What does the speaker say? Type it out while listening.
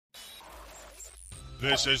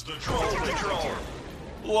This is the Troll Patrol.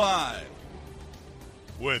 Live.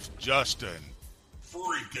 With Justin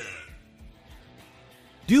Freakin'.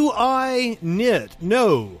 Do I knit?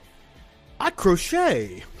 No. I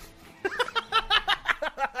crochet.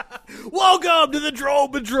 Welcome to the Troll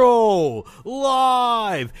Patrol.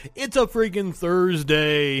 Live. It's a freaking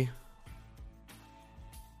Thursday.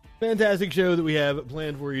 Fantastic show that we have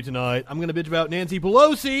planned for you tonight. I'm going to bitch about Nancy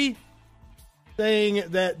Pelosi saying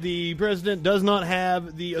that the president does not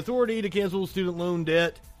have the authority to cancel student loan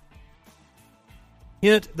debt.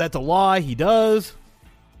 Hint, that's a lie. He does.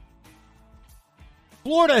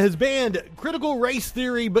 Florida has banned critical race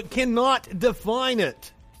theory but cannot define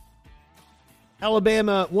it.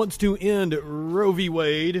 Alabama wants to end Roe v.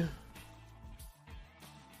 Wade.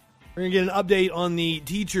 We're going to get an update on the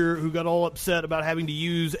teacher who got all upset about having to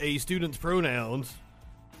use a student's pronouns.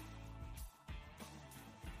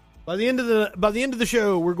 By the end of the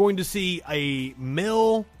show, we're going to see a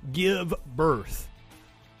male give birth.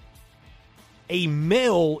 A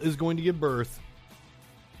male is going to give birth.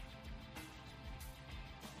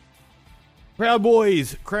 Proud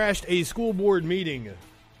Boys crashed a school board meeting.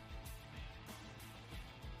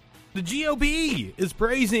 The GOP is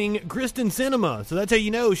praising Kristen Sinema, so that's how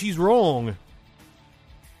you know she's wrong.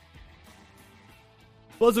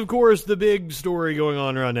 Plus, of course, the big story going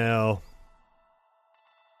on right now.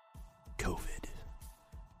 COVID.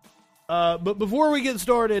 But before we get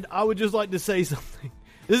started, I would just like to say something.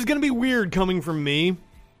 This is going to be weird coming from me.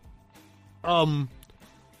 Someone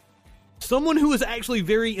who was actually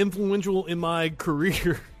very influential in my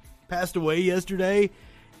career passed away yesterday,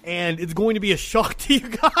 and it's going to be a shock to you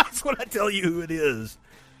guys when I tell you who it is.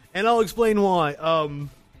 And I'll explain why.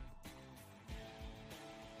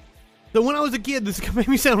 So when I was a kid, this made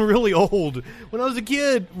me sound really old. When I was a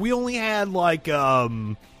kid, we only had like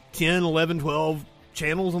 10, 11, 12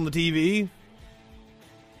 channels on the TV.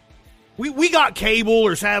 We got cable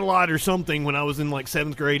or satellite or something when I was in like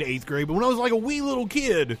 7th grade, 8th grade. But when I was like a wee little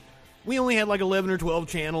kid, we only had like 11 or 12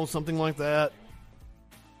 channels, something like that.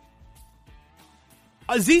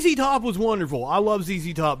 ZZ Top was wonderful. I love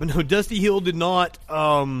ZZ Top, but no, Dusty Hill did not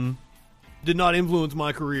influence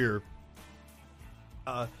my career.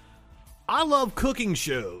 I love cooking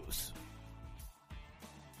shows.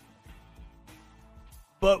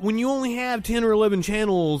 But when you only have 10 or 11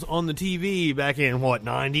 channels on the TV back in,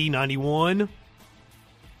 90, 91?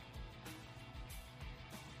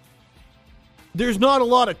 There's not a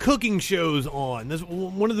lot of cooking shows on. This,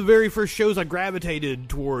 one of the very first shows I gravitated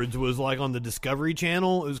towards was like on the Discovery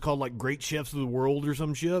Channel. It was called like Great Chefs of the World or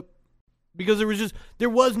some shit. Because there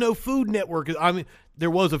was no Food Network. I mean,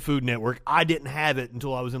 there was a Food Network. I didn't have it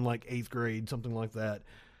until I was in like 8th grade, something like that.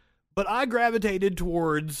 But I gravitated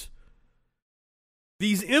towards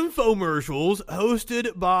these infomercials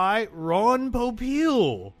hosted by Ron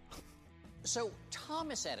Popeil. So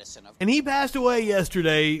Thomas Edison, and he passed away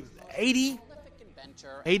yesterday, 80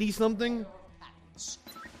 something.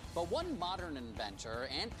 But one modern inventor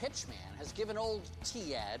and pitchman has given old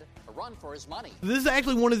T-Ed a run for his money. This is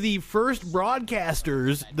actually one of the first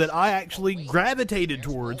broadcasters that I actually gravitated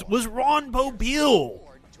towards was Ron Popeil.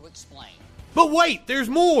 But wait, there's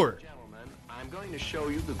more. I'm going to show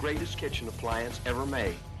you the greatest kitchen appliance ever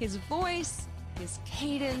made. His voice, his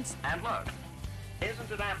cadence, and look,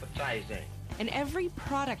 isn't it appetizing? And every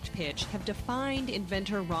product pitch have defined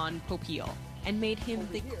inventor Ron Popeil and made him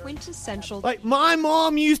the quintessential... Like, my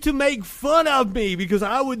mom used to make fun of me because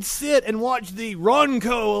I would sit and watch the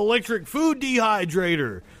Ronco electric food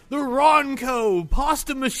dehydrator, the Ronco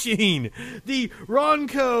pasta machine, the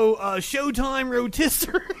Ronco Showtime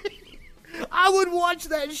rotisserie. I would watch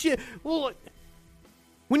that shit. Well,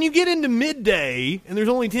 when you get into midday and there's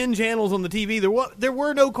only 10 channels on the TV, there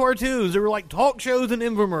were no cartoons. There were like talk shows and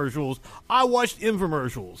infomercials. I watched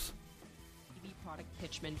infomercials. TV product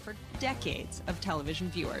pitchman for decades of television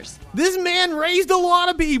viewers. This man raised a lot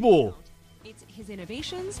of people. It's his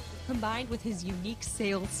innovations combined with his unique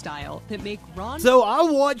sales style that make Ron... So I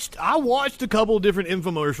watched a couple of different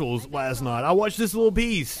infomercials last night. I watched this little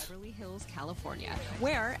piece. Beverly Hills, California,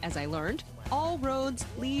 where, as I learned, all roads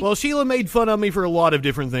lead... Well, Sheila made fun of me for a lot of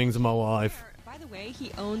different things in my life. By the way,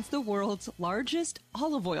 he owns the world's largest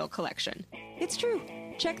olive oil collection. It's true.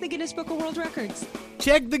 Check the Guinness Book of World Records.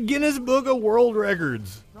 Check the Guinness Book of World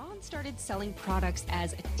Records. Ron started selling products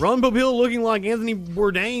as a... Ron Popeil looking like Anthony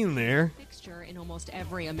Bourdain there. ...fixture in almost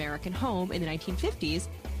every American home in the 1950s.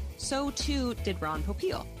 So, too, did Ron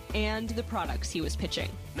Popeil and the products he was pitching.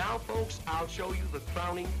 Now, folks, I'll show you the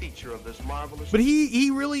crowning feature of this marvelous... But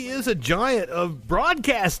he really is a giant of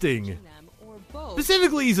broadcasting.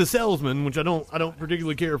 Specifically, he's a salesman, which I don't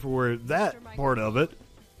particularly care for that part of it.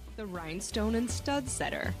 the rhinestone and stud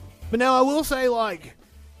setter. But now I will say, like,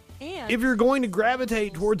 And if you're going to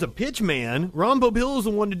gravitate towards a pitch man, Ron Popeil is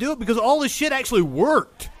the one to do it because all this shit actually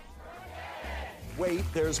worked. Wait,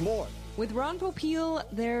 there's more. with Ron Popeil,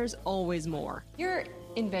 there's always more. Your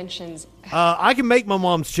inventions, I can make my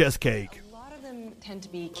mom's chest cake. a lot of them tend to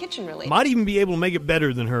be kitchen related. Might even be able to make it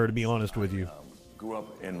better than her, to be honest with you. Grew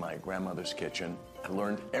up in my grandmother's kitchen. I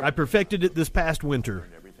learned I perfected it this past winter.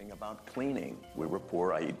 everything about cleaning. We were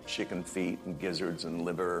poor. I eat chicken feet and gizzards and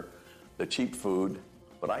liver, the cheap food.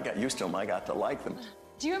 But I got used to them. I got to like them.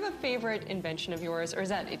 Do you have a favorite invention of yours, or is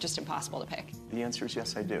that just impossible to pick? The answer is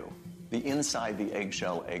yes, I do. The inside the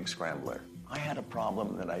eggshell egg scrambler. I had a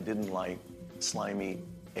problem that I didn't like slimy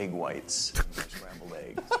egg whites, scrambled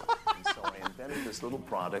eggs. And so I invented this little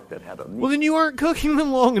product that had a Well, then you aren't cooking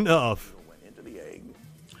them long enough. went into the egg,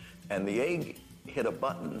 and the egg hit a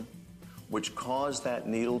button which caused that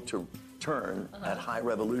needle to turn at high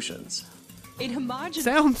revolutions. It homogenizes.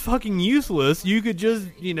 Sounds fucking useless. You could just,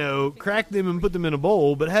 crack them and put them in a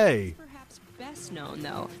bowl, but hey. Perhaps best known,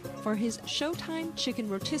 though, for his Showtime chicken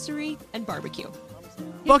rotisserie and barbecue.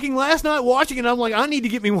 Fucking last night watching it, I'm like, I need to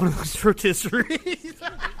get me one of those rotisseries.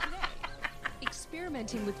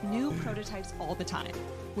 Experimenting with new prototypes all the time,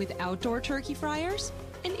 with outdoor turkey fryers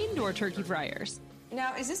and indoor turkey fryers.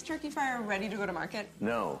 Now, is this turkey fryer ready to go to market?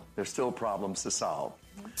 No, there's still problems to solve.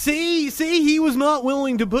 See, he was not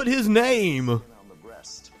willing to put his name On the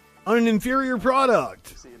breast. on an inferior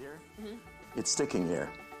product. See it here? It's sticking here.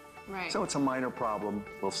 Right. So it's a minor problem.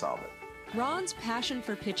 We'll solve it. Ron's passion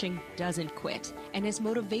for pitching doesn't quit, and his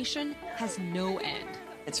motivation has no end.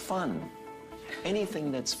 It's fun.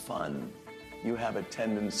 Anything that's fun, you have a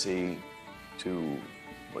tendency to,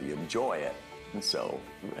 you enjoy it. And so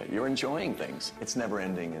you're enjoying things. It's never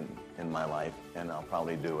ending in my life, and I'll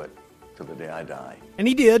probably do it till the day I die. And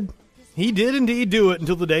he did. He did indeed do it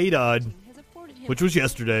until the day he died, Has afforded him which was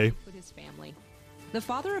yesterday. with his family. The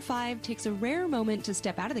father of five takes a rare moment to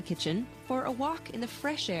step out of the kitchen for a walk in the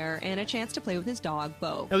fresh air and a chance to play with his dog,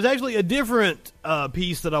 Bo. That was actually a different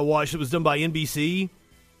piece that I watched that was done by NBC. It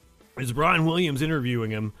was Brian Williams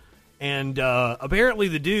interviewing him. And apparently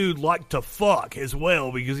the dude liked to fuck as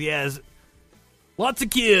well because he has lots of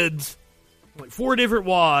kids, like 4 different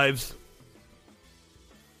wives.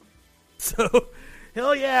 So,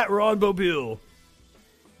 hell yeah, Ron Popeil.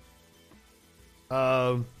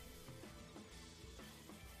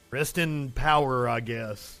 Rest in power, I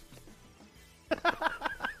guess.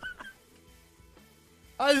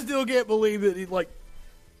 I still can't believe that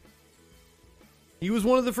he was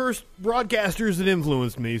one of the first broadcasters that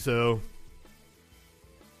influenced me, so.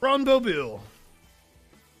 Ron Popeil.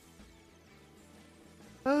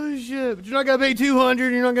 Oh shit, but you're not gonna pay $200,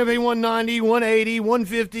 you're not gonna pay $190, $180,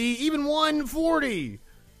 $150, even $140.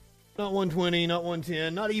 Not $120, not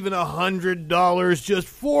 $110, not even $100, just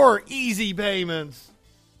 4 easy payments.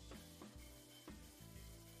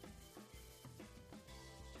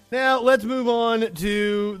 Now, let's move on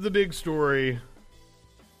to the big story.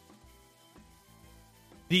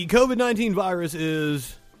 The COVID-19 virus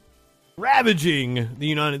is ravaging the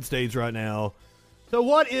United States right now. So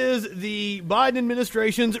what is the Biden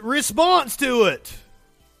administration's response to it?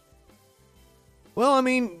 Well, I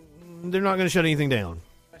mean, they're not going to shut anything down.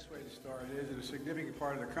 The best way to start is, in a significant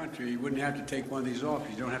part of the country, you wouldn't have to take one of these off.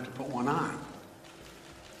 You don't have to put one on.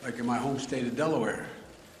 Like in my home state of Delaware,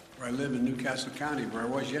 where I live in Newcastle County, where I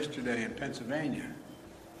was yesterday in Pennsylvania,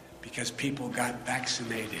 because people got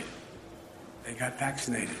vaccinated. They got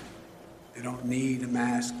vaccinated. They don't need a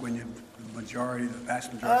mask when the vast majority of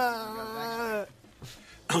people got vaccinated.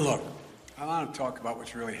 Look, I want to talk about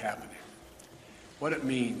what's really happening, what it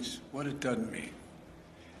means, what it doesn't mean,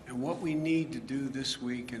 and what we need to do this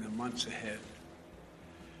week and the months ahead.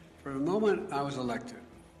 For the moment I was elected,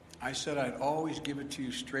 I said I'd always give it to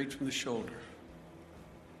you straight from the shoulder.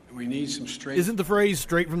 And we need some straight... Isn't the phrase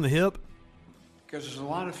straight from the hip? Because there's a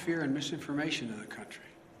lot of fear and misinformation in the country.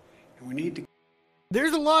 And we need to...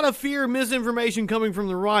 There's a lot of fear and misinformation coming from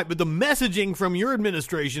the right, but the messaging from your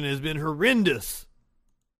administration has been horrendous.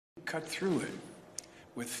 cut through it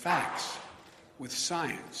with facts, with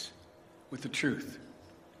science, with the truth.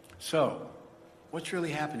 So, what's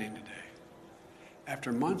really happening today?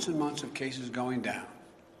 After months and months of cases going down,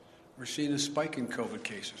 we're seeing a spike in COVID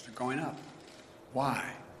cases. They're going up. Why?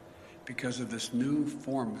 Because of this new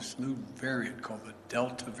form, this new variant called the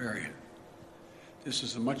Delta variant. This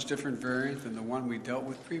is a much different variant than the one we dealt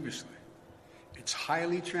with previously. It's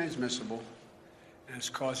highly transmissible, and it's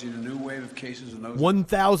causing a new wave of cases in those...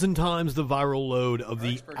 1,000 times the viral load of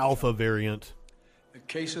the Alpha variant. The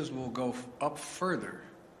cases will go up further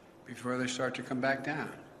before they start to come back down.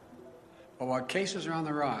 But while cases are on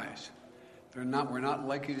the rise, we're not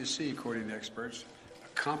likely to see, according to experts, a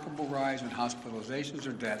comparable rise in hospitalizations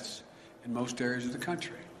or deaths in most areas of the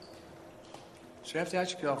country. So you have to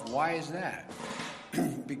ask yourself, why is that?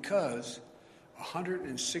 Because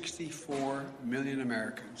 164 million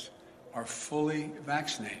Americans are fully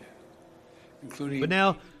vaccinated, including... But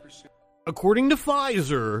now, according to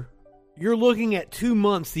Pfizer, you're looking at 2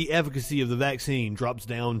 months, the efficacy of the vaccine drops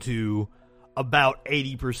down to about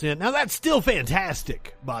 80%. Now, that's still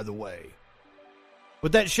fantastic, by the way.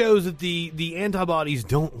 But that shows that the antibodies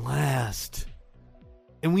don't last.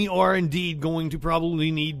 And we are indeed going to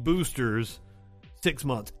probably need boosters 6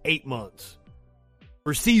 months, 8 months.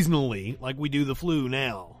 Or seasonally, like we do the flu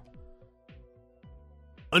now.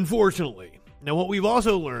 Unfortunately. Now, what we've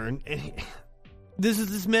also learned, this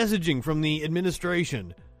is this messaging from the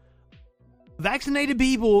administration. Vaccinated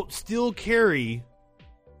people still carry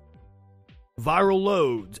viral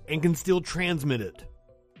loads and can still transmit it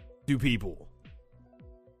to people.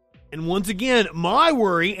 And once again, my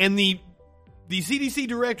worry, and the CDC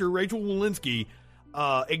director, Rachel Walensky,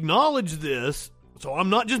 acknowledged this, so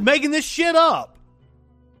I'm not just making this shit up,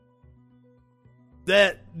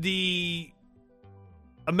 that the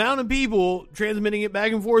amount of people transmitting it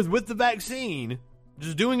back and forth with the vaccine,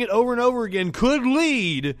 just doing it over and over again, could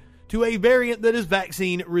lead to a variant that is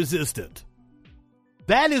vaccine resistant.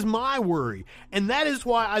 That is my worry. And that is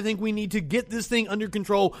why I think we need to get this thing under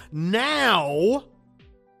control now,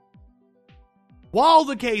 while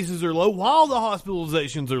the cases are low, while the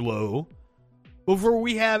hospitalizations are low, before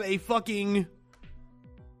we have a fucking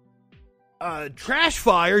trash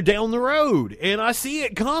fire down the road. And I see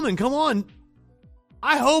it coming. Come on.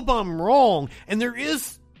 I hope I'm wrong. And there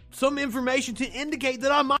is some information to indicate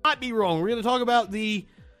that I might be wrong. We're going to talk about the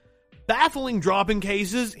baffling drop in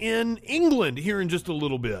cases in England here in just a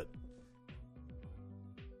little bit.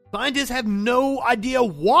 Scientists have no idea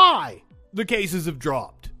why the cases have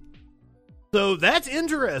dropped. So that's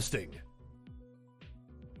interesting.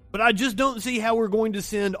 But I just don't see how we're going to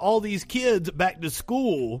send all these kids back to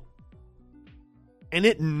school and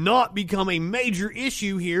it not become a major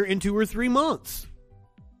issue here in 2 or 3 months.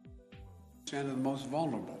 And the most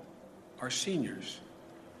vulnerable are seniors.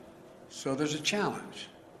 So there's a challenge,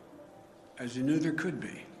 as you knew there could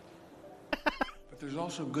be. But there's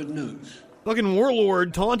also good news. Fucking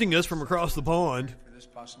warlord taunting us from across the pond. For this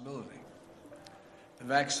possibility. The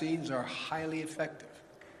vaccines are highly effective.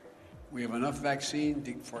 We have enough vaccine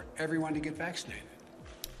for everyone to get vaccinated.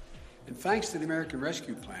 And thanks to the American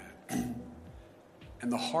Rescue Plan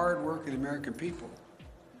and the hard work of the American people,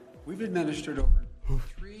 we've administered over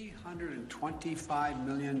 325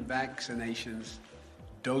 million vaccinations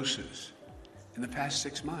doses in the past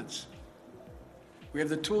 6 months. We have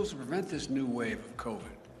the tools to prevent this new wave of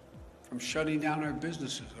COVID from shutting down our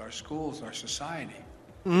businesses, our schools, our society,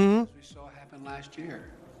 as we saw happen last year.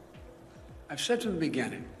 I've said from the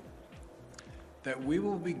beginning that we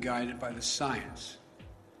will be guided by the science.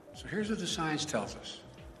 So here's what the science tells us.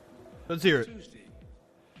 Let's hear it. Tuesday,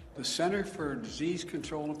 the Center for Disease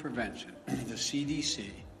Control and Prevention, the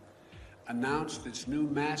CDC, announced its new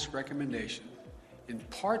mask recommendation in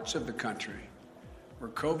parts of the country where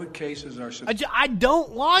COVID cases are... I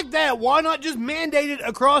don't like that. Why not just mandate it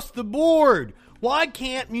across the board? Why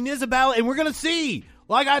can't municipality... And we're going to see,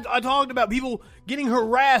 like I talked about, people getting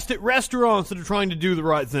harassed at restaurants that are trying to do the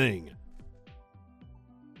right thing.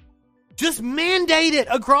 Just mandate it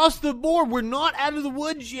across the board. We're not out of the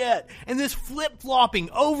woods yet. And this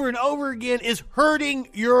flip-flopping over and over again is hurting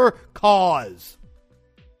your cause.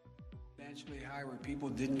 Substantially higher where people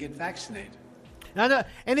didn't get vaccinated.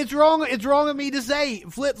 And it's wrong of me to say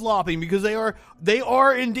flip-flopping, because they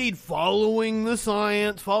are indeed following the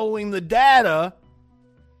science, following the data.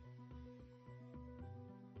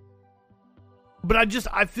 But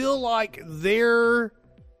I feel like their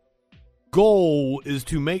goal is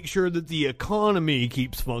to make sure that the economy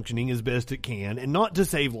keeps functioning as best it can, and not to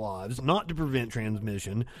save lives, not to prevent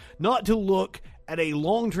transmission, not to look at a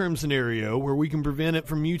long-term scenario where we can prevent it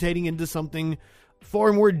from mutating into something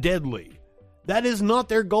far more deadly. That is not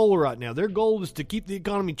their goal right now. Their goal is to keep the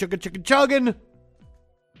economy chugging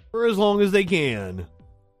for as long as they can.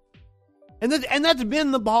 And that's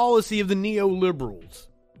been the policy of the neoliberals.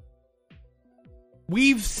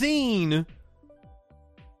 We've seen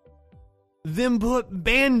them put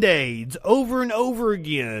Band-Aids over and over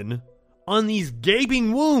again on these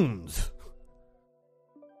gaping wounds,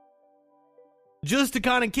 just to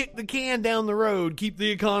kind of kick the can down the road, keep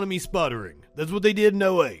the economy sputtering. That's what they did in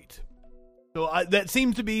 2008. So that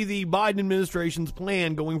seems to be the Biden administration's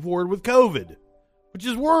plan going forward with COVID, which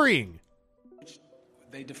is worrying.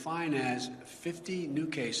 They define as 50 new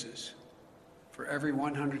cases for every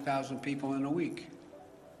 100,000 people in a week.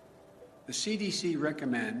 The CDC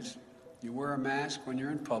recommends you wear a mask when you're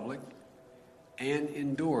in public and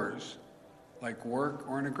indoors, like work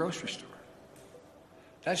or in a grocery store.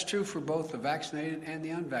 That's true for both the vaccinated and the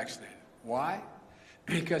unvaccinated. Why?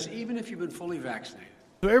 Because even if you've been fully vaccinated,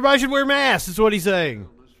 So everybody should wear masks, is what he's saying.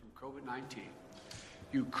 From COVID-19,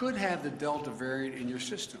 you could have the Delta variant in your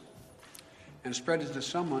system and spread it to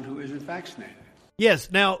someone who isn't vaccinated.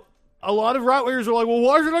 Yes, now, a lot of right-wingers are like, well,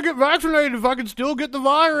 why should I get vaccinated if I can still get the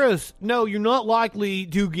virus? No, you're not likely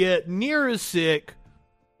to get near as sick,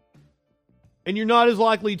 and you're not as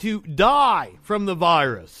likely to die from the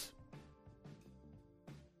virus.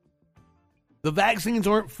 The vaccines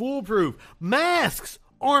aren't foolproof. Masks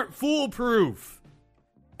aren't foolproof.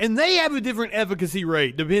 And they have a different efficacy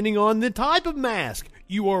rate depending on the type of mask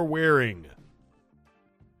you are wearing.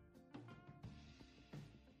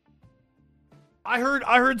 I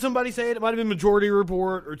heard somebody say it might have been Majority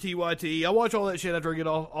Report or TYT. I watch all that shit after I get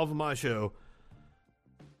off of my show.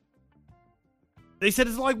 They said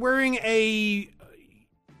it's like wearing a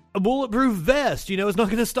bulletproof vest. You know, it's not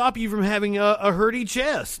going to stop you from having a hurty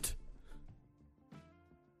chest.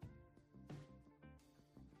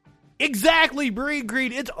 Exactly, Breed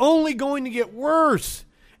Creed. It's only going to get worse.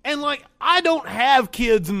 And, like, I don't have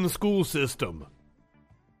kids in the school system.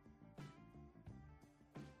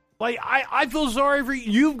 Like, I feel sorry for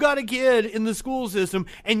you. You've got a kid in the school system,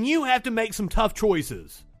 and you have to make some tough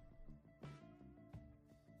choices.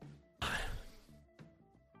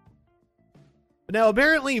 Now,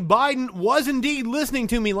 apparently, Biden was indeed listening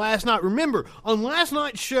to me last night. Remember, on last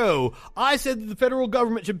night's show, I said that the federal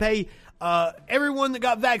government should pay everyone that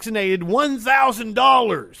got vaccinated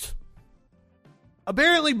 $1,000.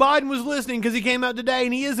 Apparently, Biden was listening because he came out today,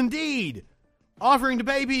 and he is indeed offering to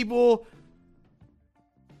pay people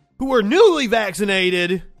who are newly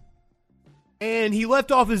vaccinated, and he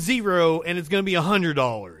left off a zero, and it's going to be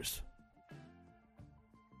 $100.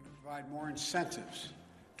 Provide more incentives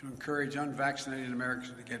to encourage unvaccinated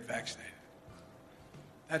Americans to get vaccinated.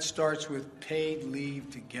 That starts with paid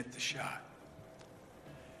leave to get the shot.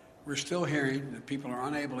 We're still hearing that people are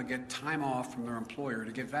unable to get time off from their employer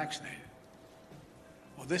to get vaccinated.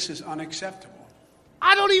 Well, this is unacceptable.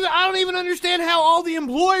 I don't even understand how all the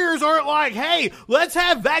employers aren't like, hey, let's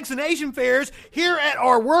have vaccination fairs here at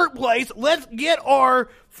our workplace. Let's get our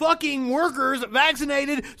fucking workers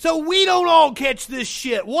vaccinated so we don't all catch this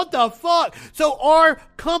shit. What the fuck? So our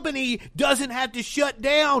company doesn't have to shut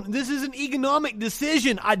down. This is an economic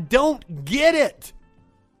decision. I don't get it.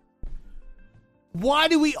 Why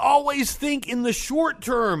do we always think in the short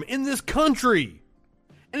term in this country?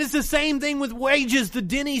 And it's the same thing with wages. The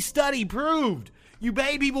Denny study proved. You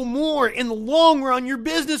pay people more. In the long run, your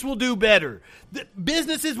business will do better. The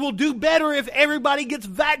businesses will do better if everybody gets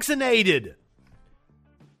vaccinated.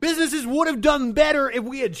 Businesses would have done better if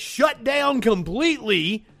we had shut down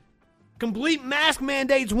completely, complete mask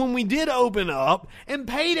mandates when we did open up, and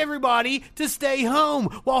paid everybody to stay home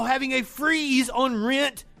while having a freeze on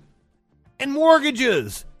rent and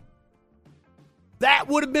mortgages. That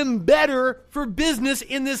would have been better for business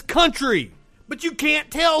in this country. But you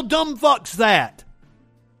can't tell dumb fucks that.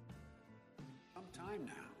 Sometime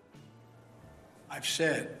now, I've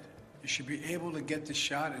said you should be able to get the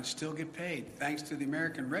shot and still get paid. Thanks to the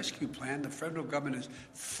American Rescue Plan, the federal government is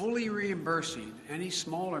fully reimbursing any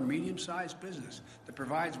small or medium-sized business that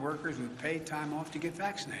provides workers with paid time off to get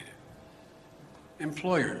vaccinated.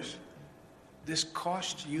 Employers, this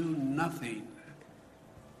costs you nothing.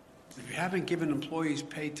 If you haven't given employees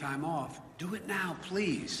paid time off, do it now,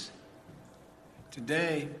 please.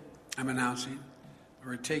 Today, I'm announcing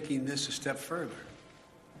we're taking this a step further.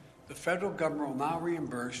 The federal government will now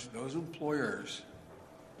reimburse those employers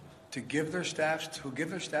to give their staffs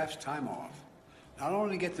time off, not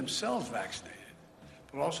only to get themselves vaccinated,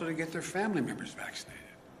 but also to get their family members vaccinated.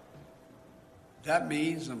 That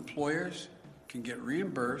means employers can get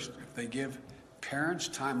reimbursed if they give parents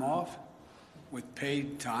time off with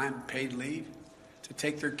paid leave to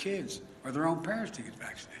take their kids or their own parents to get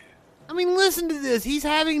vaccinated. I mean, listen to this. He's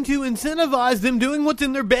having to incentivize them doing what's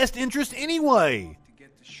in their best interest anyway. To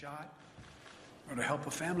get the shot or to help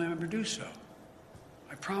a family member do so.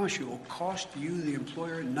 I promise you, it will cost you, the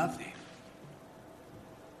employer, nothing.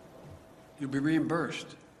 You'll be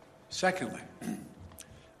reimbursed. Secondly,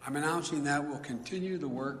 I'm announcing that we'll continue to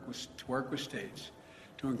work with states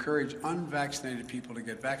to encourage unvaccinated people to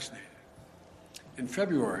get vaccinated. In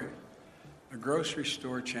February, the grocery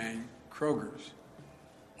store chain Kroger's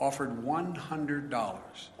offered $100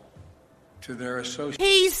 to their associates.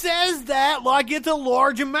 He says that like it's a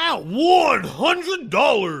large amount.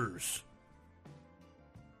 $100.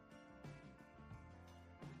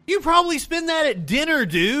 You probably spend that at dinner,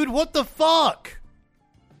 dude. What the fuck?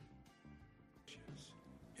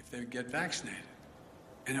 If they get vaccinated.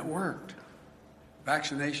 And it worked.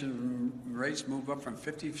 Vaccination rates moved up from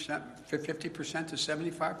 50% to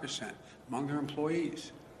 75% among their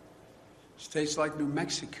employees. States like New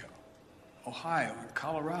Mexico, Ohio, and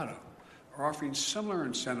Colorado are offering similar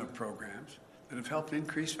incentive programs that have helped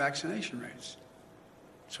increase vaccination rates.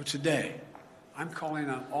 So today, I'm calling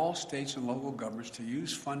on all states and local governments to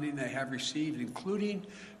use funding they have received, including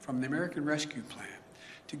from the American Rescue Plan,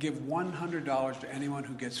 to give $100 to anyone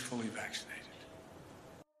who gets fully vaccinated.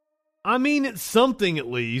 I mean, it's something at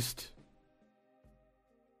least.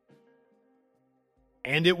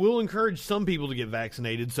 And it will encourage some people to get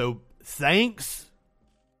vaccinated, so thanks.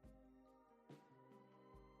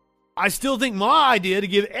 I still think my idea to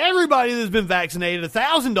give everybody that's been vaccinated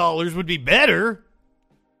 $1,000 would be better.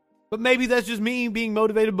 But maybe that's just me being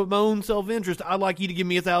motivated by my own self-interest. I'd like you to give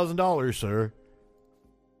me $1,000, sir.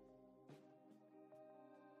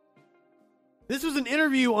 This was an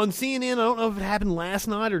interview on CNN. I don't know if it happened last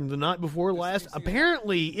night or the night before last.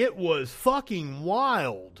 Apparently, it was fucking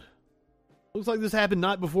wild. Looks like this happened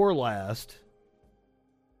night before last.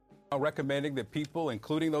 Recommending that people,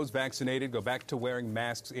 including those vaccinated, go back to wearing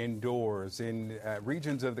masks indoors in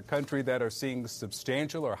regions of the country that are seeing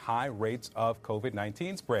substantial or high rates of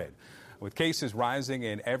COVID-19 spread. With cases rising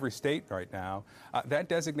in every state right now, that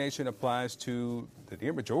designation applies to the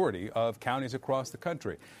near majority of counties across the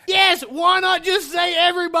country. Yes, why not just say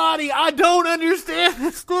everybody? I don't understand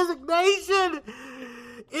this designation.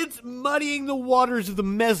 It's muddying the waters of the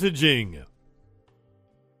messaging.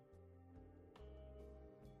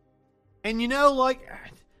 And you know, like,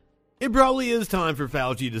 it probably is time for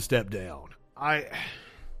Fauci to step down.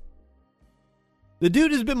 The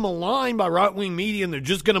dude has been maligned by right-wing media, and they're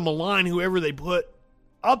just going to malign whoever they put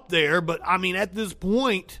up there. But, I mean, at this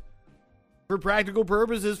point, for practical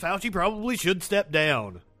purposes, Fauci probably should step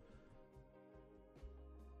down.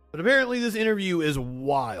 But apparently this interview is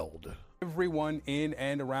wild. Everyone in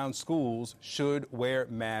and around schools should wear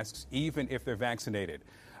masks, even if they're vaccinated.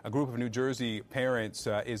 A group of New Jersey parents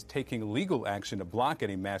is taking legal action to block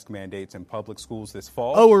any mask mandates in public schools this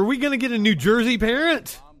fall. Oh, are we going to get a New Jersey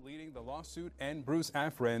parent? Leading the lawsuit, and Bruce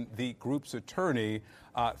Afrin, the group's attorney.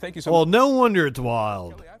 Thank you so much. Well, no wonder it's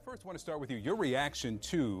wild. Kelly, I first want to start with you. Your reaction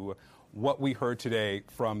to what we heard today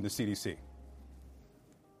from the CDC.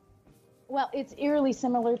 Well, it's eerily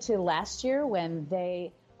similar to last year when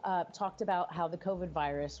they talked about how the COVID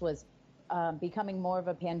virus was becoming more of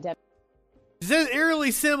a pandemic. It says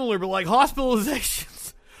eerily similar, but like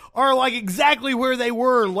hospitalizations are like exactly where they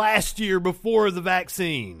were last year before the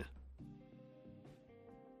vaccine.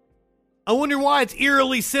 I wonder why it's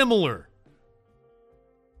eerily similar.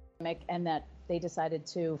 And that they decided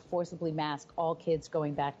to forcibly mask all kids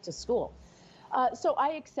going back to school. So I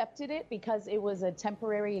accepted it because it was a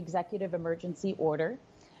temporary executive emergency order.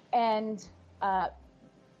 And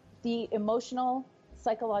the emotional,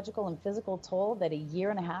 psychological, and physical toll that a year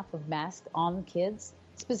and a half of masks on kids,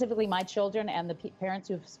 specifically my children and the parents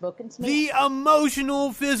who have spoken to me. The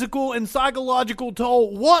emotional, physical, and psychological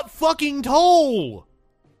toll. What fucking toll?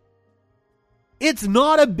 It's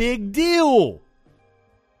not a big deal.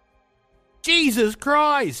 Jesus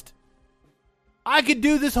Christ. I could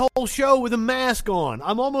do this whole show with a mask on.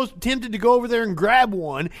 I'm almost tempted to go over there and grab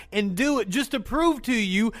one and do it just to prove to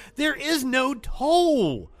you there is no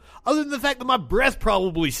toll. Other than the fact that my breath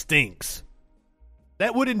probably stinks.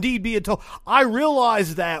 That would indeed be a toll. I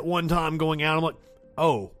realized that one time going out. I'm like,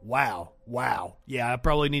 oh, wow. Yeah, I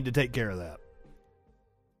probably need to take care of that.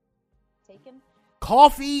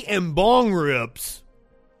 Coffee and bong rips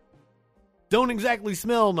don't exactly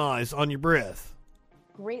smell nice on your breath.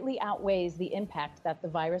 Greatly outweighs the impact that the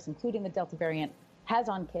virus, including the Delta variant, has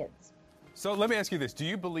on kids. So let me ask you this. Do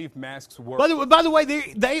you believe masks work? By the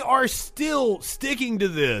way, they are still sticking to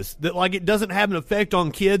this, that like it doesn't have an effect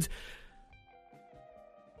on kids.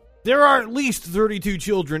 There are at least 32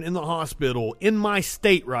 children in the hospital in my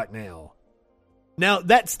state right now. Now,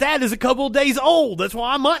 that stat is a couple of days old. That's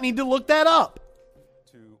why I might need to look that up.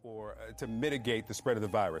 To mitigate the spread of the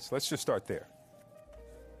virus. Let's just start there.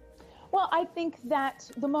 Well, I think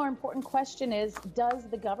that the more important question is, does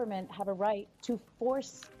the government have a right to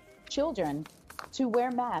force children to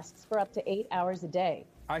wear masks for up to 8 hours a day?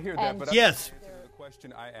 I hear that, but yes. The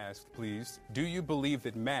question I asked, please, do you believe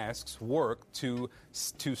that masks work to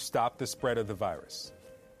stop the spread of the virus?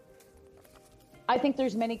 I think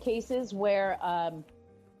there's many cases where,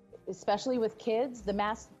 especially with kids, the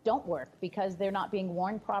masks don't work because they're not being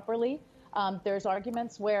worn properly. There's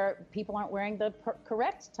arguments where people aren't wearing the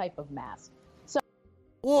correct type of mask. So,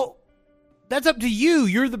 well, That's up to you.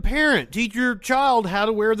 You're the parent. Teach your child how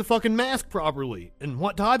to wear the fucking mask properly and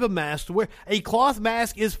what type of mask to wear. A cloth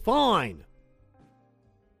mask is fine.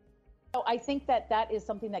 So I think that is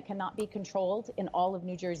something that cannot be controlled in all of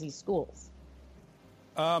New Jersey's schools.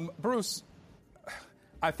 Bruce,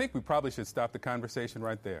 I think we probably should stop the conversation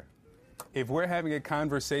right there. If we're having a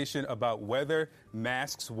conversation about whether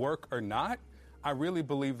masks work or not, I really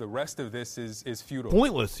believe the rest of this is futile.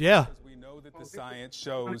 Pointless, yeah. Because we know that the science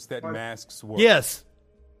shows that masks work. Yes.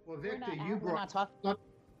 Well, Victor,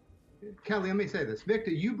 Kelly, let me say this.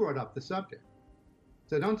 Victor, you brought up the subject.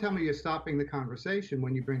 So don't tell me you're stopping the conversation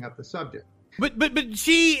when you bring up the subject. But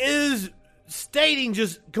she is stating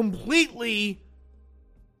just completely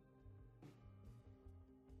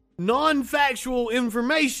non-factual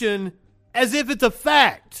information as if it's a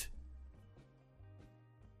fact.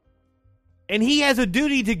 And he has a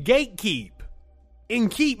duty to gatekeep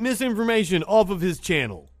and keep misinformation off of his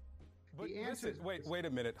channel. But listen, wait a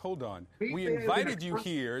minute. Hold on. We invited you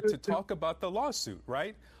here to talk about the lawsuit,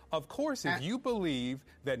 right? Of course, if you believe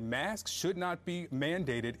that masks should not be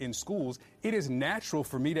mandated in schools, it is natural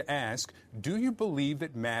for me to ask, do you believe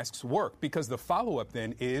that masks work? Because the follow-up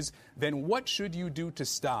then is, then what should you do to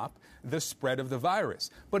stop the spread of the virus?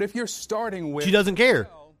 But if you're starting with... She doesn't care.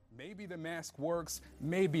 Maybe the mask works,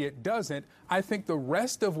 maybe it doesn't. I think the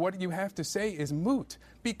rest of what you have to say is moot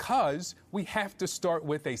because we have to start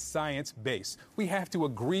with a science base. We have to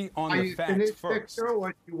agree on the facts first. Victor, or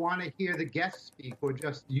do you want to hear the guest speak or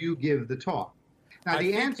just you give the talk? Now,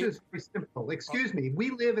 the answer is very simple. Excuse me.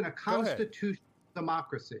 We live in a constitutional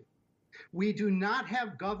democracy. We do not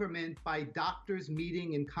have government by doctors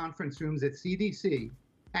meeting in conference rooms at CDC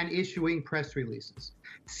and issuing press releases.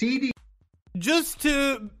 Just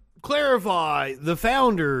to clarify, the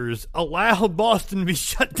founders allowed Boston to be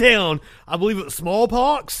shut down. I believe it was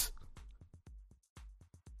smallpox.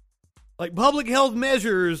 Like, public health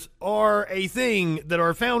measures are a thing that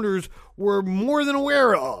our founders were more than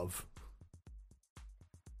aware of.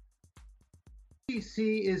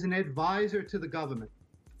 CDC is an advisor to the government.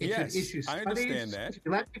 It should issue studies. I understand that.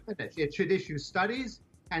 Let me finish. It should issue studies,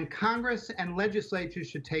 and Congress and legislatures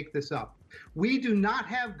should take this up. We do not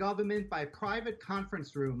have government by private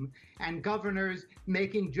conference room and governors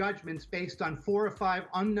making judgments based on 4 or 5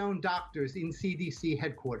 unknown doctors in CDC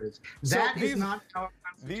headquarters. That is not our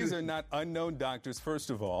Constitution. These are not unknown doctors, first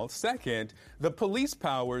of all. Second, the police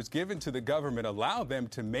powers given to the government allow them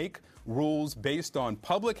to make rules based on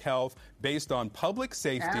public health, based on public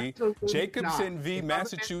safety. Absolutely Jacobson not. v.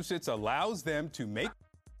 Massachusetts allows them to make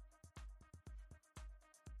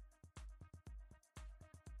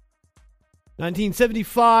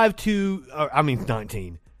 1775 to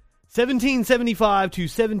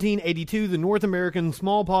 1782, the North American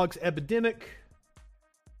smallpox epidemic.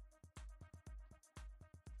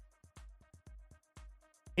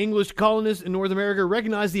 English colonists in North America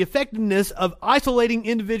recognized the effectiveness of isolating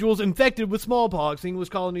individuals infected with smallpox. English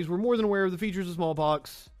colonies were more than aware of the features of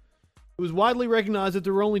smallpox. It was widely recognized that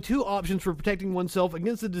there were only 2 options for protecting oneself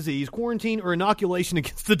against the disease: quarantine or inoculation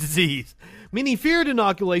against the disease. Many feared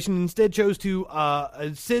inoculation and instead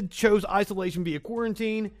chose isolation via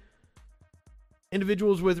quarantine.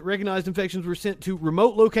 Individuals with recognized infections were sent to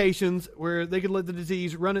remote locations where they could let the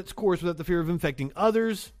disease run its course without the fear of infecting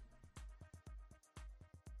others.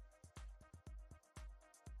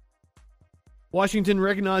 Washington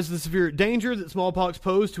recognized the severe danger that smallpox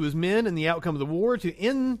posed to his men and the outcome of the war.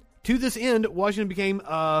 To this end, Washington became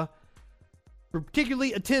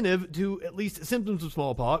particularly attentive to at least symptoms of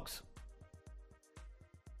smallpox.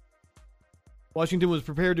 Washington was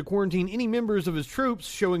prepared to quarantine any members of his troops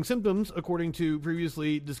showing symptoms according to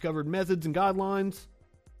previously discovered methods and guidelines.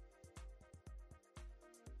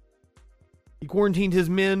 He quarantined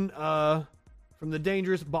his men from the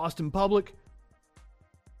dangerous Boston public.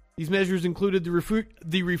 These measures included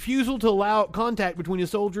the refusal to allow contact between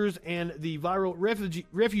his soldiers and the viral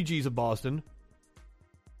refugees of Boston.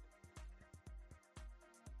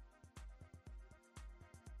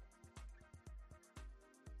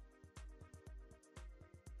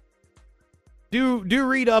 Do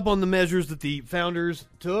read up on the measures that the founders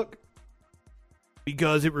took,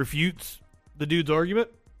 because it refutes the dude's argument.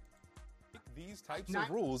 These types of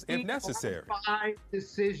rules if necessary.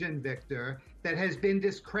 Decision, Victor, that has been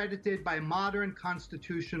discredited by modern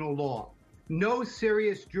constitutional law. No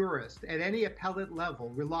serious jurist at any appellate level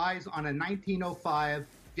relies on a 1905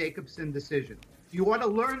 Jacobson decision. You ought to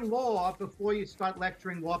learn law before you start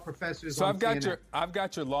lecturing law professors. So on I've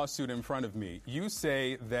got your lawsuit in front of me. You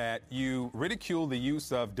say that you ridicule the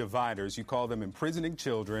use of dividers. You call them imprisoning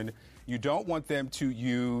children. You don't want them to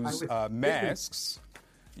use masks.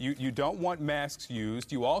 You don't want masks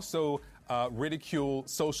used. You also ridicule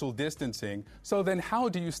social distancing. So then how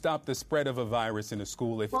do you stop the spread of a virus in a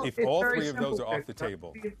school if It's all very three of those simple, are off the Victor.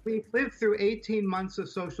 table? We've lived through 18 months of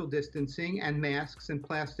social distancing and masks and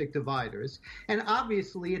plastic dividers, and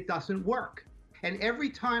obviously it doesn't work. And every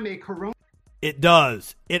time a corona... It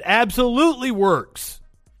does. It absolutely works.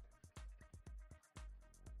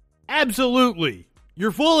 Absolutely.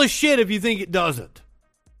 You're full of shit if you think it doesn't.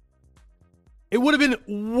 It would have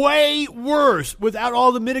been way worse without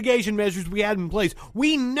all the mitigation measures we had in place.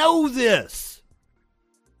 We know this.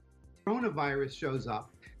 Coronavirus shows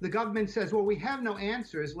up. The government says, well, we have no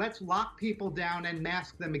answers. Let's lock people down and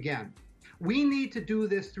mask them again. We need to do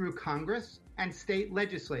this through Congress and state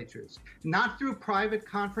legislatures, not through private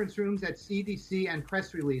conference rooms at CDC and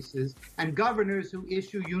press releases and governors who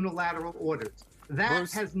issue unilateral orders. That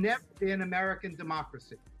has never been American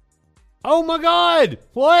democracy. Oh my God!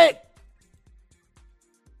 What?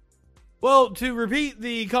 Well, to repeat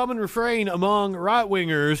the common refrain among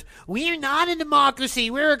right-wingers, we're not a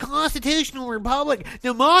democracy, we're a constitutional republic.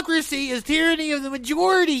 Democracy is tyranny of the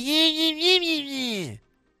majority.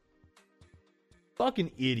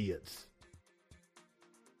 Fucking idiots.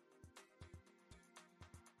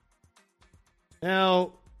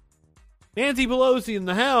 Now, Nancy Pelosi in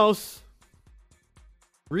the House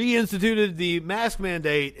reinstituted the mask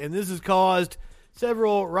mandate, and this has caused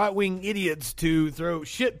several right-wing idiots to throw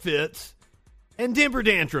shit fits and temper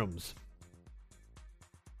tantrums.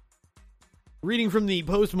 Reading from the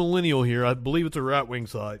Post-Millennial here, I believe it's a right-wing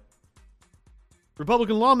site.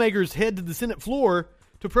 Republican lawmakers head to the Senate floor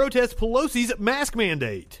to protest Pelosi's mask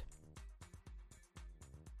mandate.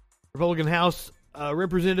 Republican House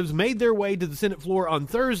representatives made their way to the Senate floor on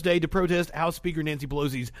Thursday to protest House Speaker Nancy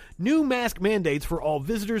Pelosi's new mask mandates for all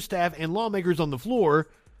visitors, staff, and lawmakers on the floor.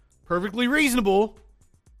 Perfectly reasonable.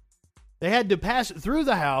 They had to pass through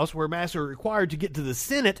the House, where masks are required, to get to the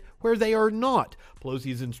Senate, where they are not.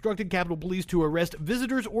 Pelosi has instructed Capitol Police to arrest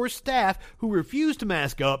visitors or staff who refuse to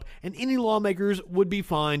mask up, and any lawmakers would be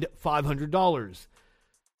fined $500.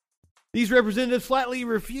 These representatives flatly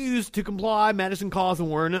refused to comply. Madison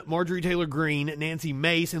Cawthorn, Marjorie Taylor Greene, Nancy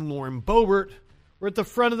Mace, and Lauren Boebert were at the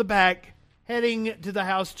front of the pack, heading to the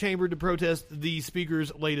House chamber to protest the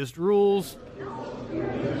Speaker's latest rules.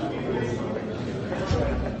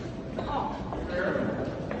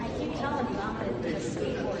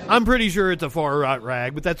 I'm pretty sure it's a far right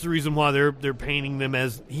rag, but that's the reason why they're painting them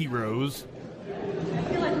as heroes.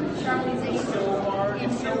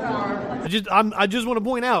 I just want to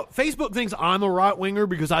point out, Facebook thinks I'm a right-winger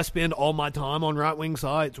because I spend all my time on right-wing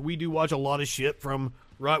sites. We do watch a lot of shit from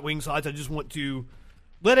right-wing sites. I just want to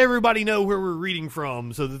let everybody know where we're reading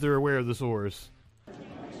from so that they're aware of the source.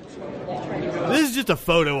 This is just a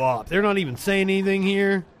photo op. They're not even saying anything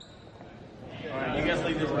here. Alright, you guys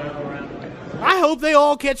leave this around. I hope they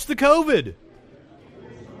all catch the COVID.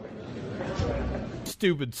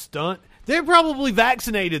 Stupid stunt. They're probably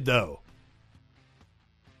vaccinated, though.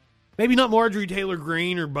 Maybe not Marjorie Taylor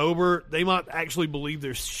Greene or Boebert. They might actually believe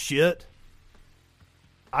their shit.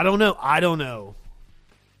 I don't know.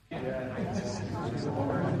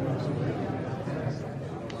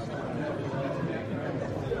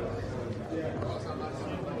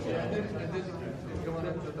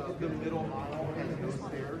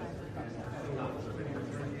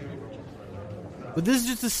 But this is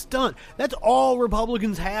just a stunt. That's all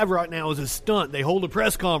Republicans have right now is a stunt. They hold a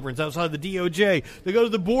press conference outside the DOJ. They go to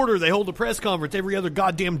the border. They hold a press conference every other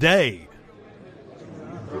goddamn day.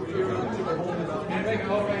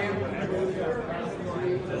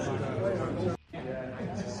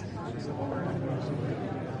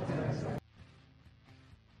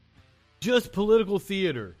 Just political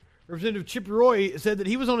theater. Representative Chip Roy said that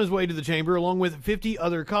he was on his way to the chamber along with 50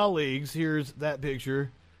 other colleagues. Here's that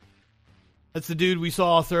picture. That's the dude we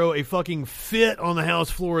saw throw a fucking fit on the House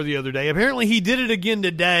floor the other day. Apparently he did it again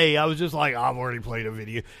today. I was just like, I've already played a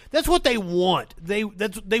video. That's what they want. They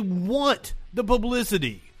want the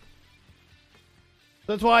publicity.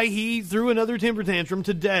 That's why he threw another temper tantrum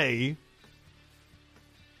today.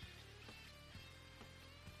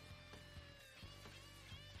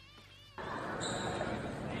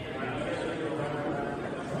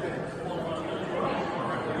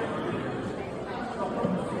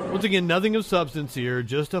 Once again, nothing of substance here,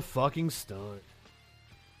 just a fucking stunt.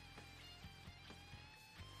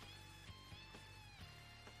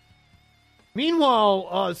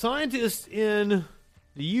 Meanwhile, scientists in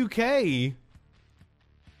the UK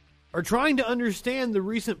are trying to understand the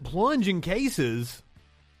recent plunge in cases.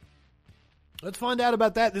 Let's find out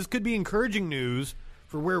about that. This could be encouraging news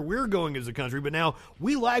for where we're going as a country, but now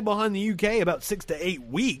we lag behind the UK about 6 to 8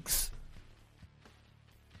 weeks.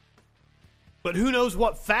 But who knows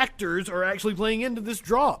what factors are actually playing into this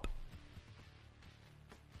drop?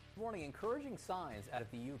 This morning, encouraging signs out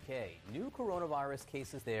of the UK. New coronavirus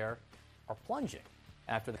cases there are plunging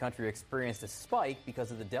after the country experienced a spike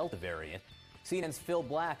because of the Delta variant. CNN's Phil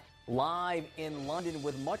Black live in London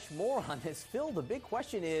with much more on this. Phil, the big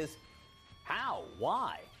question is how?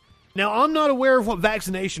 Why? Now, I'm not aware of what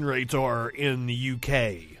vaccination rates are in the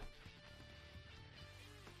UK.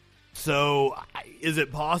 So, is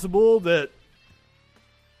it possible that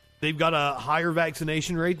they've got a higher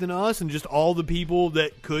vaccination rate than us, and just all the people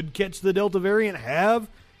that could catch the Delta variant have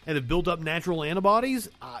built up natural antibodies?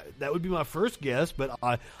 That would be my first guess, but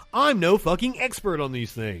I'm no fucking expert on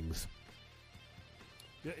these things.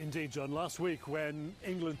 Yeah, indeed, John. Last week, when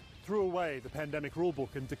England threw away the pandemic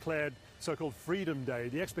rulebook and declared so-called Freedom Day,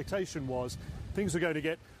 the expectation was things were going to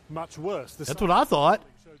get much worse. That's what I thought.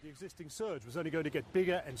 Showed the existing surge was only going to get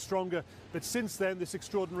bigger and stronger, but since then, this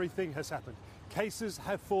extraordinary thing has happened. Cases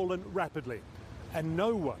have fallen rapidly, and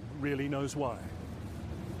no one really knows why.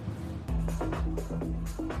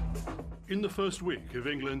 In the first week of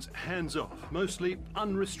England's hands-off, mostly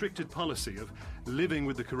unrestricted policy of living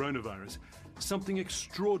with the coronavirus, something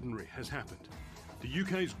extraordinary has happened. The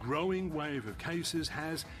UK's growing wave of cases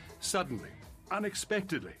has suddenly,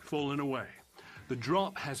 unexpectedly fallen away. The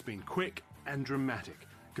drop has been quick and dramatic.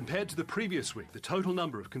 Compared to the previous week, the total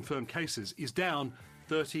number of confirmed cases is down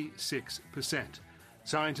 36%.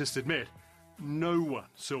 Scientists admit no one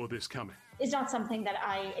saw this coming. It's not something that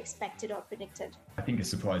I expected or predicted. I think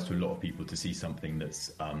it's a surprise to a lot of people to see something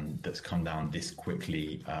that's come down this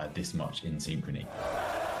quickly, this much in synchrony.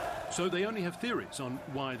 So they only have theories on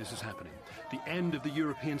why this is happening. The end of the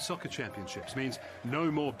European Soccer Championships means no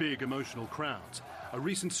more big emotional crowds. A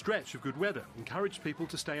recent stretch of good weather encouraged people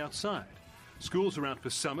to stay outside. Schools are out for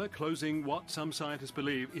summer, closing what some scientists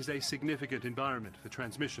believe is a significant environment for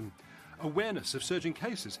transmission. Awareness of surging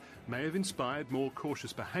cases may have inspired more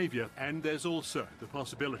cautious behaviour, and there's also the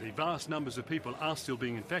possibility vast numbers of people are still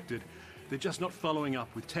being infected. They're just not following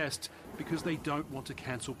up with tests because they don't want to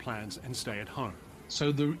cancel plans and stay at home.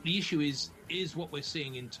 So the issue is what we're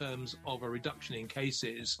seeing in terms of a reduction in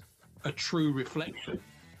cases a true reflection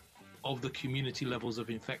of the community levels of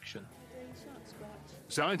infection?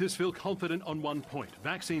 Scientists feel confident on one point.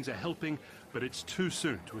 Vaccines are helping, but it's too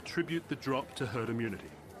soon to attribute the drop to herd immunity.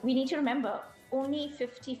 We need to remember only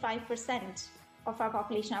 55% of our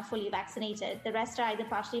population are fully vaccinated. The rest are either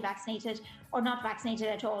partially vaccinated or not vaccinated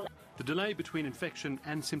at all. The delay between infection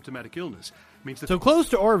and symptomatic illness means that so close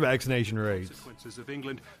to our vaccination rates. Consequences of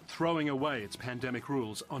England throwing away its pandemic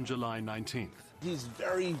rules on July 19th. It is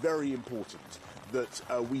very, very important that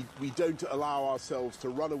we don't allow ourselves to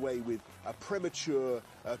run away with premature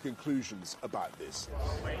conclusions about this.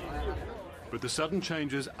 But the sudden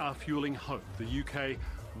changes are fueling hope. The UK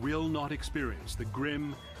will not experience the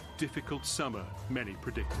grim, difficult summer many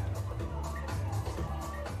predicted.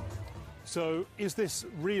 So is this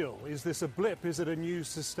real? Is this a blip? Is it a new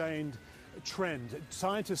sustained trend?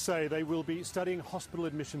 Scientists say they will be studying hospital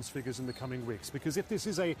admissions figures in the coming weeks, because if this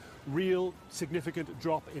is a real significant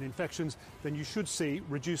drop in infections, then you should see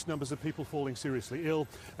reduced numbers of people falling seriously ill,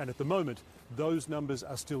 and at the moment those numbers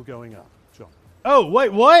are still going up. John. Oh,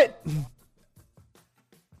 wait, what?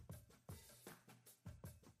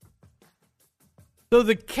 So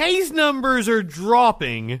the case numbers are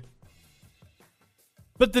dropping,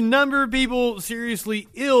 but the number of people seriously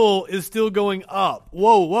ill is still going up.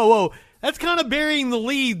 Whoa, whoa, whoa. That's kind of burying the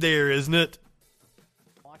lead there, isn't it?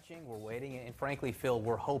 Watching, we're waiting, and frankly, Phil,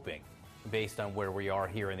 we're hoping, based on where we are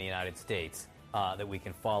here in the United States, that we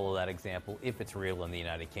can follow that example if it's real in the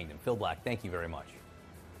United Kingdom. Phil Black, thank you very much.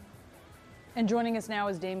 And joining us now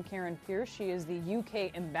is Dame Karen Pierce. She is the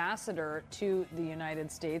UK ambassador to the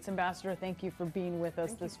United States. Ambassador, thank you for being with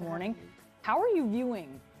us this morning. How are you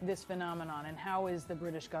viewing this phenomenon, and how is the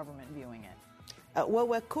British government viewing it? Well,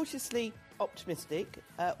 we're cautiously optimistic.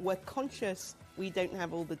 We're conscious we don't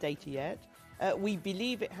have all the data yet. We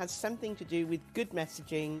believe it has something to do with good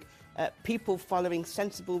messaging, people following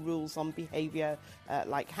sensible rules on behaviour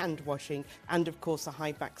like hand washing, and of course a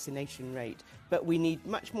high vaccination rate. But we need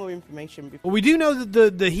much more information before. Well, we do know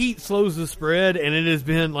that the heat slows the spread, and it has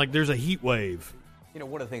been like there's a heat wave. You know,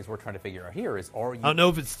 one of the things we're trying to figure out here is, are you... I don't know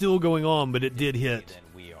if it's still going on, but it did hit than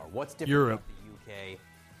we are. What's different Europe. about the UK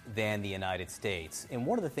than the United States? And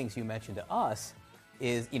one of the things you mentioned to us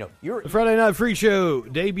is, you know, The Friday Night Freak Show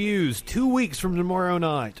debuts 2 weeks from tomorrow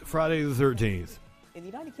night, Friday the 13th. In the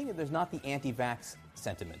United Kingdom, there's not the anti-vax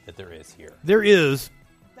sentiment that there is here. There is.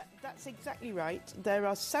 That's exactly right. There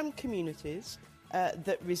are some communities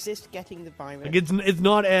that resist getting the virus. Like it's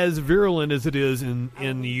not as virulent as it is in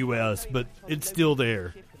the U.S., but it's still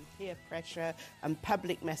there. peer pressure and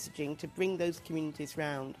public messaging to bring those communities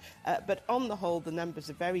round. But on the whole, the numbers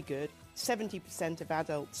are very good. 70% of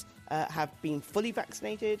adults have been fully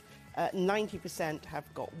vaccinated. 90% have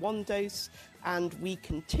got one dose, and we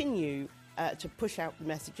continue to push out the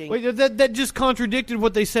messaging. Wait, that just contradicted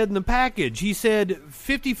what they said in the package. He said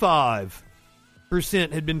 55%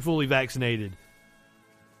 had been fully vaccinated.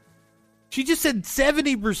 She just said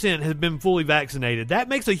 70% had been fully vaccinated. That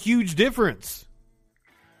makes a huge difference.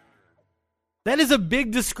 That is a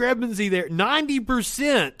big discrepancy there.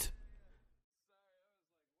 90%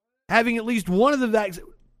 having at least one of the vaccines.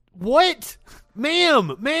 What?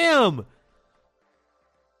 Ma'am.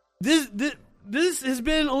 This has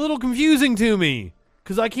been a little confusing to me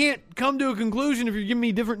because I can't come to a conclusion if you're giving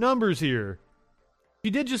me different numbers here.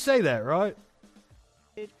 You did just say that, right?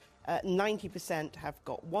 90% have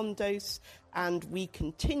got one dose, and we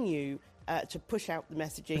continue to push out the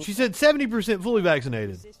messaging. But she said 70% fully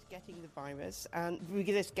vaccinated. Resist getting the virus and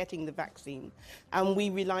resist getting the vaccine, and we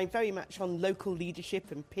rely very much on local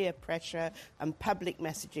leadership and peer pressure and public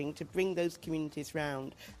messaging to bring those communities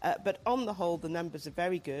round. But on the whole, the numbers are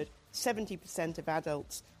very good. 70% of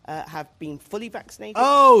adults have been fully vaccinated.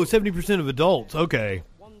 Oh, 70% of adults. Okay.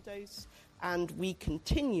 One dose, and we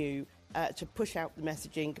continue to push out the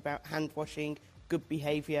messaging about hand washing, good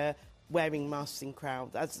behaviour, wearing masks in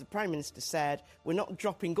crowds. As the Prime Minister said, we're not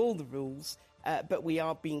dropping all the rules, but we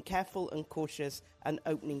are being careful and cautious and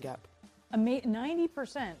opening up.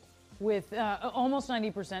 90% with almost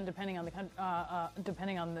 90%, depending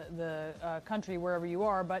on the country wherever you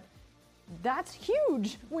are, but that's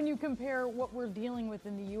huge when you compare what we're dealing with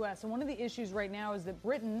in the U.S. And one of the issues right now is that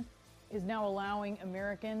Britain is now allowing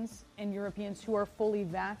Americans and Europeans who are fully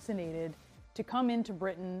vaccinated to come into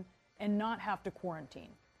Britain and not have to quarantine.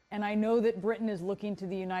 And I know that Britain is looking to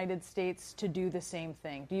the United States to do the same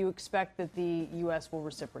thing. Do you expect that the U.S. will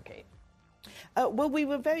reciprocate? Well, we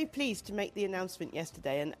were very pleased to make the announcement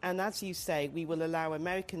yesterday. And as you say, we will allow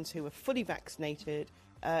Americans who are fully vaccinated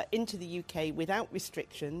into the UK without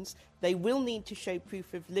restrictions. They will need to show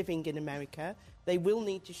proof of living in America. They will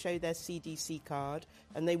need to show their CDC card,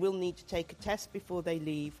 and they will need to take a test before they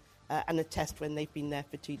leave and a test when they've been there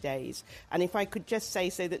for 2 days. And if I could just say,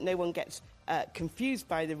 so that no one gets confused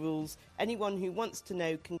by the rules, anyone who wants to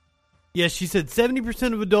know can... Yes, she said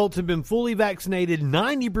 70% of adults have been fully vaccinated.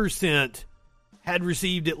 90% had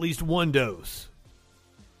received at least one dose.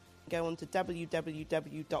 Go on to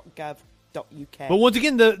www.gov.uk. But once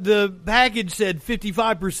again, the package said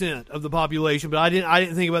 55% of the population, but I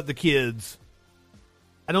didn't think about the kids.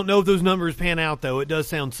 I don't know if those numbers pan out, though. It does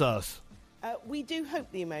sound sus. We do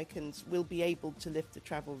hope the Americans will be able to lift the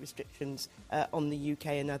travel restrictions on the UK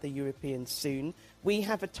and other Europeans soon. We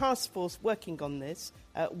have a task force working on this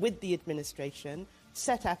with the administration,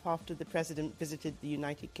 set up after the President visited the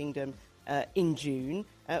United Kingdom in June.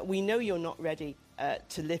 We know you're not ready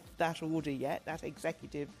to lift that order yet, that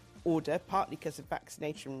executive order, partly because of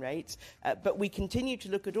vaccination rates, but we continue to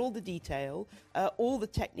look at all the detail, all the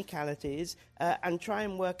technicalities, and try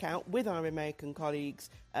and work out with our American colleagues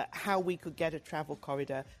how we could get a travel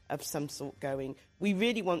corridor of some sort going. We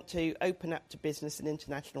really want to open up to business and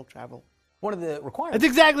international travel. One of the requirements... That's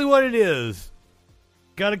exactly what it is.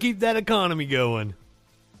 Got to keep that economy going.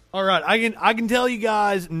 All right, I can tell you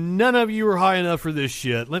guys, none of you are high enough for this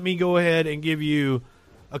shit. Let me go ahead and give you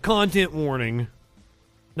a content warning.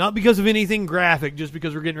 Not because of anything graphic, just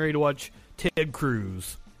because we're getting ready to watch Ted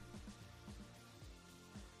Cruz.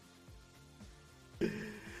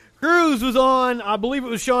 Cruz was on, I believe it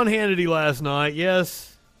was Sean Hannity last night,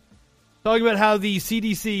 yes. Talking about how the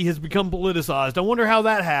CDC has become politicized. I wonder how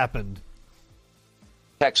that happened.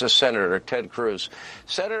 Texas Senator Ted Cruz.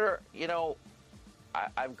 Senator, you know,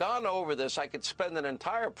 I've gone over this. I could spend an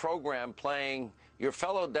entire program playing your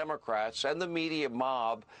fellow Democrats and the media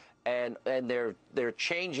mob and their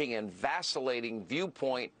changing and vacillating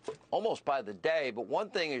viewpoint almost by the day. But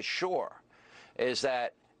one thing is sure, is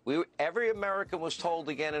that every American was told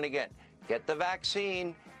again and again, get the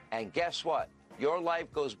vaccine, and guess what? Your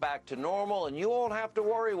life goes back to normal, and you won't have to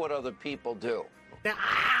worry what other people do. Now,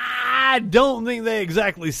 I don't think they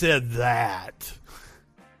exactly said that.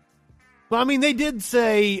 Well, I mean, they did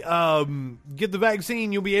say, get the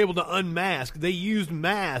vaccine, you'll be able to unmask. They used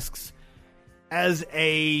masks as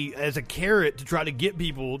a carrot to try to get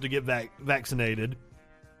people to get vaccinated.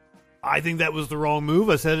 I think that was the wrong move.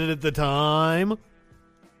 I said it at the time.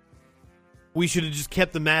 We should have just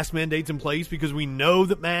kept the mask mandates in place because we know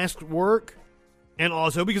that masks work. And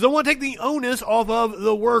also because I want to take the onus off of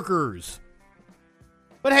the workers.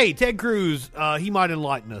 But hey, Ted Cruz, he might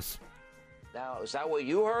enlighten us. Now, is that what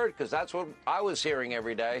you heard? Because that's what I was hearing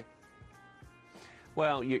every day.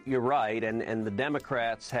 Well, you're right, and the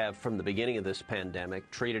Democrats have, from the beginning of this pandemic,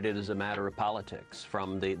 treated it as a matter of politics.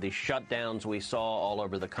 From the shutdowns we saw all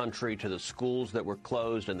over the country, to the schools that were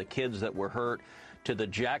closed and the kids that were hurt, to the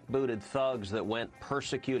jackbooted thugs that went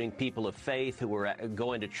persecuting people of faith who were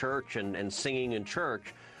going to church and singing in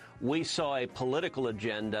church, we saw a political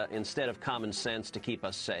agenda instead of common sense to keep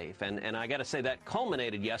us safe. And I got to say, that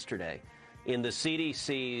culminated yesterday in the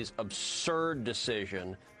CDC's absurd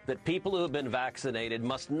decision that people who have been vaccinated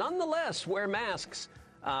must nonetheless wear masks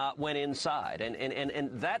when inside.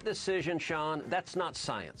 And that decision, Sean, that's not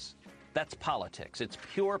science. That's politics. It's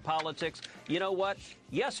pure politics. You know what?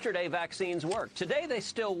 Yesterday, vaccines worked. Today, they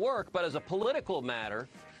still work. But as a political matter,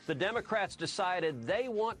 the Democrats decided they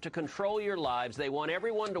want to control your lives. They want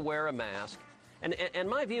everyone to wear a mask. And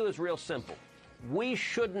my view is real simple. We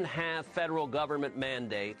shouldn't have federal government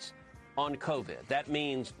mandates on COVID. That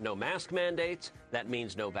means no mask mandates. That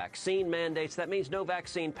means no vaccine mandates. That means no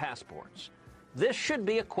vaccine passports. This should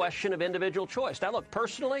be a question of individual choice. Now, look,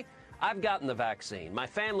 personally, I've gotten the vaccine. My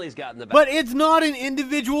family's gotten the vaccine. But it's not an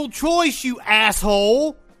individual choice, you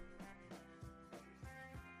asshole.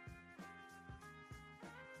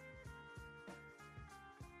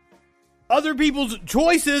 Other people's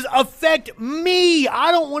choices affect me.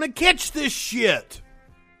 I don't want to catch this shit.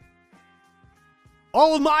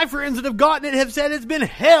 All of my friends that have gotten it have said it's been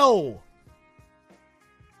hell.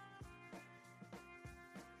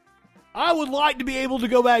 I would like to be able to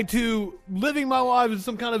go back to living my life with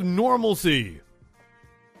some kind of normalcy.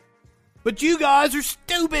 But you guys are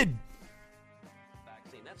stupid.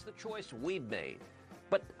 Vaccine. That's the choice we've made.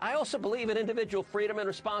 But I also believe in individual freedom and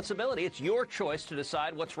responsibility. It's your choice to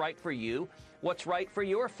decide what's right for you, what's right for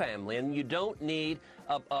your family. And you don't need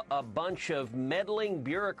a bunch of meddling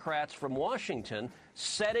bureaucrats from Washington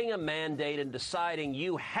setting a mandate and deciding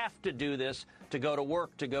you have to do this to go to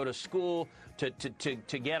work, to go to school,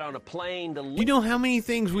 to get on a plane. To you know how many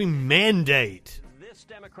things we mandate? This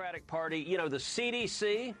Democratic Party, you know, the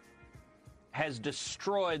CDC has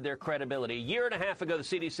destroyed their credibility. A year and a half ago, the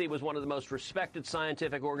CDC was one of the most respected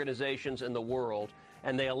scientific organizations in the world,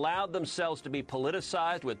 and they allowed themselves to be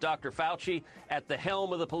politicized with Dr. Fauci at the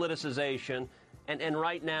helm of the politicization. And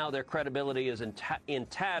right now, their credibility is in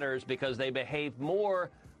tatters because they behave more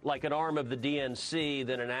like an arm of the DNC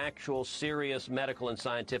than an actual serious medical and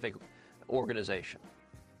scientific organization.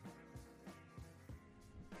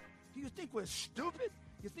 Do you think we're stupid?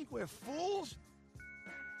 You think we're fools?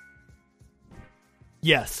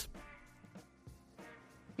 Yes.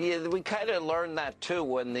 Yeah, we kind of learned that, too,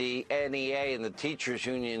 when the NEA and the teachers'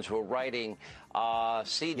 unions were writing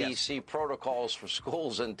CDC protocols for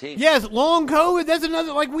schools and teachers. Yes, long COVID, that's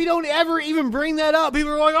another, like, we don't ever even bring that up.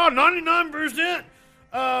 People are like, oh,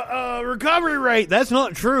 99% recovery rate. That's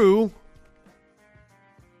not true.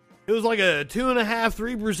 It was like a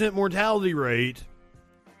 2.5-3% mortality rate.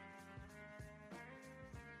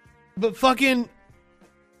 But fucking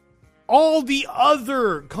all the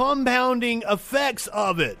other compounding effects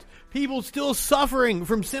of it. People still suffering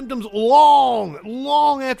from symptoms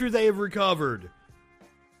long after they have recovered.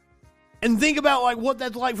 And think about like what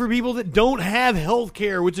that's like for people that don't have health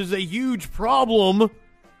care, which is a huge problem,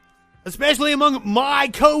 especially among my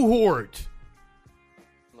cohort.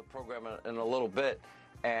 The program in a little bit,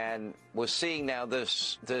 and we're seeing now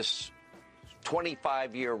this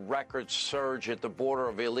 25-year record surge at the border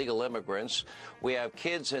of illegal immigrants. We have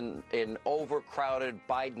kids in overcrowded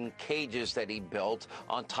Biden cages that he built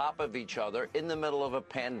on top of each other in the middle of a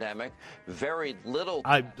pandemic. Very little.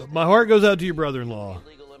 My heart goes out to your brother-in-law.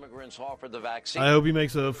 Illegal immigrants offered the vaccine. I hope he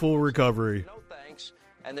makes a full recovery. No thanks.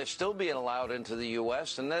 And they're still being allowed into the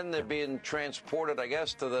U.S. and then they're being transported, I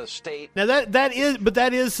guess, to the state. Now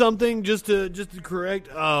that is something just to correct.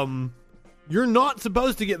 You're not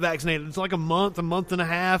supposed to get vaccinated. It's like a month and a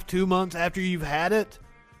half, 2 months after you've had it.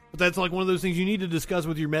 But that's like one of those things you need to discuss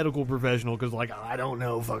with your medical professional because, like, I don't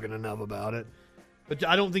know fucking enough about it. But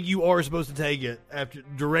I don't think you are supposed to take it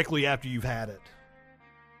directly after you've had it.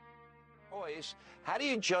 Boys, how do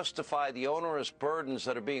you justify the onerous burdens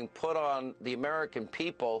that are being put on the American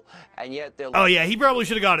people, and yet they're... Oh, yeah, he probably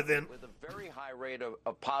should have got it then. With a very high rate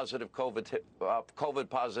of positive COVID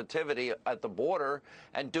positivity at the border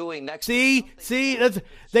and doing next... See,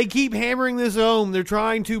 they keep hammering this home. They're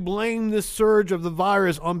trying to blame this surge of the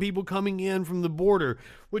virus on people coming in from the border,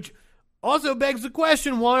 which also begs the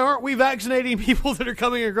question, why aren't we vaccinating people that are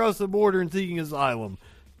coming across the border and seeking asylum?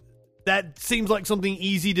 That seems like something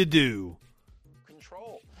easy to do.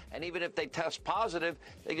 And even if they test positive,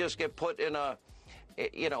 they just get put in a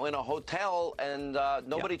hotel and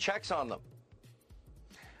nobody checks on them.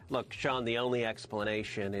 Look, Sean, the only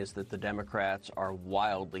explanation is that the Democrats are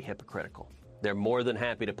wildly hypocritical. They're more than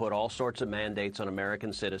happy to put all sorts of mandates on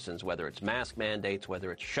American citizens, whether it's mask mandates,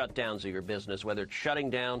 whether it's shutdowns of your business, whether it's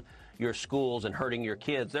shutting down your schools and hurting your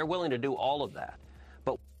kids. They're willing to do all of that.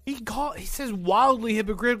 But he says wildly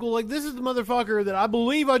hypocritical. Like, this is the motherfucker that I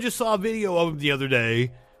believe I just saw a video of him the other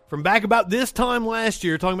day from back about this time last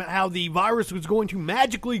year, talking about how the virus was going to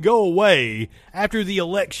magically go away after the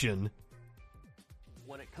election.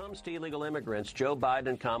 When it comes to illegal immigrants, Joe Biden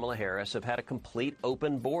and Kamala Harris have had a complete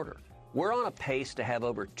open border. We're on a pace to have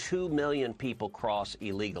over 2 million people cross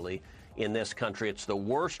illegally in this country. It's the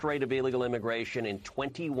worst rate of illegal immigration in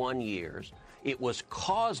 21 years. It was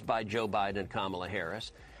caused by Joe Biden and Kamala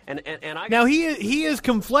Harris. Now, he is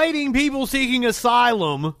conflating people seeking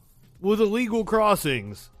asylum with illegal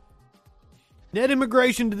crossings. Net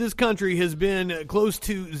immigration to this country has been close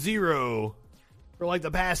to zero for like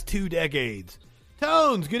the past 2 decades.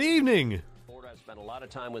 Tones, good evening. I spent a lot of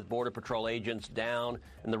time with Border Patrol agents down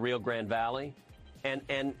in the Rio Grande Valley.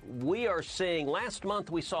 And we are seeing, last month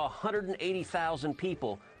we saw 180,000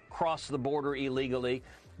 people cross the border illegally.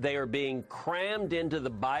 They are being crammed into the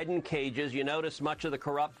Biden cages. You notice much of the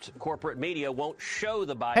corrupt corporate media won't show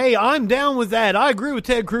the Biden. Hey, I'm down with that. I agree with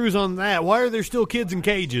Ted Cruz on that. Why are there still kids in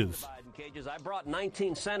cages? I brought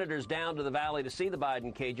 19 senators down to the valley to see the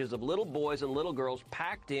Biden cages of little boys and little girls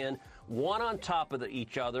packed in, one on top of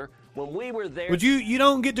each other. When we were there... But you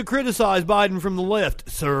don't get to criticize Biden from the left,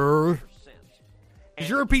 sir. Because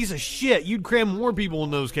you're a piece of shit. You'd cram more people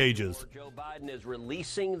in those cages. Joe Biden is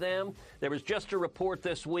releasing them. There was just a report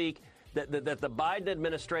this week that the Biden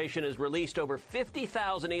administration has released over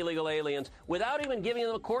 50,000 illegal aliens without even giving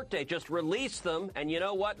them a court date. Just release them, and you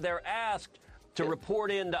know what? They're asked to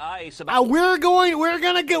report into ICE about... We're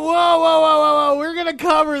gonna get... Whoa. We're gonna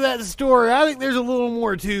cover that story. I think there's a little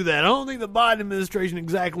more to that. I don't think the Biden administration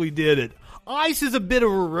exactly did it. ICE is a bit of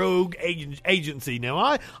a rogue agency. Now,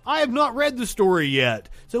 I have not read the story yet,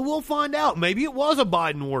 so we'll find out. Maybe it was a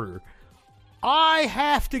Biden order. I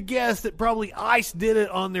have to guess that probably ICE did it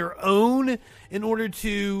on their own in order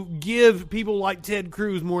to give people like Ted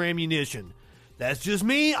Cruz more ammunition. That's just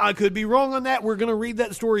me. I could be wrong on that. We're going to read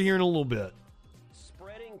that story here in a little bit.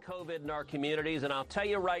 COVID in our communities, and I'll tell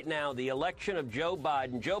you right now, the election of Joe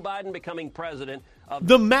Biden becoming president of...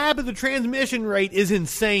 The map of the transmission rate is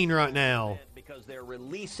insane right now. Because they're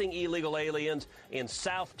releasing illegal aliens in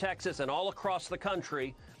South Texas and all across the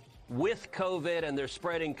country with COVID, and they're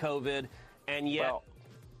spreading COVID, and yet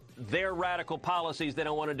their radical policies, they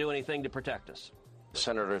don't want to do anything to protect us.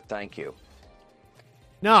 Senator, thank you.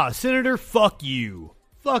 Nah, Senator, fuck you.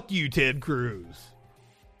 Fuck you, Ted Cruz.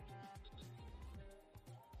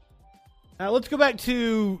 Now, let's go back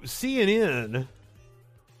to CNN,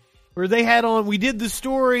 where they had on, we did the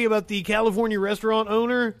story about the California restaurant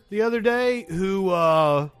owner the other day who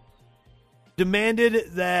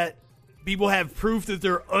demanded that people have proof that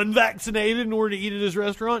they're unvaccinated in order to eat at his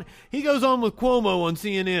restaurant. He goes on with Cuomo on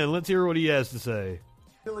CNN. Let's hear what he has to say.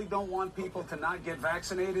 You really don't want people to not get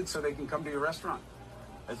vaccinated so they can come to your restaurant?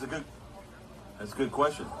 That's a good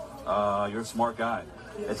question. You're a smart guy.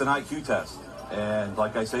 It's an IQ test. And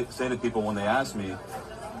like I say to people when they ask me,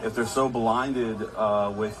 if they're so blinded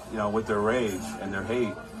with their rage and their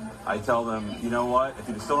hate, I tell them, you know what? If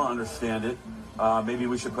you still don't understand it, maybe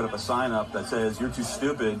we should put up a sign up that says you're too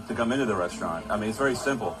stupid to come into the restaurant. I mean, it's very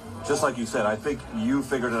simple. Just like you said, I think you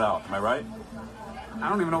figured it out. Am I right? I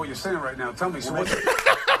don't even know what you're saying right now. Tell me. So what's making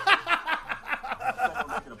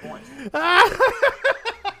a point.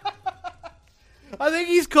 I think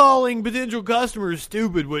he's calling potential customers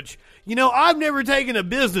stupid, which, I've never taken a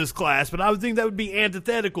business class, but I would think that would be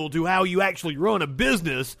antithetical to how you actually run a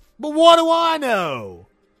business. But what do I know?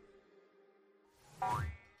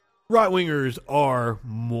 Right-wingers are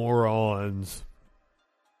morons.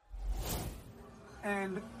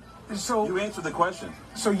 And so... You answered the question.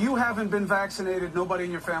 So you haven't been vaccinated, nobody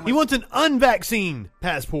in your family... He wants an unvaccinated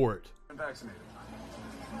passport. Vaccinated.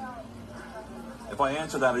 If I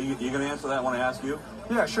answer that, are you going to answer that when I ask you?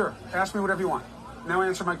 Yeah, sure. Ask me whatever you want. Now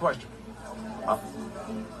answer my question.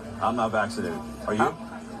 I'm not vaccinated. Are you?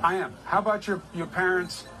 I am. How about your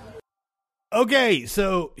parents? Okay,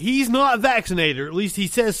 so he's not vaccinated, or at least he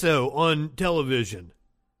says so on television.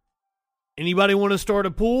 Anybody want to start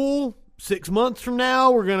a pool? 6 months from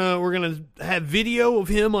now, we're gonna have video of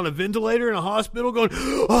him on a ventilator in a hospital going,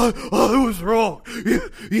 I was wrong.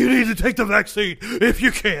 You need to take the vaccine if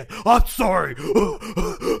you can. I'm sorry.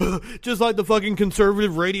 Just like the fucking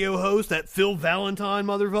conservative radio host, that Phil Valentine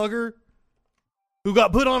motherfucker, who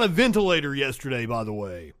got put on a ventilator yesterday, by the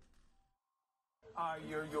way.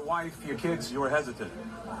 Your wife, your kids. You were hesitant.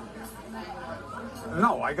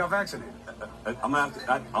 No, I got vaccinated. I'm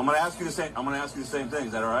gonna ask you the same. I'm gonna ask you the same thing.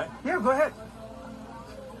 Is that all right? Yeah, go ahead.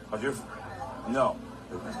 No.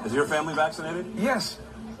 Is your family vaccinated? Yes.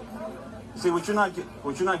 See, what you're not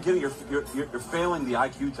getting, you're failing the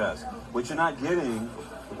IQ test. What you're not getting,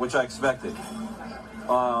 which I expected,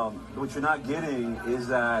 what you're not getting is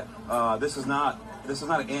that this is not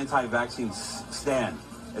an anti-vaccine stand.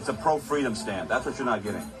 It's a pro-freedom stand. That's what you're not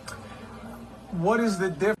getting. What is the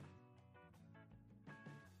difference?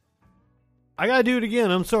 I gotta do it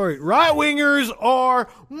again. I'm sorry. Right-wingers are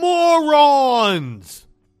morons.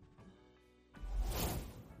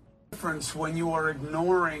 Difference when you are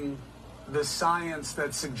ignoring the science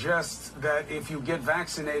that suggests that if you get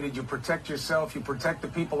vaccinated, you protect yourself, you protect the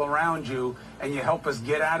people around you, and you help us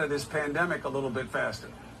get out of this pandemic a little bit faster.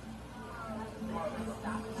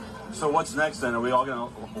 So what's next then? Are we all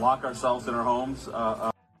going to lock ourselves in our homes?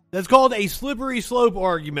 That's called a slippery slope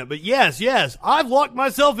argument. But yes, I've locked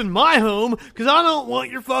myself in my home because I don't want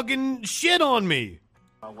your fucking shit on me.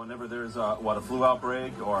 Whenever there's a flu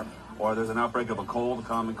outbreak or there's an outbreak of a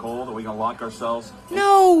common cold, are we going to lock ourselves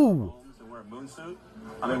No! and wear a moon suit?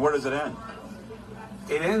 I mean, where does it end?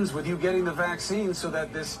 It ends with you getting the vaccine so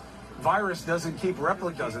that this virus doesn't keep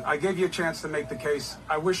replicating. I gave you a chance to make the case.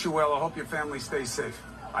 I wish you well. I hope your family stays safe.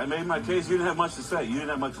 I made my case. You didn't have much to say.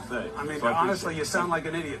 I mean, so honestly, you sound like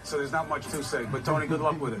an idiot, so there's not much to say. But, Tony, good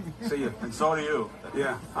luck with it. See you. And so do you.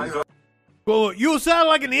 Yeah. Well, you sound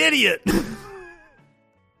like an idiot.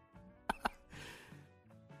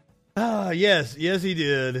 Yes, he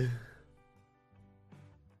did.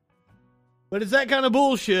 But it's that kind of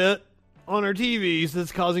bullshit on our TVs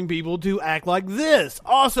that's causing people to act like this.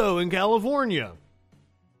 Also in California,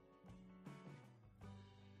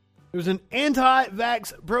 there was an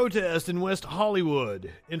anti-vax protest in West Hollywood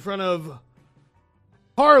in front of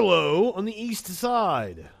Harlow on the east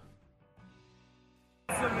side.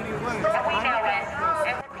 We know it,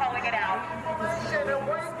 and we're calling it out.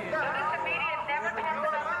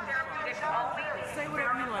 Say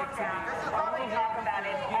whatever you like to me. We talk about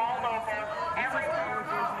it all over, everywhere.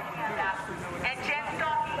 And Jen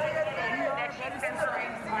Psaki that she's been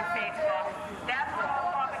doing on Facebook. That's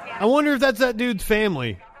all propaganda. I wonder if that's that dude's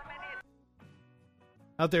family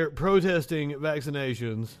out there protesting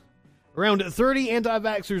vaccinations. Around 30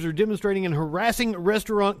 anti-vaxxers are demonstrating and harassing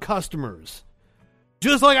restaurant customers.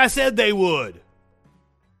 Just like I said they would.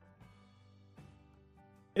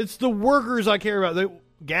 It's the workers I care about. The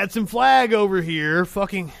Gadsden flag over here.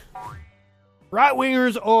 Fucking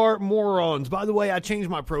right-wingers are morons. By the way, I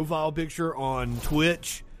changed my profile picture on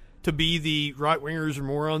Twitch to be the right-wingers or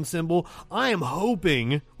moron symbol. I am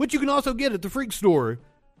hoping, which you can also get at the Freak Store.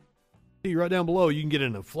 See, right down below, you can get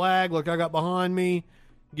in a flag like I got behind me.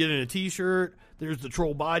 Get in a t-shirt. There's the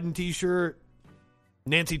Troll Biden t-shirt.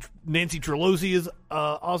 Nancy Pelosi is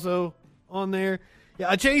also on there. Yeah,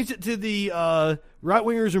 I changed it to the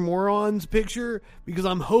right-wingers or morons picture because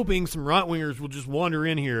I'm hoping some right-wingers will just wander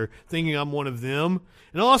in here thinking I'm one of them.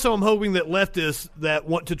 And also I'm hoping that leftists that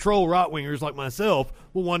want to troll right-wingers like myself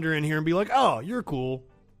will wander in here and be like, oh, you're cool.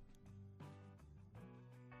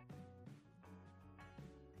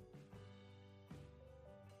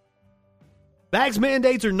 Vax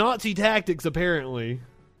mandates are Nazi tactics, apparently.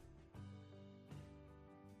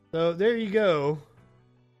 So, there you go.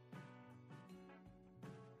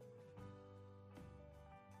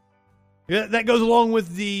 Yeah, that goes along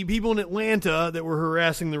with the people in Atlanta that were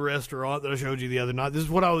harassing the restaurant that I showed you the other night. This is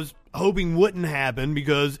what I was hoping wouldn't happen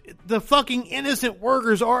because the fucking innocent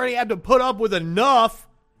workers already had to put up with enough.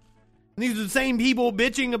 And these are the same people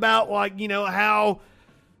bitching about, like, you know, how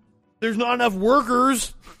there's not enough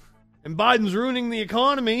workers and Biden's ruining the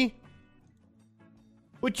economy.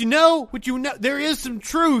 What you know, there is some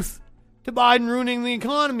truth to Biden ruining the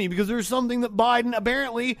economy because there's something that Biden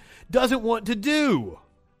apparently doesn't want to do.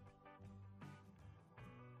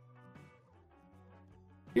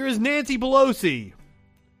 Here is Nancy Pelosi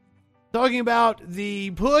talking about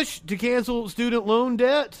the push to cancel student loan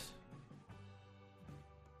debt.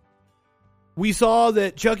 We saw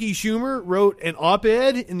that Chucky Schumer wrote an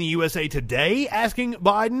op-ed in the USA Today asking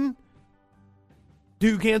Biden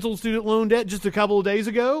to cancel student loan debt just a couple of days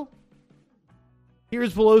ago.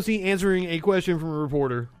 Here's Pelosi answering a question from a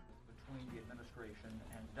reporter. Between the administration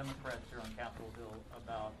and Democrats here on Capitol Hill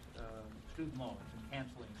about student loans and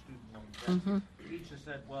canceling student loan debt. Mm-hmm. Each has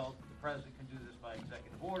said, well, the president can do this by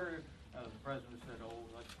executive order. The president said, oh,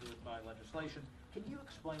 let's do it by legislation. Can you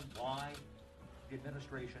explain why the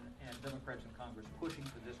administration and Democrats in Congress pushing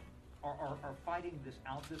for this are fighting this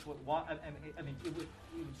out this way? Why, I mean, it would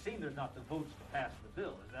seem there's not the votes to pass the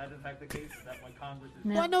bill. Is that in fact the case? Is that why Congress is...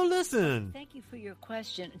 Why no listen? Thank you for your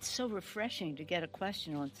question. It's so refreshing to get a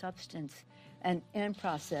question on substance and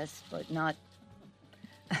process, but not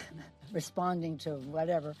responding to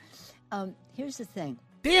whatever. Here's the thing.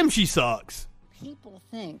 Damn, she sucks. People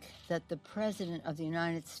think that the President of the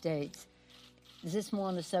United States, is this more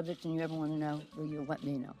on the subject than you ever want to know? Well, you'll let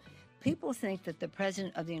me know. People think that the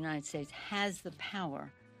President of the United States has the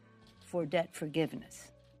power for debt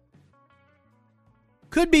forgiveness.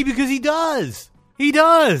 Could be because he does. He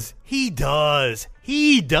does. He does.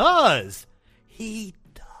 He does. He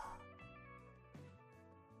does.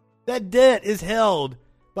 That debt is held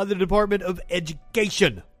by the Department of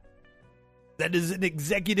Education. That is an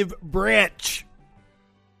executive branch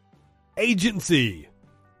agency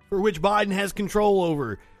for which Biden has control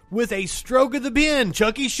over with a stroke of the pen.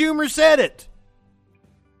 Chucky Schumer said it.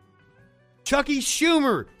 Chucky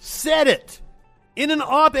Schumer said it in an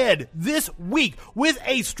op-ed this week with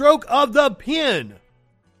a stroke of the pen.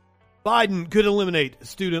 Biden could eliminate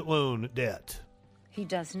student loan debt. He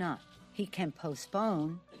does not. He can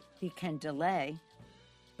postpone, he can delay,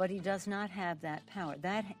 but he does not have that power.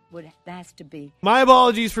 That has to be... My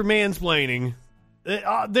apologies for mansplaining.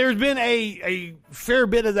 There's been a fair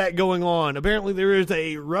bit of that going on. Apparently there is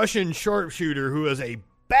a Russian sharpshooter who is a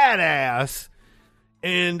badass,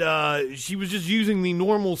 and she was just using the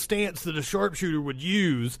normal stance that a sharpshooter would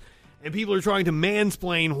use, and people are trying to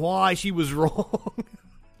mansplain why she was wrong.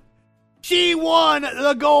 She won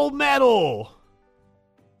the gold medal!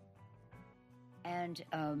 And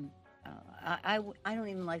I don't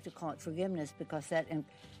even like to call it forgiveness because that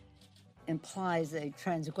implies a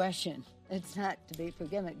transgression. It's not to be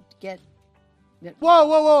forgiven.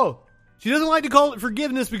 Whoa. She doesn't like to call it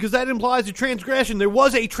forgiveness because that implies a transgression. There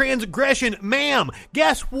was a transgression, ma'am.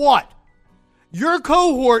 Guess what? Your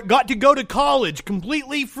cohort got to go to college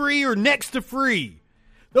completely free or next to free.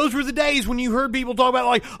 Those were the days when you heard people talk about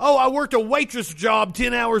like, oh, I worked a waitress job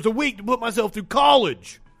 10 hours a week to put myself through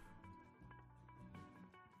college.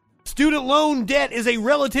 Student loan debt is a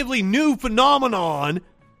relatively new phenomenon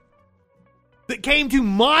that came to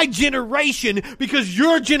my generation because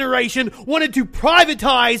your generation wanted to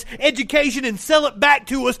privatize education and sell it back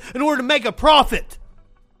to us in order to make a profit.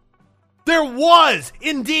 There was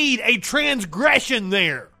indeed a transgression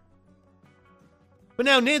there. But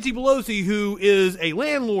now Nancy Pelosi, who is a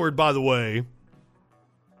landlord, by the way,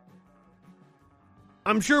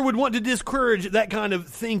 I'm sure would want to discourage that kind of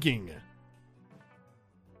thinking.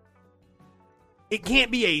 It can't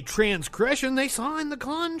be a transgression. They signed the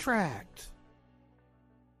contract.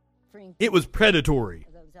 It was predatory.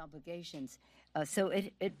 Those obligations. So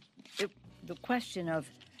the question of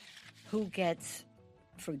who gets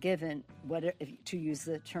forgiven, to use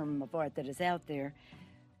the term of art that is out there,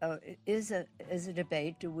 is a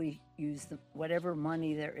debate. Do we use whatever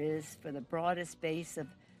money there is for the broadest base of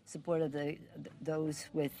support of those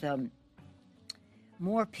with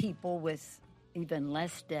more people with even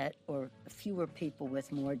less debt or fewer people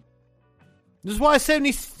with more debt? This is why a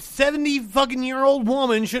 70 fucking year old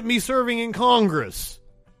woman shouldn't be serving in Congress.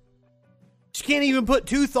 She can't even put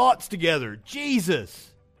two thoughts together.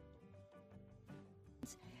 Jesus.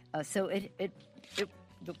 So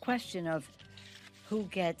the question of who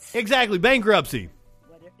gets... Exactly, bankruptcy.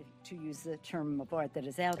 To use the term of art that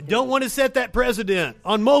is out there. Don't want to set that precedent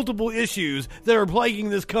on multiple issues that are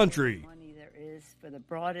plaguing this country. Money there is for the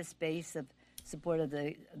broadest base of support of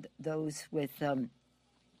those with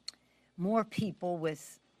more people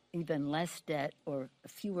with even less debt or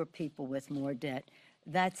fewer people with more debt.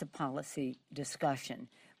 That's a policy discussion.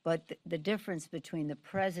 But the difference between the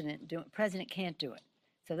president can't do it.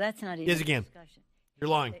 So that's not even yes, he can. Discussion. You're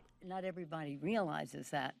lying. Not everybody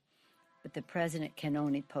realizes that. But the president can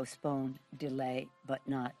only postpone, delay, but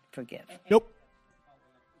not forgive. Nope.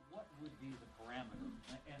 What would be the parameter,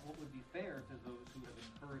 and what would be fair to those who have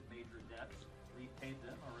incurred major debts, repaid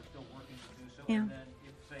them, or are still working to do so, Yeah. and then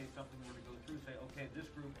if, say, something were to go through, say, okay, this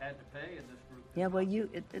group had to pay, and this group did Yeah, well,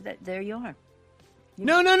 not. there you are.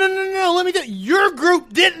 No. Let me tell you, your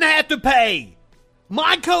group didn't have to pay.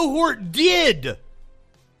 My cohort did.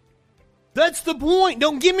 That's the point.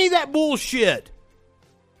 Don't give me that bullshit.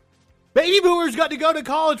 Baby boomers got to go to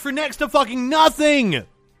college for next to fucking nothing.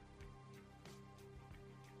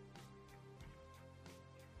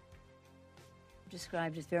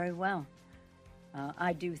 Described it very well.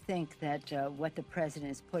 I do think that what the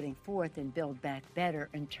president is putting forth in Build Back Better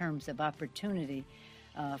in terms of opportunity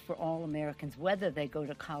for all Americans, whether they go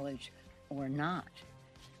to college or not,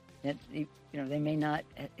 that they may not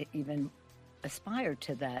even aspire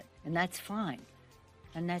to that, and that's fine.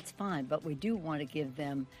 But we do want to give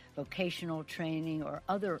them vocational training or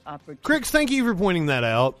other opportunities. Crix, thank you for pointing that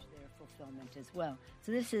out. Their fulfillment as well.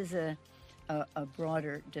 So this is a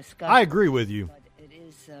broader discussion. I agree with you. But it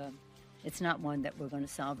is. It's not one that we're going to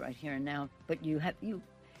solve right here and now. But you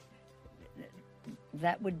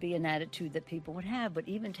that would be an attitude that people would have. But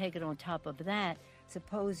even take it on top of that,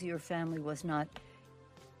 suppose your family was not,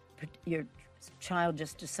 your child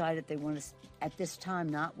just decided they want to, at this time,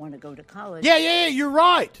 not want to go to college. Yeah, you're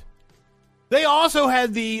right. They also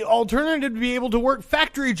had the alternative to be able to work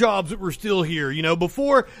factory jobs that were still here,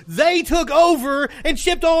 before they took over and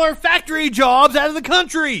shipped all our factory jobs out of the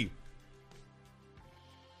country.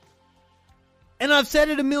 And I've said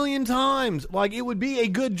it a million times, it would be a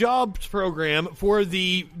good jobs program for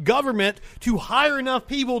the government to hire enough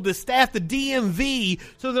people to staff the DMV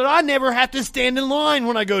so that I never have to stand in line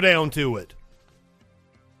when I go down to it.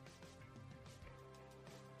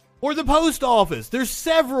 Or the post office. There's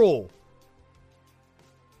several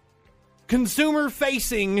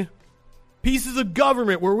consumer-facing pieces of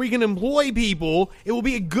government where we can employ people. It will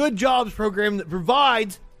be a good jobs program that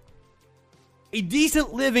provides a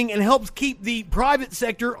decent living and helps keep the private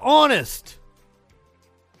sector honest.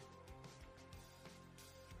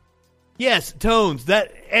 Yes, Tones,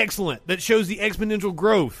 excellent. That shows the exponential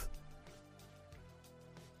growth.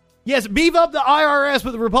 Yes, beef up the IRS,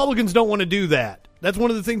 but the Republicans don't want to do that. That's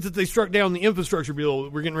one of the things that they struck down in the infrastructure bill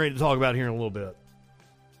we're getting ready to talk about here in a little bit.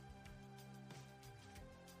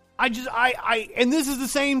 And this is the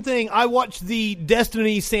same thing. I watched the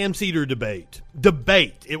Destiny Sam Cedar debate.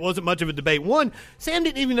 It wasn't much of a debate. One, Sam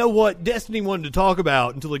didn't even know what Destiny wanted to talk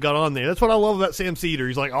about until he got on there. That's what I love about Sam Cedar.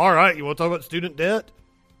 He's like, all right, you want to talk about student debt?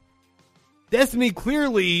 Destiny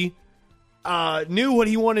clearly knew what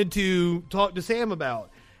he wanted to talk to Sam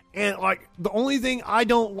about. And, the only thing I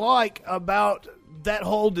don't like about that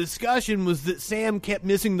whole discussion was that Sam kept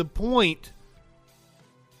missing the point.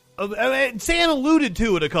 Sam alluded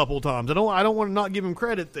to it a couple times. I don't want to not give him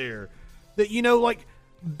credit there. That,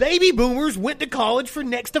 baby boomers went to college for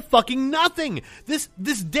next to fucking nothing. This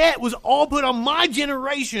debt was all put on my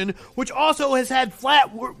generation, which also has had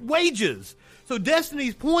flat wages. So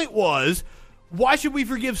Destiny's point was, why should we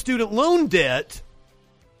forgive student loan debt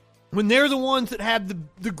when they're the ones that have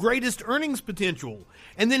the greatest earnings potential?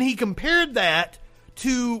 And then he compared that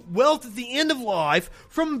to wealth at the end of life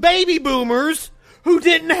from baby boomers who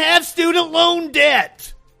didn't have student loan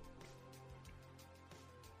debt.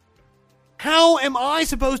 How am I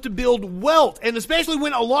supposed to build wealth? And especially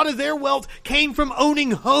when a lot of their wealth came from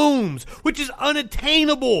owning homes, which is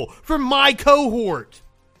unattainable for my cohort.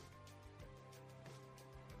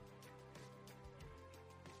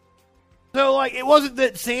 So, it wasn't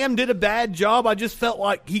that Sam did a bad job. I just felt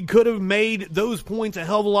like he could have made those points a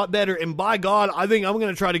hell of a lot better. And by God, I think I'm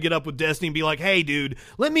going to try to get up with Destiny and be like, hey, dude,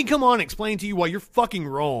 let me come on and explain to you why you're fucking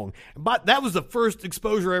wrong. But that was the first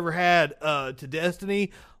exposure I ever had to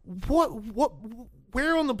Destiny.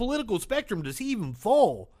 Where on the political spectrum does he even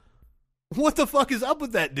fall? What the fuck is up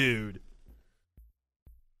with that dude?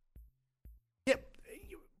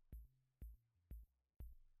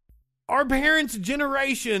 Our parents'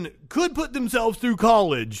 generation could put themselves through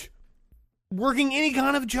college, working any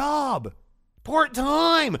kind of job,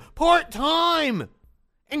 part-time,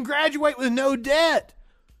 and graduate with no debt.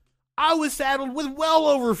 I was saddled with well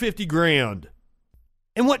over 50 grand.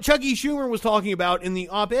 And what Chuck E. Schumer was talking about in the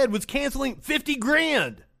op-ed was canceling 50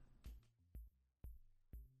 grand.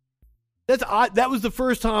 That was the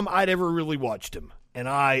first time I'd ever really watched him. And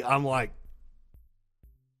I'm like,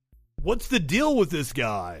 what's the deal with this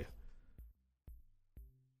guy?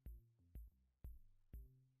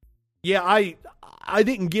 Yeah, I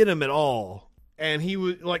didn't get him at all. And he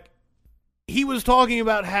was talking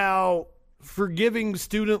about how forgiving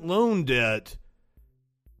student loan debt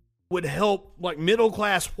would help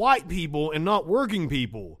middle-class white people and not working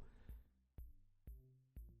people.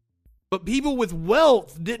 But people with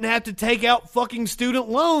wealth didn't have to take out fucking student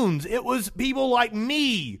loans. It was people like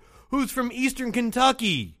me, who's from Eastern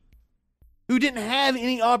Kentucky, who didn't have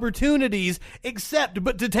any opportunities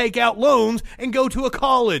but to take out loans and go to a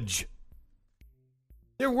college.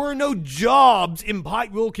 There were no jobs in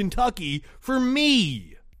Pikeville, Kentucky for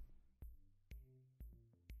me.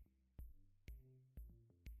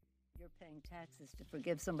 You're paying taxes to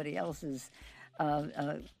forgive somebody else's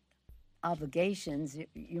obligations.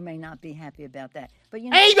 You may not be happy about that. But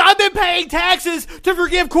hey, I've been paying taxes to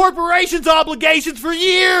forgive corporations' obligations for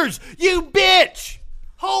years. You bitch!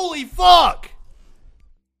 Holy fuck!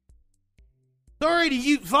 Sorry to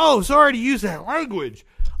use that language.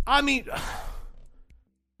 I mean,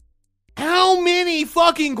 how many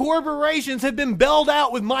fucking corporations have been bailed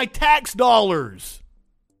out with my tax dollars?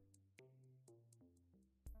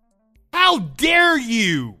 How dare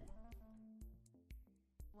you?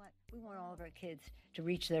 We want all of our kids to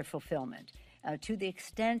reach their fulfillment. To the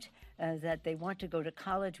extent that they want to go to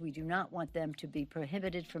college, we do not want them to be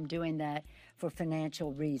prohibited from doing that for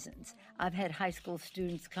financial reasons. I've had high school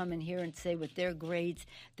students come in here and say with their grades,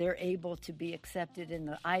 they're able to be accepted in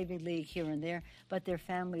the Ivy League here and there, but their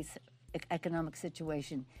family's economic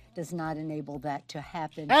situation does not enable that to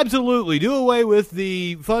happen. Absolutely. Do away with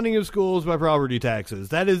the funding of schools by property taxes.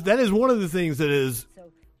 That is one of the things that is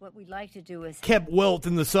what we'd like to do is kept wealth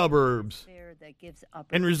in the suburbs that gives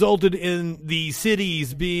and resulted in the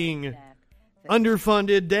cities being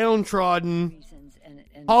underfunded, downtrodden,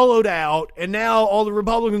 hollowed out, and now all the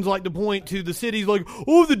Republicans like to point to the cities like,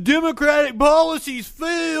 oh, the Democratic policies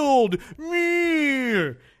failed.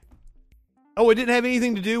 Meh. Oh, it didn't have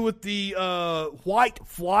anything to do with the white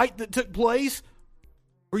flight that took place,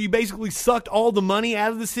 where you basically sucked all the money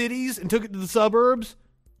out of the cities and took it to the suburbs?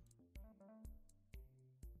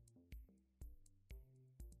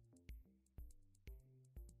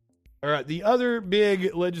 All right, the other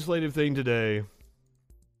big legislative thing today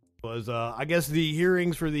was, I guess, the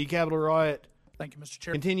hearings for the Capitol riot. Thank you, Mr.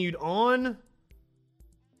 Chair. Continued on.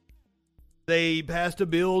 They passed a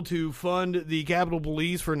bill to fund the Capitol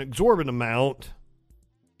Police for an exorbitant amount.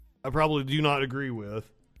 I probably do not agree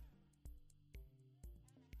with.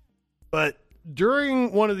 But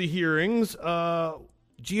during one of the hearings,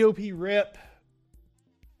 GOP Rep.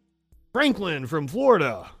 Franklin from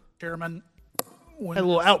Florida Chairman, had a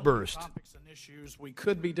little outburst. Topics and issues we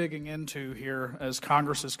could be digging into here as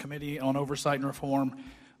Congress's Committee on Oversight and Reform,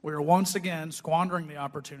 we are once again squandering the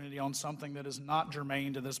opportunity on something that is not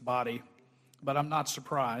germane to this body. But I'm not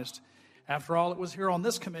surprised. After all, it was here on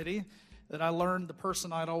this committee that I learned the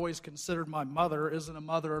person I'd always considered my mother isn't a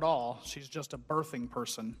mother at all. She's just a birthing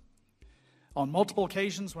person. On multiple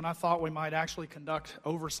occasions when I thought we might actually conduct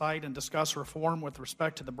oversight and discuss reform with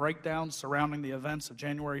respect to the breakdowns surrounding the events of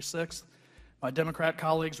January 6th, my Democrat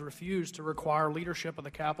colleagues refused to require leadership of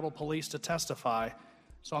the Capitol Police to testify,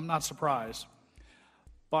 so I'm not surprised.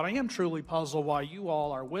 But I am truly puzzled why you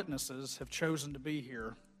all, our witnesses, have chosen to be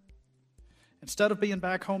here. Instead of being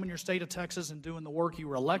back home in your state of Texas and doing the work you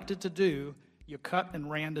were elected to do, you cut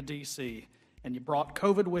and ran to D.C., and you brought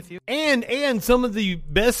COVID with you. And some of the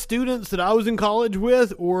best students that I was in college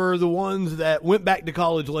with were the ones that went back to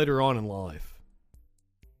college later on in life.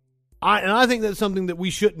 I think that's something that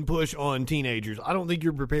we shouldn't push on teenagers. I don't think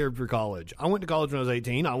you're prepared for college. I went to college when I was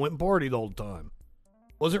 18. I went and partied all the time.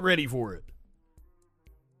 Wasn't ready for it.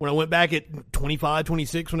 When I went back at 25,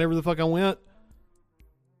 26, whenever the fuck I went,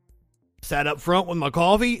 sat up front with my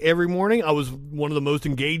coffee every morning. I was one of the most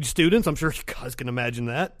engaged students. I'm sure you guys can imagine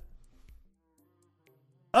that.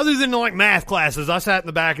 Other than like math classes, I sat in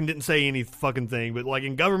the back and didn't say any fucking thing. But like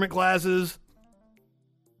in government classes,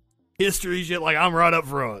 history shit, like I'm right up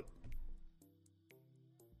front.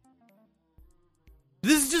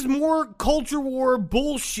 This is just more culture war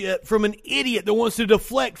bullshit from an idiot that wants to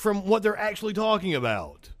deflect from what they're actually talking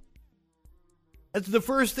about. That's the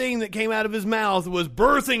first thing that came out of his mouth was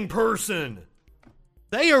birthing person.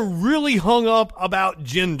 They are really hung up about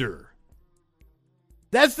gender.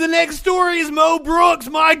 That's the next story is Mo Brooks,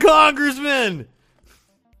 my congressman.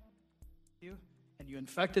 And you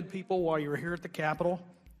infected people while you were here at the Capitol,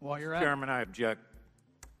 while you're at Chairman, I object.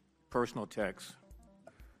 Personal text.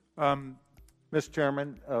 Mr.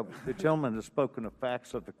 Chairman, the gentleman has spoken of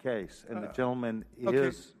facts of the case, and the gentleman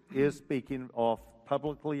is speaking of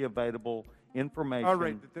publicly available information. All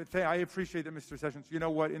right. I appreciate that, Mr. Sessions. You know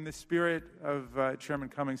what? In the spirit of Chairman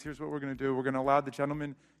Cummings, here's what we're going to do. We're going to allow the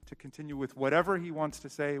gentleman to continue with whatever he wants to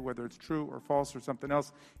say, whether it's true or false or something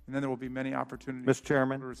else, and then there will be many opportunities Mr.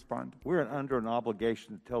 Chairman, to respond. We're under an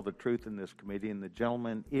obligation to tell the truth in this committee, and the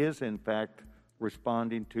gentleman is, in fact,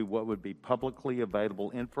 responding to what would be publicly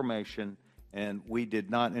available information, and we did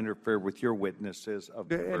not interfere with your witnesses of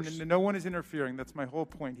the first. And no one is interfering. That's my whole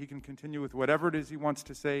point. He can continue with whatever it is he wants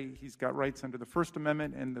to say. He's got rights under the First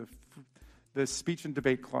Amendment and the speech and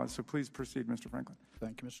debate clause. So please proceed, Mr. Franklin.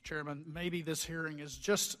 Thank you, Mr. Chairman. Maybe this hearing is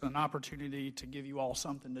just an opportunity to give you all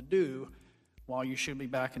something to do while you should be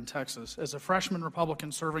back in Texas. As a freshman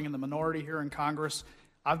Republican serving in the minority here in Congress,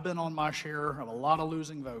 I've been on my share of a lot of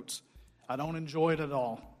losing votes. I don't enjoy it at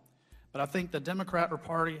all. But I think the Democrat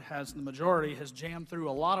Party the majority has jammed through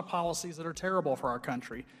a lot of policies that are terrible for our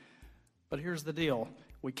country. But here's the deal.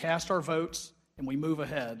 We cast our votes and we move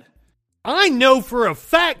ahead. I know for a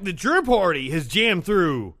fact that your party has jammed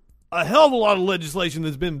through a hell of a lot of legislation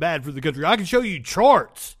that's been bad for the country. I can show you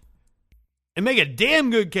charts and make a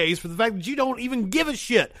damn good case for the fact that you don't even give a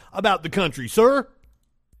shit about the country, sir.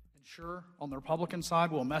 And sure, on the Republican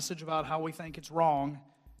side, we'll message about how we think it's wrong.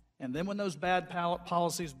 And then when those bad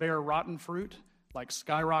policies bear rotten fruit, like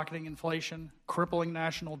skyrocketing inflation, crippling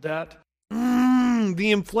national debt.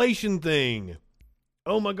 The inflation thing.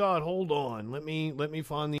 Oh my God, hold on. Let me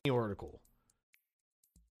find the article.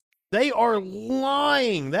 They are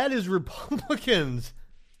lying. That is Republicans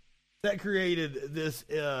that created this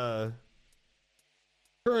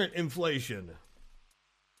current inflation.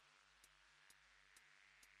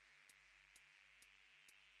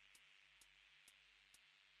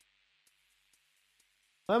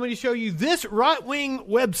 I'm going to show you this right-wing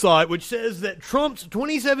website which says that Trump's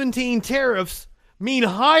 2017 tariffs mean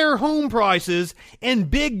higher home prices and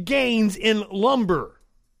big gains in lumber.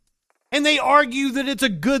 And they argue that it's a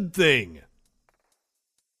good thing.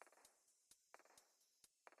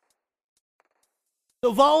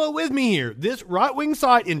 So follow with me here. This right-wing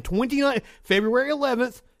site in February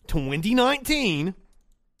 11th, 2019,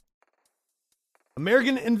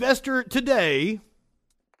 American Investor Today,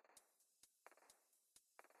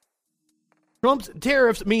 Trump's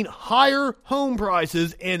tariffs mean higher home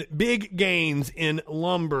prices and big gains in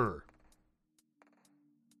lumber.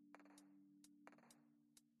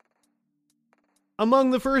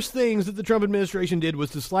 Among the first things that the Trump administration did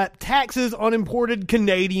was to slap taxes on imported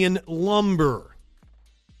Canadian lumber.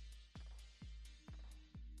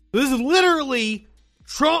 This is literally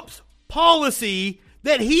Trump's policy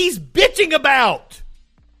that he's bitching about.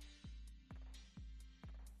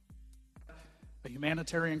 A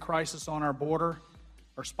humanitarian crisis on our border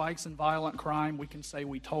or spikes in violent crime, we can say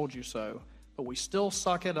we told you so. But we still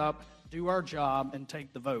suck it up, do our job, and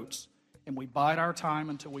take the votes. And we bide our time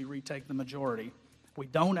until we retake the majority. We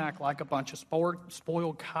don't act like a bunch of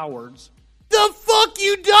spoiled cowards. The fuck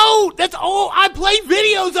you don't! That's all. I play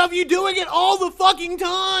videos of you doing it all the fucking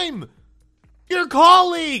time. Your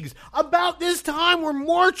colleagues, about this time, were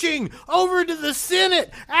marching over to the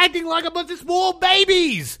Senate, acting like a bunch of spoiled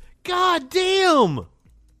babies. God damn!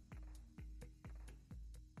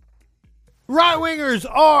 Right-wingers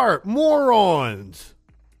are morons.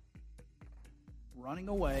 Running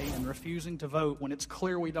away and refusing to vote when it's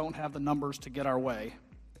clear we don't have the numbers to get our way.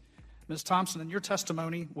 Ms. Thompson, in your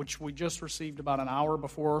testimony, which we just received about an hour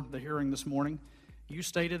before the hearing this morning, you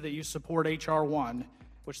stated that you support H.R. 1,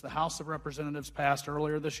 which the House of Representatives passed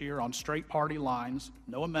earlier this year on straight party lines,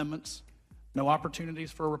 no amendments, no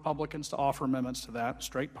opportunities for Republicans to offer amendments to that,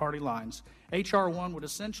 straight party lines. H.R. 1 would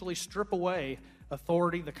essentially strip away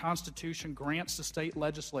authority the Constitution grants to state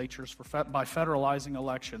legislatures by federalizing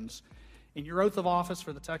elections. In your oath of office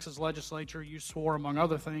for the Texas legislature, you swore, among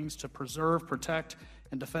other things, to preserve, protect,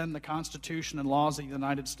 and defend the Constitution and laws of the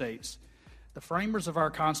United States. The framers of our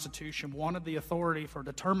Constitution wanted the authority for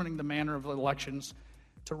determining the manner of elections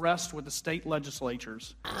to rest with the state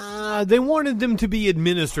legislatures. They wanted them to be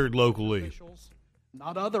administered locally.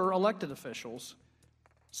 Not other elected officials,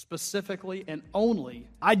 specifically and only.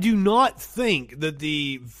 I do not think that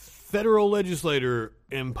the federal legislator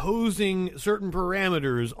imposing certain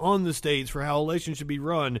parameters on the states for how elections should be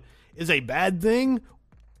run is a bad thing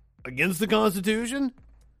against the Constitution.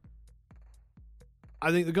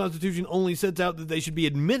 I think the Constitution only sets out that they should be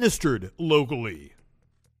administered locally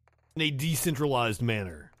in a decentralized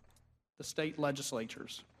manner. The state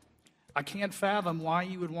legislatures. I can't fathom why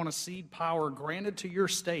you would want to cede power granted to your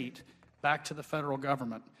state back to the federal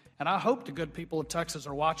government. And I hope the good people of Texas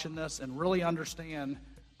are watching this and really understand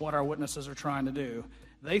what our witnesses are trying to do.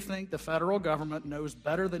 They think the federal government knows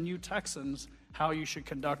better than you Texans how you should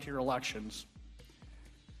conduct your elections.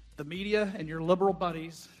 The media and your liberal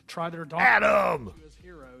buddies try their darndest to make you as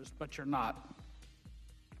heroes, but you're not.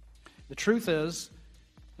 The truth is,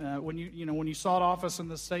 when you sought office in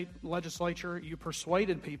the state legislature, you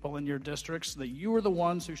persuaded people in your districts that you were the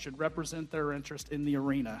ones who should represent their interest in the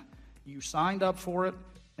arena. You signed up for it,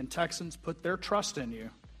 and Texans put their trust in you,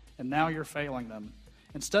 and now you're failing them.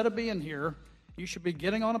 Instead of being here, you should be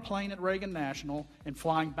getting on a plane at Reagan National and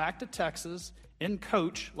flying back to Texas in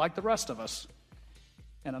coach like the rest of us.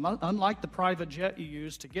 And unlike the private jet you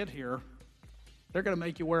used to get here, they're going to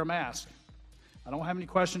make you wear a mask. I don't have any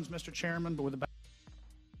questions, Mr. Chairman, but with the...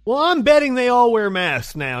 Well, I'm betting they all wear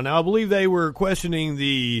masks now. Now, I believe they were questioning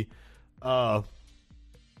the...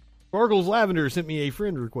 Sparkles Lavender sent me a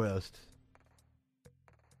friend request.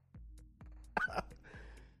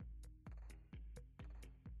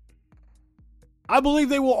 I believe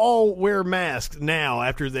they will all wear masks now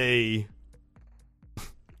after they...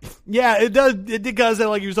 Yeah, it does. It did kind of sound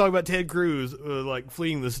like you were talking about Ted Cruz, like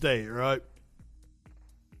fleeing the state, right?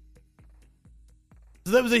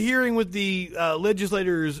 So that was a hearing with the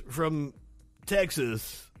legislators from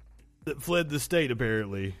Texas that fled the state,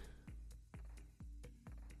 apparently.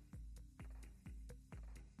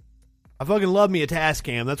 I fucking love me a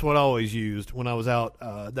Tascam. That's what I always used when I was out.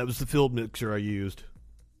 That was the field mixer I used.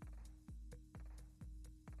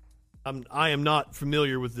 I am not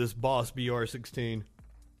familiar with this Boss BR16.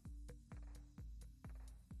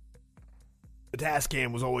 The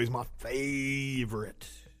Tascam was always my favorite.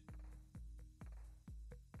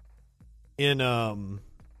 In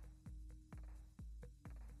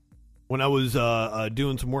when I was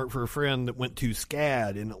doing some work for a friend that went to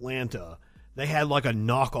SCAD in Atlanta, they had like a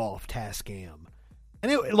knockoff Tascam,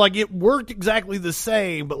 and it worked exactly the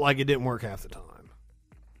same, but like it didn't work half the time.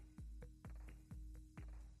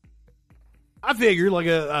 I figured like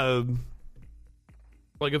a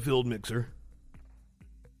field mixer.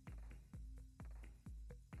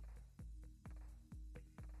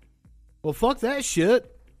 Well, fuck that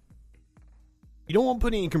shit. You don't want to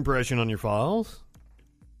put any compression on your files.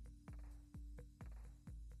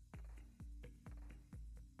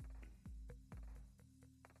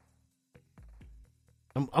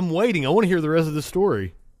 I'm waiting. I want to hear the rest of the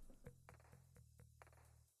story.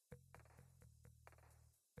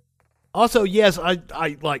 Also, yes,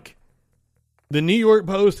 I like the New York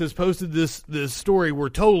Post has posted this story we're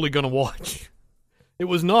totally going to watch. It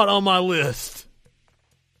was not on my list.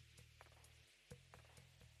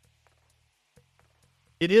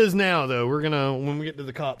 It is now, though. We're going to, when we get to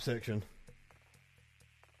the cop section.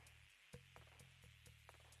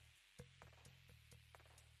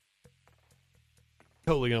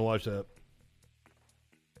 Totally going to watch that.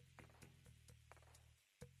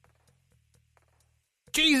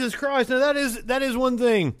 Jesus Christ. Now that is one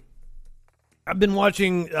thing. I've been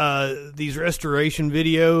watching these restoration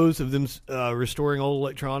videos of them restoring old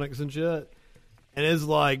electronics and shit. And it's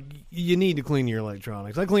like, you need to clean your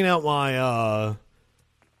electronics. I clean out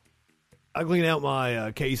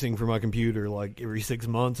my casing for my computer like every 6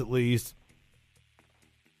 months at least.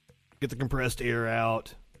 Get the compressed air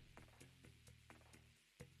out.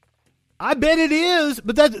 I bet it is,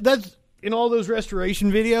 but that's in all those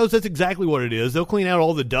restoration videos, that's exactly what it is. They'll clean out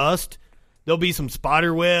all the dust. There'll be some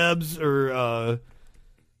spider webs or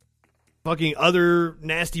fucking other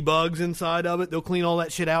nasty bugs inside of it. They'll clean all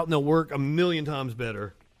that shit out and they'll work a million times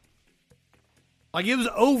better. Like, it was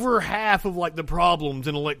over half of like the problems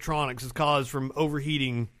in electronics is caused from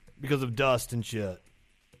overheating because of dust and shit.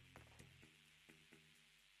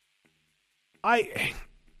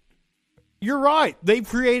 You're right. They've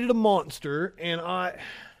created a monster, and I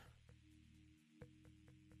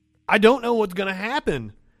don't know what's going to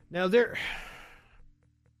happen. Now,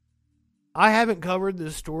 I haven't covered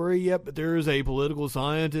this story yet, but there is a political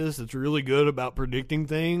scientist that's really good about predicting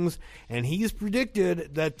things, and he's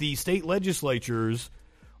predicted that the state legislatures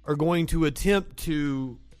are going to attempt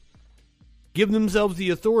to give themselves the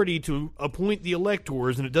authority to appoint the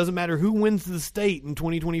electors, and it doesn't matter who wins the state in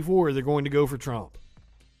 2024, they're going to go for Trump.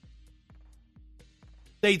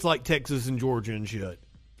 States like Texas and Georgia and shit.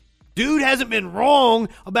 Dude hasn't been wrong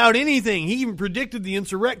about anything. He even predicted the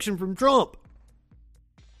insurrection from Trump.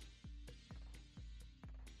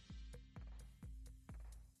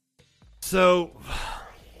 So,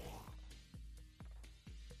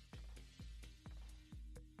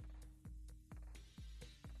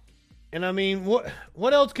 and I mean,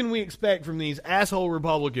 what else can we expect from these asshole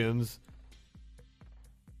Republicans?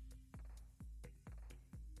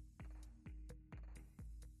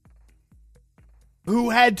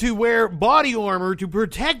 Who had to wear body armor to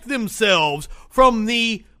protect themselves from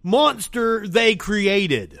the monster they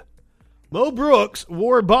created. Mo Brooks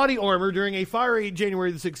wore body armor during a fiery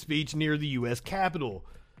January the 6th speech near the U.S. Capitol.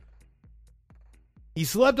 He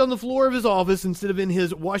slept on the floor of his office instead of in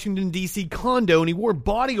his Washington, D.C. condo, and he wore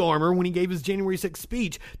body armor when he gave his January 6th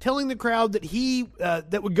speech, telling the crowd that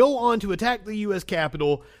that would go on to attack the U.S.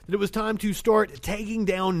 Capitol, that it was time to start taking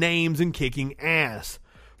down names and kicking ass.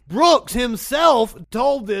 Brooks himself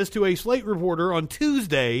told this to a Slate reporter on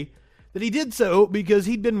Tuesday that he did so because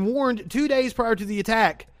he'd been warned 2 days prior to the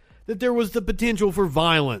attack that there was the potential for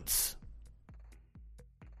violence.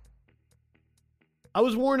 I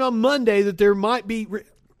was warned on Monday that there might be...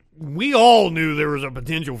 We all knew there was a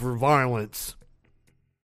potential for violence.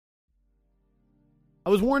 I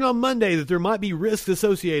was warned on Monday that there might be risks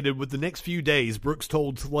associated with the next few days, Brooks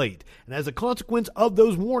told Slate. And as a consequence of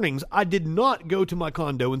those warnings, I did not go to my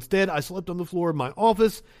condo. Instead, I slept on the floor of my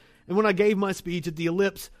office. And when I gave my speech at the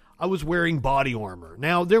Ellipse, I was wearing body armor.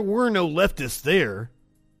 Now, there were no leftists there.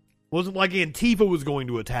 It wasn't like Antifa was going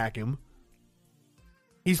to attack him.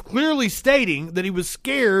 He's clearly stating that he was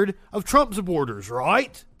scared of Trump supporters,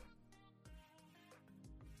 right?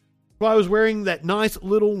 So I was wearing that nice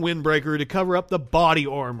little windbreaker to cover up the body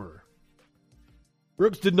armor.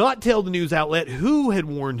 Brooks did not tell the news outlet who had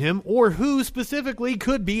warned him or who specifically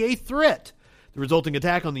could be a threat. The resulting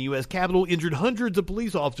attack on the U.S. Capitol injured hundreds of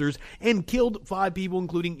police officers and killed 5 people,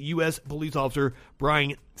 including U.S. police officer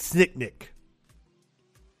Brian Sicknick.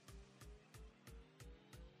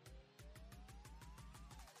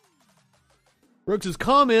 Brooks's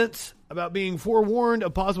comments about being forewarned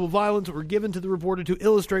of possible violence were given to the reporter to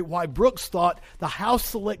illustrate why Brooks thought the House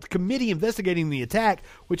Select Committee investigating the attack,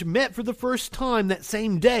 which met for the first time that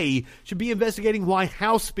same day, should be investigating why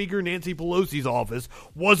House Speaker Nancy Pelosi's office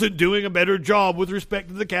wasn't doing a better job with respect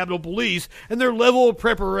to the Capitol Police and their level of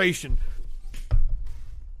preparation.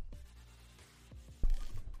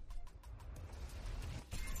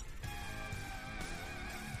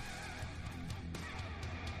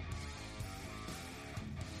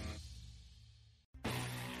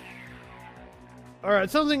 All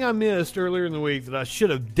right, something I missed earlier in the week that I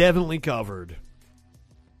should have definitely covered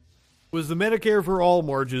was the Medicare for All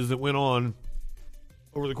marches that went on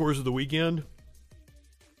over the course of the weekend.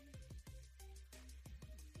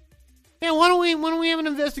 Yeah, why don't we have an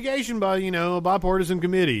investigation by, a bipartisan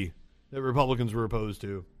committee that Republicans were opposed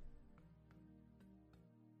to?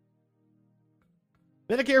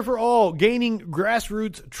 Medicare for All gaining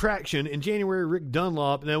grassroots traction. In January, Rick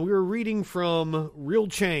Dunlop. Now, we were reading from Real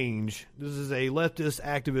Change. This is a leftist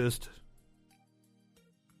activist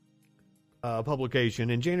publication.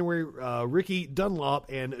 In January, Ricky Dunlop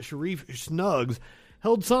and Sharif Snuggs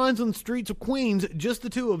held signs on the streets of Queens, just the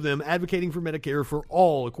two of them, advocating for Medicare for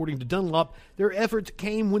All. According to Dunlop, their efforts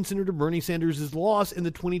came when Senator Bernie Sanders' loss in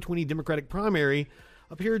the 2020 Democratic primary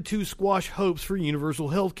appeared to squash hopes for universal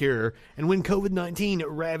health care and when COVID-19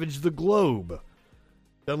 ravaged the globe.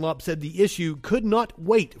 Dunlop said the issue could not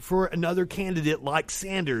wait for another candidate like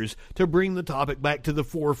Sanders to bring the topic back to the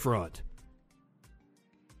forefront.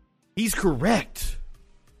 He's correct.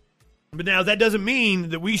 But now that doesn't mean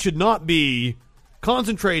that we should not be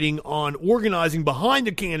concentrating on organizing behind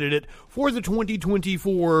a candidate for the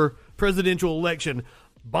 2024 presidential election.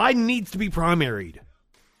 Biden needs to be primaried.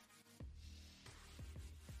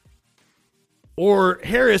 Or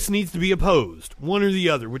Harris needs to be opposed. One or the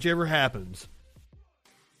other, whichever happens.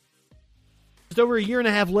 Just over a year and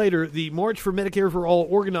a half later, the March for Medicare for All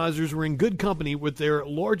organizers were in good company with their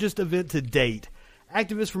largest event to date.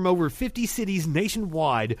 Activists from over 50 cities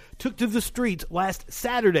nationwide took to the streets last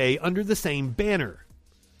Saturday under the same banner.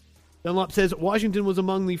 Dunlop says Washington was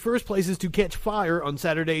among the first places to catch fire on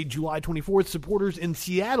Saturday, July 24th. Supporters in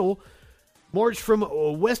Seattle marched from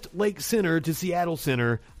Westlake Center to Seattle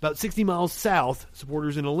Center, about 60 miles south.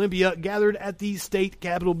 Supporters in Olympia gathered at the state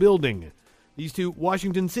capitol building. These two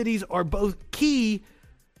Washington cities are both key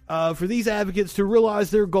for these advocates to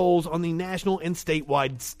realize their goals on the national and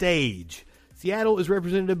statewide stage. Seattle is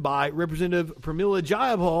represented by Representative Pramila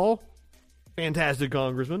Jayapal, fantastic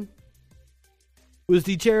congressman, who is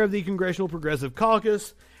the chair of the Congressional Progressive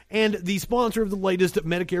Caucus and the sponsor of the latest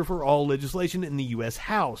Medicare for All legislation in the U.S.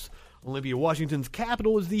 House. Olympia, Washington's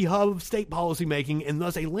capital, is the hub of state policymaking and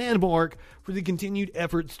thus a landmark for the continued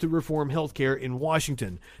efforts to reform health care in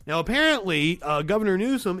Washington. Now, apparently, Governor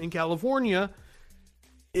Newsom in California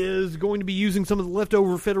is going to be using some of the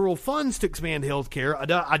leftover federal funds to expand health care.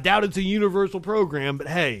 I doubt it's a universal program, but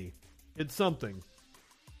hey, it's something.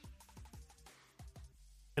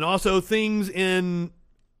 And also,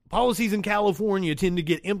 policies in California tend to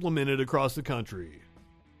get implemented across the country.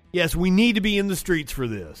 Yes, we need to be in the streets for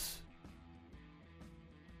this.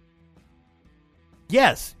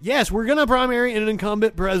 Yes, we're going to primary an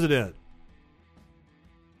incumbent president.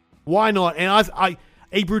 Why not? And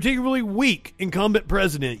a particularly weak incumbent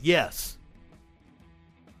president, yes.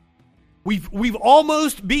 We've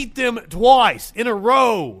almost beat them twice in a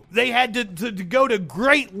row. They had to go to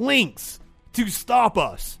great lengths to stop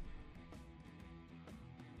us.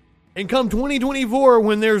 And come 2024,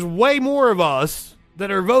 when there's way more of us that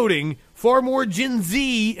are voting, far more Gen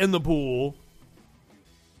Z in the pool,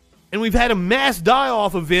 and we've had a mass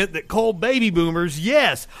die-off event that called baby boomers,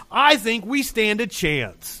 yes, I think we stand a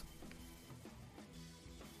chance.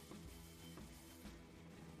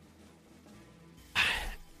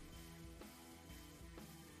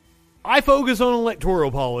 I focus on electoral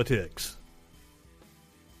politics.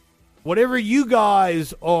 Whatever you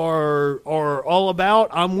guys are all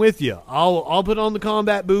about, I'm with you. I'll put on the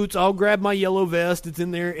combat boots. I'll grab my yellow vest. It's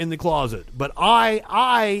in there in the closet. But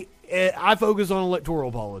I focus on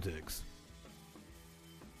electoral politics.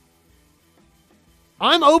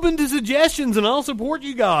 I'm open to suggestions and I'll support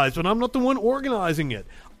you guys, but I'm not the one organizing it.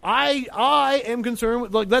 I am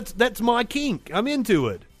concerned with, that's my kink. I'm into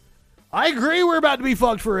it. I agree we're about to be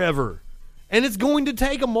fucked forever. And it's going to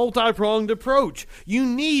take a multi-pronged approach. You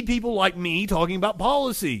need people like me talking about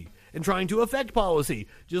policy and trying to affect policy,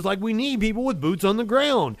 just like we need people with boots on the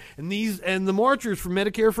ground and the marchers for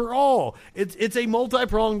Medicare for all. It's a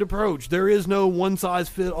multi-pronged approach. There is no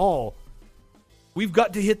one-size-fit-all. We've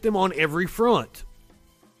got to hit them on every front.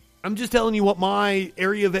 I'm just telling you what my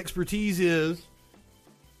area of expertise is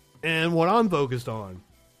and what I'm focused on.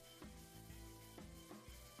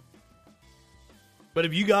 But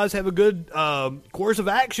if you guys have a good course of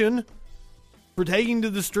action for taking to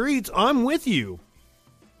the streets, I'm with you.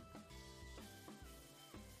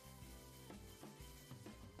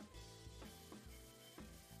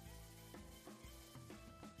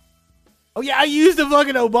 Oh yeah, I used a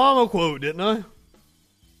fucking Obama quote, didn't I?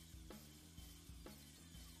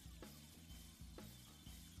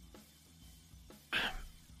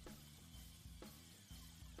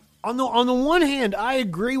 On the one hand, I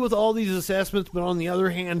agree with all these assessments, but on the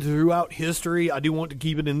other hand, throughout history, I do want to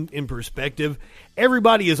keep it in perspective.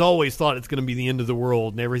 Everybody has always thought it's going to be the end of the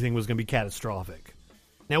world and everything was going to be catastrophic.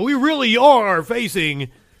 Now, we really are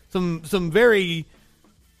facing some very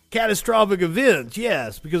catastrophic events,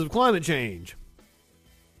 yes, because of climate change.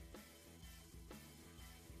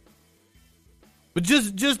 But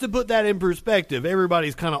just to put that in perspective,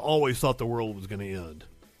 everybody's kind of always thought the world was going to end.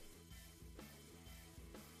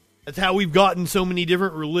 That's how we've gotten so many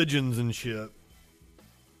different religions and shit.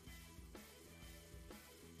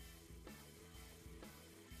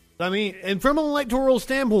 I mean, and from an electoral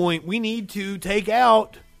standpoint, we need to take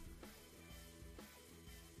out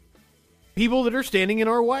people that are standing in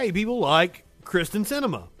our way. People like Kyrsten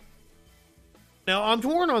Sinema. Now, I'm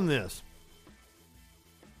torn on this.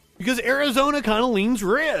 Because Arizona kind of leans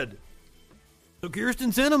red. So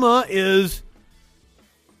Kyrsten Sinema is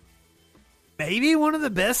maybe one of the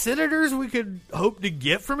best senators we could hope to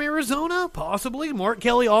get from Arizona, possibly. Mark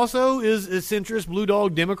Kelly also is a centrist blue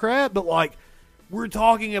dog Democrat, but like, we're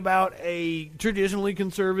talking about a traditionally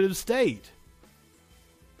conservative state.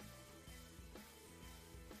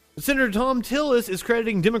 Senator Tom Tillis is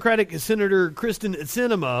crediting Democratic Senator Kyrsten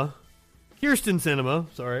Sinema,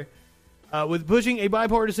 with pushing a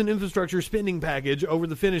bipartisan infrastructure spending package over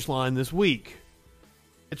the finish line this week.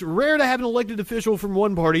 It's rare to have an elected official from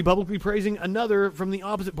one party publicly praising another from the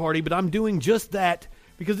opposite party, but I'm doing just that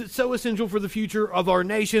because it's so essential for the future of our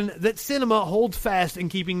nation that Sinema holds fast in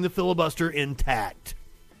keeping the filibuster intact.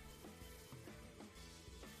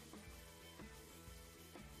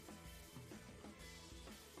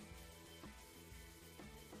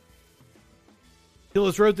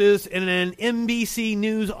 Tillis wrote this in an NBC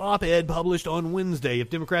News op-ed published on Wednesday. If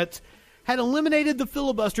Democrats had eliminated the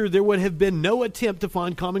filibuster, there would have been no attempt to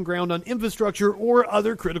find common ground on infrastructure or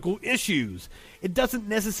other critical issues. It doesn't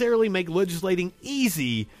necessarily make legislating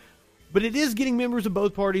easy, but it is getting members of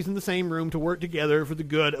both parties in the same room to work together for the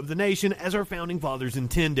good of the nation as our founding fathers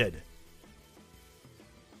intended.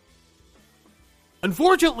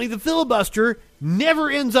 Unfortunately, the filibuster never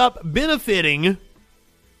ends up benefiting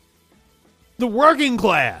the working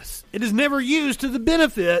class. It is never used to the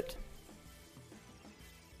benefit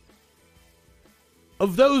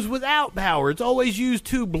of those without power. It's always used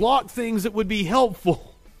to block things that would be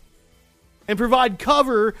helpful and provide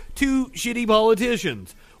cover to shitty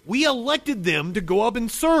politicians. We elected them to go up and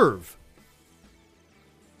serve.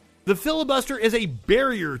 The filibuster is a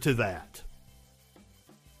barrier to that.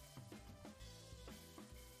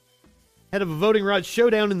 Head of a voting rights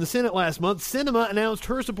showdown in the Senate last month, Sinema announced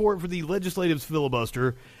her support for the legislative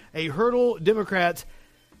filibuster, a hurdle Democrats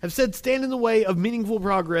have said stand in the way of meaningful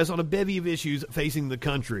progress on a bevy of issues facing the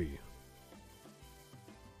country.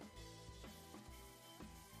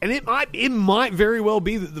 And it might very well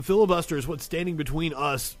be that the filibuster is what's standing between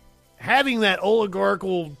us having that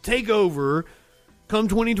oligarchical takeover come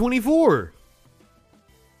 2024.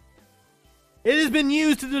 It has been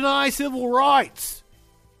used to deny civil rights.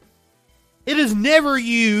 It is never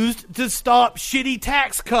used to stop shitty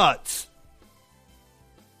tax cuts.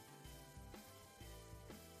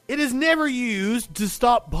 It is never used to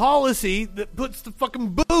stop policy that puts the fucking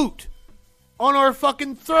boot on our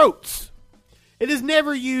fucking throats. It is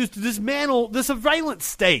never used to dismantle the surveillance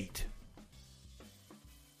state.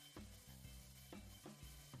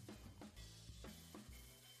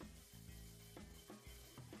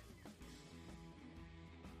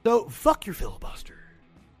 So, fuck your filibuster.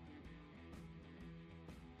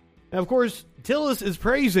 Now, of course, Tillis is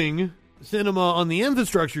praising Sinema on the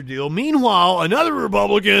infrastructure deal. Meanwhile, another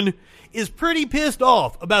Republican is pretty pissed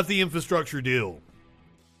off about the infrastructure deal.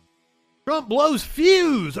 Trump blows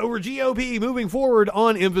fuse over GOP moving forward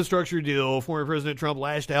on infrastructure deal. Former President Trump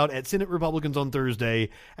lashed out at Senate Republicans on Thursday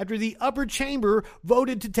after the upper chamber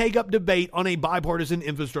voted to take up debate on a bipartisan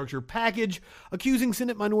infrastructure package, accusing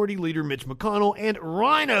Senate Minority Leader Mitch McConnell and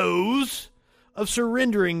rhinos of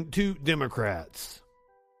surrendering to Democrats.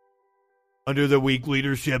 Under the weak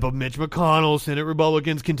leadership of Mitch McConnell, Senate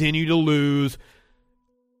Republicans continue to lose.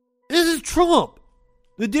 This is Trump,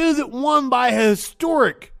 the dude that won by a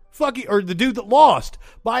historic the dude that lost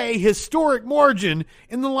by a historic margin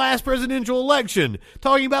in the last presidential election.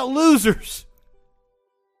 Talking about losers.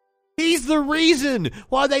 He's the reason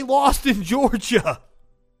why they lost in Georgia.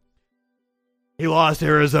 He lost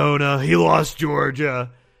Arizona. He lost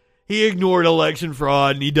Georgia. He ignored election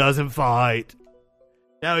fraud and he doesn't fight.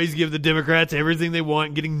 Now he's giving the Democrats everything they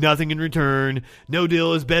want, getting nothing in return. No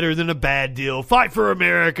deal is better than a bad deal. Fight for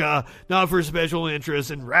America, not for special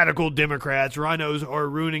interests and radical Democrats. Rhinos are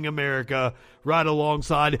ruining America right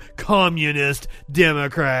alongside communist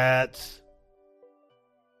Democrats.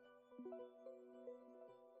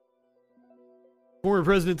 Former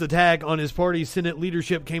president's attack on his party's Senate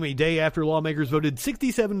leadership came a day after lawmakers voted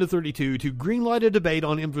 67-32 to greenlight a debate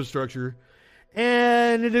on infrastructure.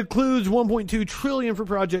 And it includes $1.2 trillion for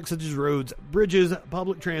projects such as roads, bridges,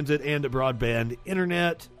 public transit, and broadband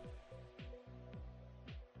internet.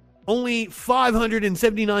 Only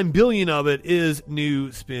 $579 billion of it is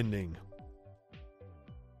new spending.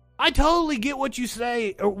 I totally get what you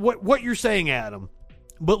say, or what you're saying, Adam.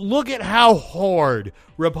 But look at how hard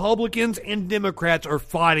Republicans and Democrats are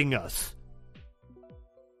fighting us.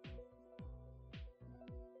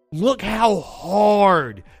 Look how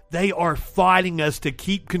hard they are fighting us to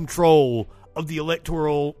keep control of the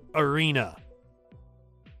electoral arena.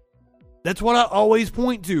 That's what I always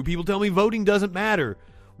point to. People tell me voting doesn't matter.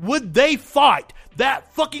 Would they fight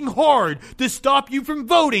that fucking hard to stop you from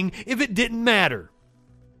voting if it didn't matter?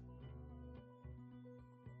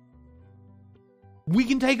 We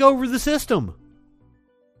can take over the system.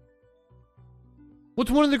 What's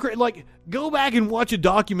one of the go back and watch a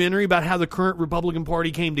documentary about how the current Republican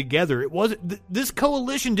Party came together. It wasn't this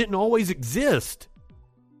coalition didn't always exist.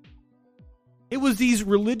 It was these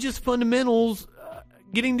religious fundamentals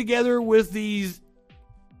getting together with these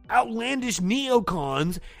outlandish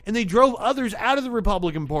neocons, and they drove others out of the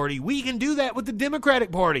Republican Party. We can do that with the Democratic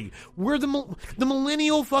Party. We're the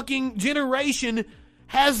millennial fucking generation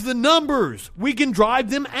has the numbers. We can drive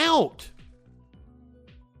them out.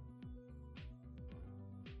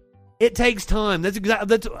 It takes time.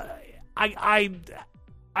 I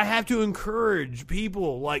have to encourage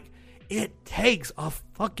people. It takes a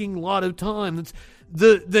fucking lot of time. That's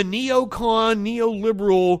the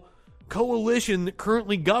neoliberal coalition that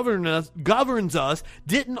currently governs us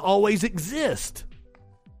didn't always exist.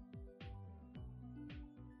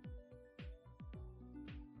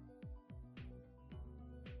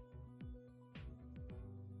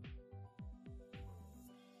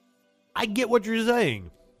 I get what you're saying.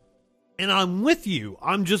 And I'm with you.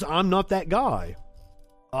 I'm not that guy.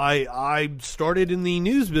 I started in the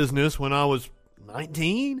news business when I was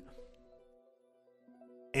 19.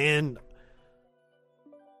 And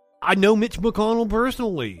I know Mitch McConnell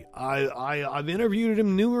personally. I've interviewed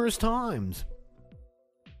him numerous times.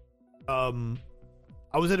 I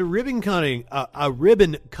was at a ribbon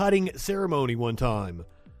cutting ceremony one time.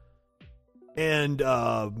 And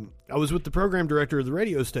I was with the program director of the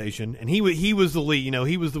radio station, and he was the lead,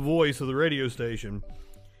 he was the voice of the radio station.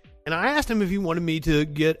 And I asked him if he wanted me to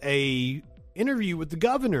get a interview with the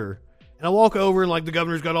governor. And I walk over, and the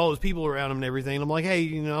governor's got all his people around him and everything. And I'm like,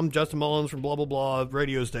 hey, I'm Justin Mullins from blah, blah, blah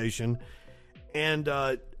radio station. And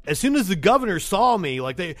as soon as the governor saw me,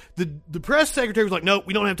 the press secretary was like, nope,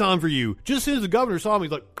 we don't have time for you. Just as soon as the governor saw me,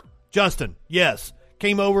 he's like, Justin, yes.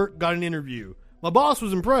 Came over, got an interview. My boss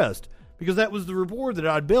was impressed, because that was the rapport that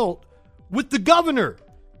I'd built with the governor.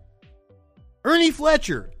 Ernie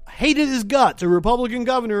Fletcher hated his guts, a Republican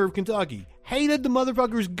governor of Kentucky. Hated the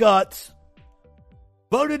motherfucker's guts.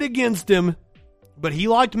 Voted against him, but he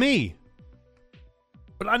liked me.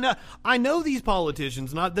 But I know these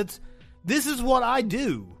politicians, this is what I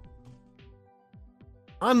do.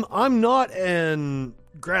 I'm not an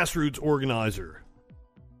grassroots organizer.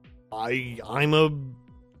 I'm a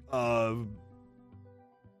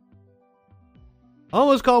I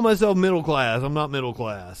almost call myself middle class. I'm not middle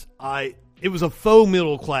class. It was a faux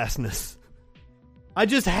middle classness. I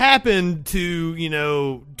just happened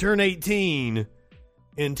to, turn 18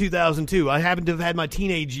 in 2002. I happened to have had my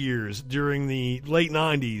teenage years during the late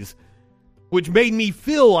 90s, which made me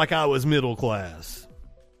feel like I was middle class.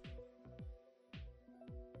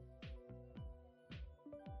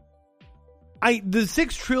 The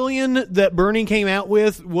 $6 trillion that Bernie came out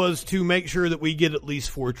with was to make sure that we get at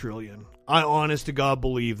least $4 trillion. I honest to God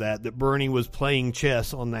believe that Bernie was playing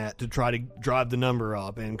chess on that to try to drive the number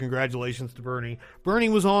up, and congratulations to Bernie. Bernie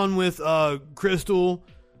was on with Crystal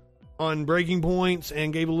on Breaking Points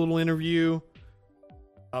and gave a little interview.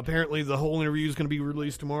 Apparently the whole interview is going to be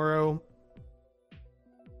released tomorrow.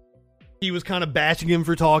 He was kind of bashing him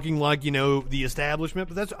for talking like, the establishment,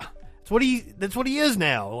 but that's what he is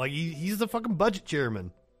now. Like he's the fucking budget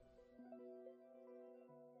chairman.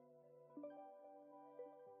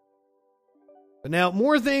 But now,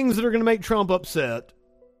 more things that are going to make Trump upset.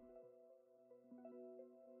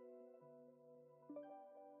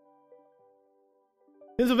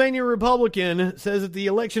 Pennsylvania Republican says that the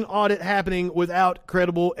election audit happening without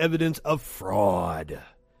credible evidence of fraud.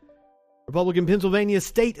 Republican Pennsylvania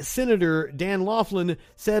State Senator Dan Laughlin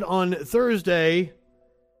said on Thursday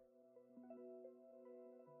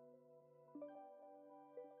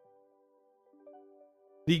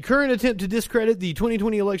the current attempt to discredit the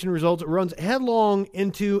 2020 election results runs headlong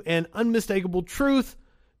into an unmistakable truth.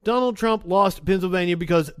 Donald Trump lost Pennsylvania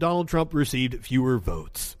because Donald Trump received fewer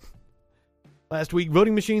votes. Last week,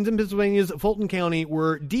 voting machines in Pennsylvania's Fulton County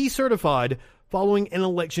were decertified following an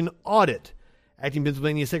election audit. Acting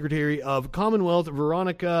Pennsylvania Secretary of Commonwealth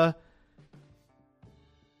Veronica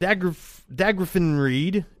Dagriffin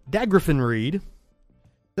Reed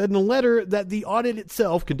said in a letter that the audit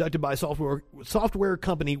itself, conducted by software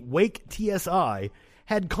company Wake TSI,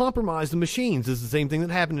 had compromised the machines. This is the same thing that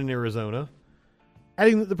happened in Arizona,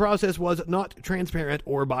 adding that the process was not transparent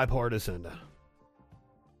or bipartisan.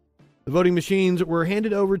 The voting machines were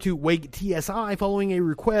handed over to Wake TSI following a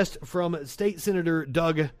request from State Senator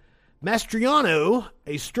Doug Mastriano,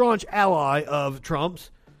 a staunch ally of Trump's,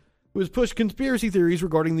 who has pushed conspiracy theories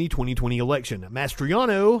regarding the 2020 election.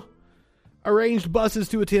 Mastriano arranged buses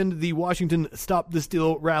to attend the Washington Stop the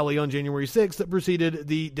Steal rally on January 6th that preceded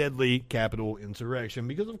the deadly Capitol insurrection,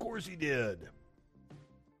 because of course he did.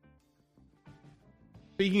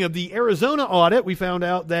 Speaking of the Arizona audit, we found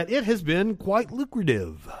out that it has been quite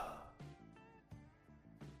lucrative.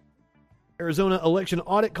 Arizona election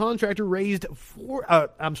audit contractor raised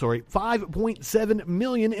 $5.7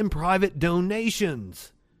 million in private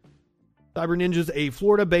donations. Cyber Ninjas, a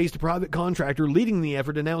Florida-based private contractor leading the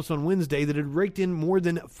effort, announced on Wednesday that it had raked in more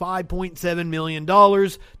than $5.7 million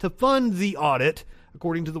to fund the audit,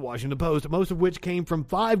 according to the Washington Post, most of which came from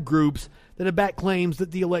 5 groups that had backed claims that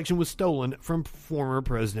the election was stolen from former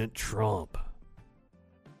President Trump.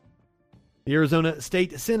 The Arizona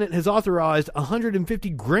State Senate has authorized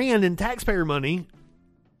 $150,000 in taxpayer money.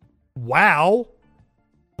 Wow.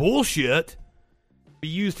 Bullshit. Be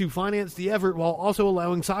used to finance the effort while also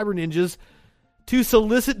allowing Cyber Ninjas to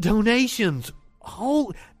solicit donations.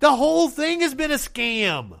 The whole thing has been a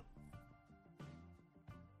scam.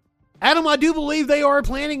 Adam, I do believe they are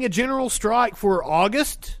planning a general strike for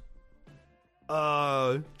August.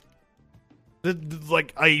 Like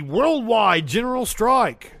a worldwide general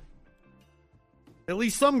strike. At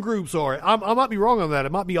least some groups are. I might be wrong on that.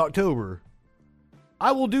 It might be October.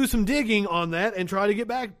 I will do some digging on that and try to get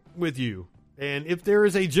back with you. And if there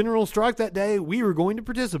is a general strike that day, we are going to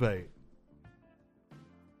participate.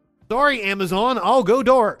 Sorry, Amazon, I'll go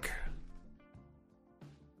dark.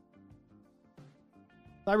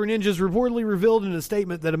 Cyber Ninjas reportedly revealed in a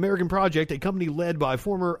statement that American Project, a company led by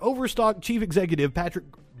former Overstock chief executive Patrick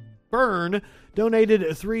Byrne, donated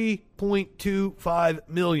 $3.25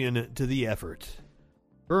 million to the effort.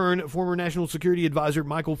 Byrne, former National Security Advisor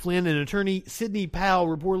Michael Flynn, and attorney Sidney Powell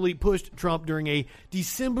reportedly pushed Trump during a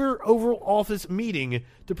December Oval Office meeting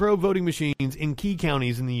to probe voting machines in key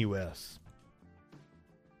counties in the U.S.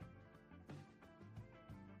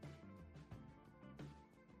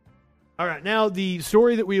 All right, now the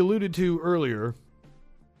story that we alluded to earlier.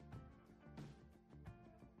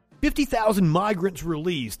 50,000 migrants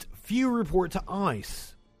released, few report to ICE.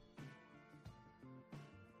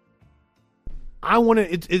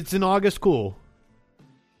 It's in August, cool.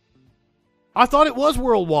 I thought it was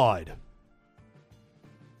worldwide.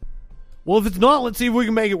 Well, if it's not, let's see if we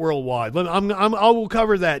can make it worldwide. I will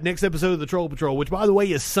cover that next episode of the Troll Patrol, which, by the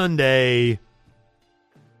way, is Sunday.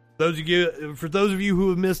 For those of you who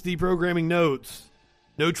have missed the programming notes,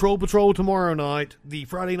 no Troll Patrol tomorrow night. The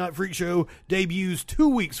Friday Night Freak Show debuts 2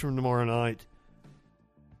 weeks from tomorrow night.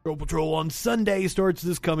 Troll Patrol on Sunday starts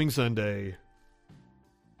this coming Sunday.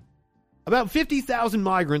 About 50,000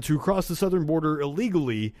 migrants who crossed the southern border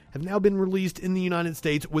illegally have now been released in the United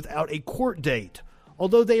States without a court date.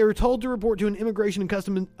 Although they are told to report to an Immigration and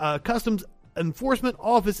Customs Enforcement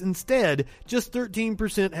office instead, just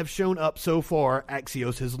 13% have shown up so far,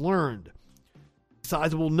 Axios has learned.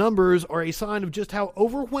 sizable numbers are a sign of just how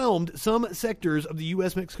overwhelmed some sectors of the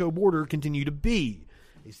U.S.-Mexico border continue to be.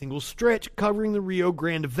 A single stretch covering the Rio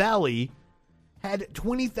Grande Valley had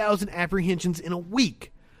 20,000 apprehensions in a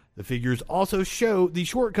week. The figures also show the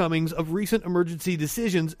shortcomings of recent emergency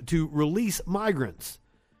decisions to release migrants.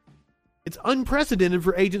 It's unprecedented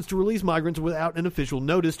for agents to release migrants without an official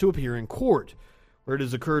notice to appear in court. Where it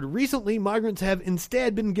has occurred recently, migrants have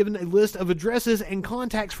instead been given a list of addresses and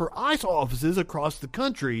contacts for ICE offices across the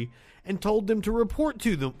country and told them to report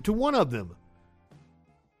to one of them.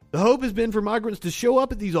 The hope has been for migrants to show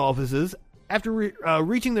up at these offices after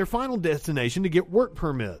reaching their final destination to get work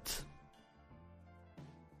permits.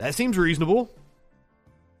 That seems reasonable.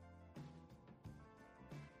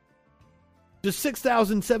 Just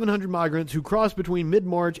 6,700 migrants who crossed between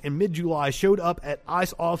mid-March and mid-July showed up at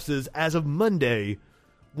ICE offices as of Monday.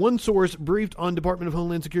 One source briefed on Department of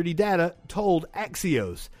Homeland Security data told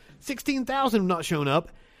Axios 16,000 have not shown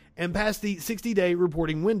up and past the 60-day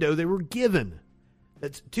reporting window they were given.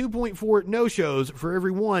 That's 2.4 no-shows for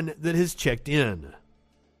every one that has checked in.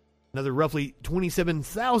 Another roughly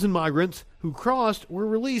 27,000 migrants who crossed were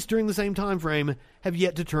released during the same time frame have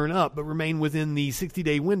yet to turn up but remain within the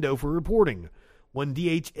 60-day window for reporting. One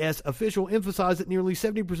DHS official emphasized that nearly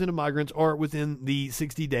 70% of migrants are within the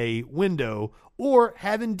 60-day window or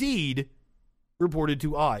have indeed reported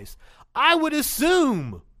to ICE. I would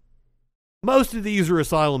assume most of these are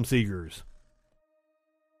asylum seekers.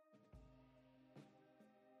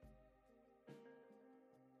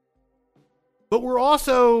 But we're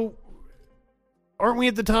also, aren't we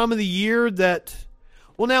at the time of the year that,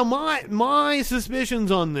 well, now my suspicions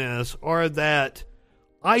on this are that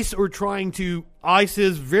ICE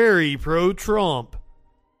is very pro-Trump,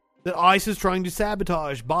 that ICE is trying to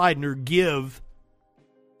sabotage Biden or give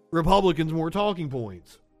Republicans more talking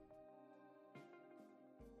points.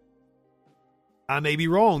 I may be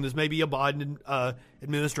wrong. This may be a Biden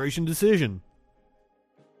administration decision.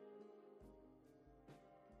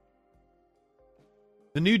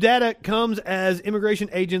 The new data comes as immigration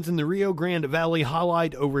agents in the Rio Grande Valley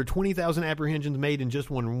highlight over 20,000 apprehensions made in just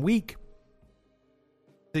 1 week.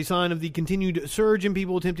 It's a sign of the continued surge in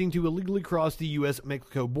people attempting to illegally cross the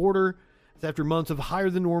U.S.-Mexico border. It's after months of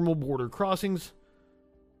higher-than-normal border crossings.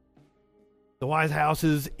 The White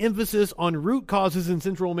House's emphasis on root causes in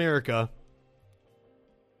Central America.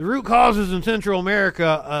 The root causes in Central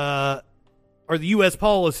America are the U.S.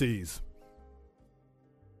 policies.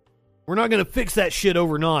 We're not going to fix that shit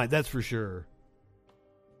overnight, that's for sure.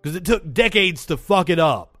 Because it took decades to fuck it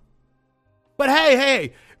up. But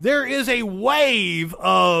hey, there is a wave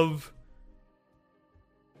of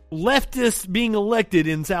leftists being elected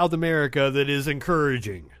in South America that is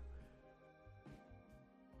encouraging.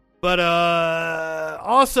 But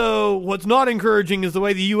also, what's not encouraging is the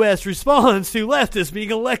way the U.S. responds to leftists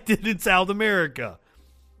being elected in South America.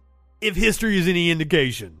 If history is any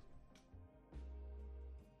indication.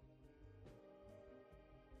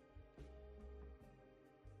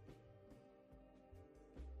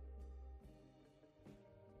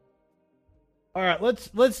 All right,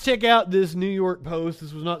 let's check out this New York Post.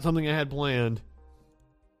 This was not something I had planned.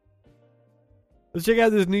 Let's check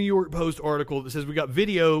out this New York Post article that says we got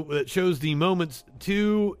video that shows the moments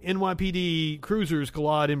two NYPD cruisers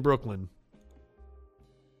collide in Brooklyn.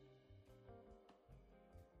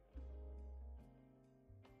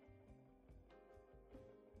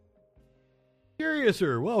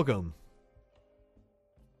 Curiouser, welcome.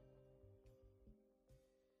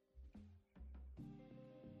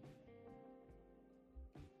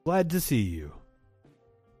 Glad to see you.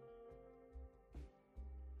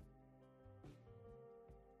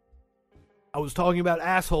 I was talking about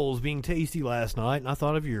assholes being tasty last night, and I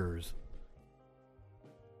thought of yours.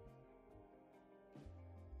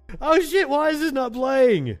 Oh shit, why is this not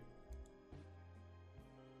playing?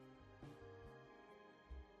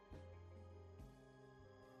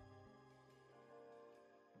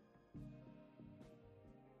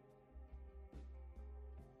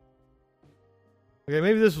 Okay,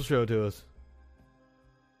 maybe this will show it to us.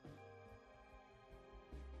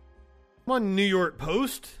 Come on, New York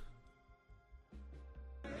Post.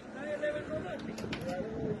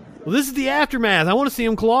 Well, this is the aftermath. I want to see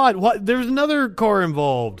them collide. What? There's another car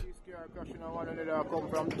involved. Come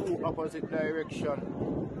from two opposite direction.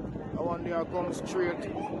 The one there come straight.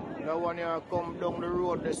 The one here come down the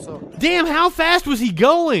road. This Damn, how fast was he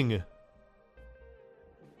going?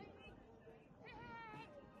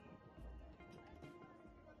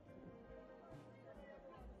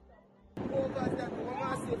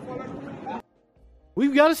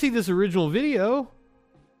 We've got to see this original video.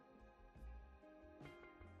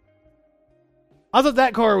 I thought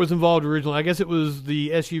that car was involved originally. I guess it was the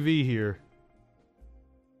SUV here.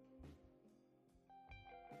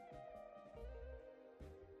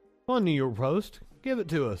 Come on, New York Post. Give it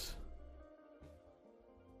to us.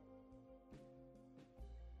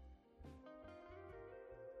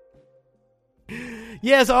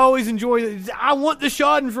 Yes, I always enjoy it. I want the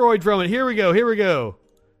Schadenfreude from it. Here we go.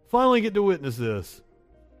 Finally get to witness this.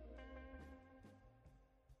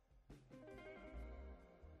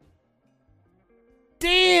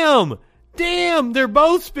 Damn! They're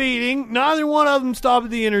both speeding. Neither one of them stopped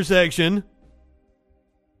at the intersection.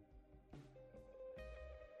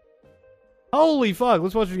 Holy fuck.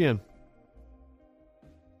 Let's watch it again.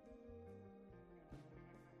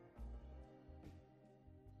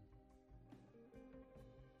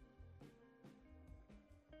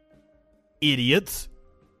 Idiots.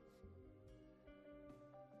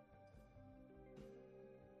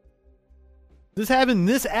 This happened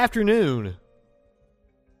this afternoon.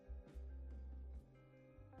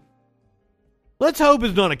 Let's hope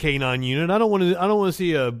it's not a canine unit. I don't want to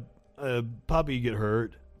see a puppy get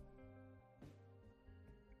hurt.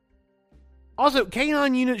 Also,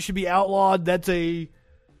 canine units should be outlawed. That's a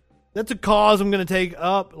cause I'm going to take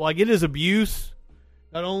up. Like, it is abuse.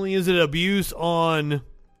 Not only is it abuse on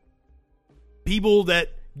people that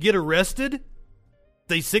get arrested,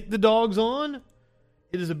 they sick the dogs on.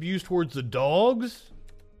 It is abuse towards the dogs.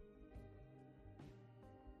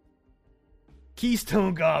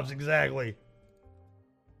 Keystone Cops, exactly.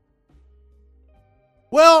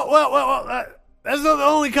 Well, that's not the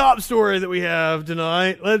only cop story that we have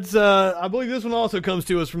tonight. Let's, I believe this one also comes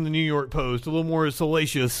to us from the New York Post. A little more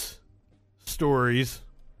salacious stories.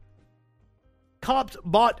 Cops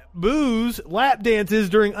bought booze, lap dances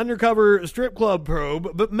during undercover strip club probe,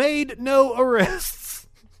 but made no arrests.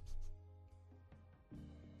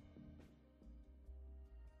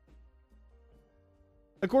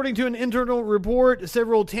 According to an internal report,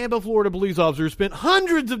 several Tampa, Florida police officers spent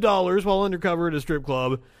hundreds of dollars while undercover at a strip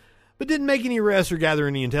club, but didn't make any arrests or gather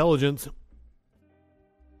any intelligence.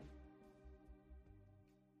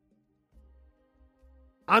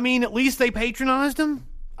 I mean, at least they patronized him.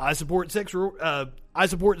 I support sex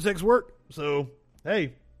work. So,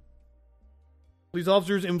 hey. Police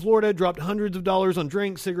officers in Florida dropped hundreds of dollars on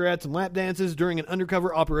drinks, cigarettes, and lap dances during an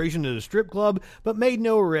undercover operation at a strip club, but made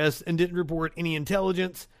no arrests and didn't report any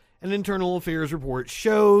intelligence. An internal affairs report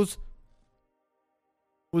shows.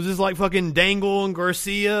 Was this like fucking Dangle and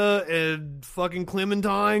Garcia and fucking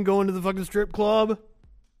Clementine going to the fucking strip club?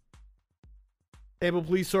 Tampa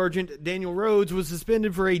Police Sergeant Daniel Rhodes was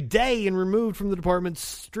suspended for a day and removed from the department's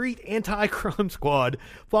street anti-crime squad.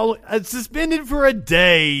 Suspended for a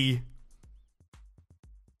day.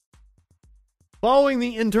 Following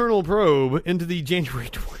the internal probe into the January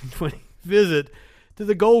 2020 visit to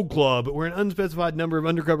the Gold Club, where an unspecified number of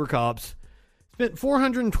undercover cops spent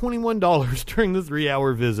 $421 during the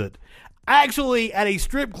 3-hour visit. Actually, at a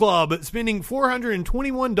strip club, spending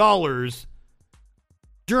 $421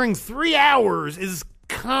 during 3 hours is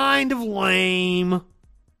kind of lame.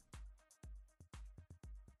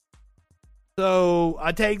 So,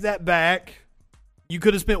 I take that back. You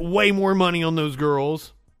could have spent way more money on those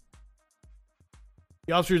girls.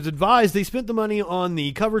 The officers advised they spent the money on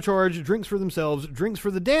the cover charge, drinks for themselves, drinks for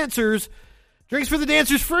the dancers'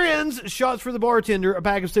 friends, shots for the bartender, a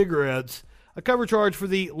pack of cigarettes, a cover charge for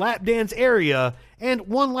the lap dance area, and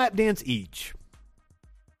one lap dance each.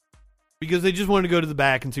 Because they just wanted to go to the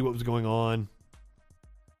back and see what was going on.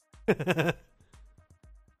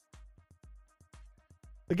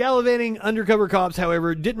 The gallivanting undercover cops,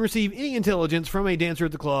 however, didn't receive any intelligence from a dancer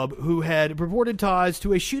at the club who had purported ties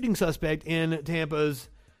to a shooting suspect in Tampa's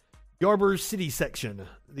Ybor City section.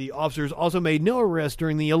 The officers also made no arrests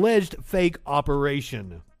during the alleged fake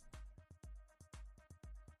operation.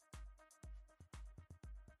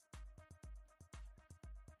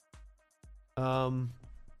 So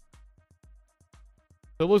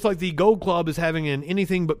it looks like the Gold Club is having an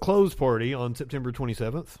anything but clothes party on September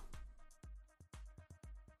 27th.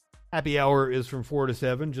 Happy hour is from 4 to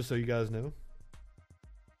 7, just so you guys know.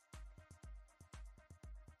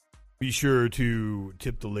 Be sure to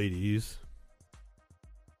tip the ladies.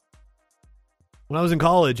 When I was in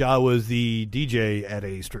college, I was the DJ at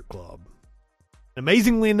a strip club.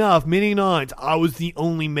 Amazingly enough, many nights, I was the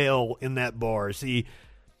only male in that bar. See,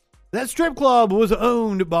 that strip club was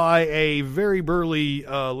owned by a very burly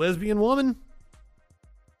lesbian woman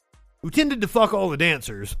who tended to fuck all the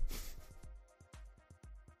dancers.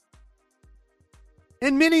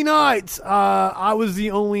 And many nights, I was the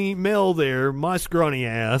only male there, my scrawny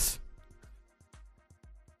ass.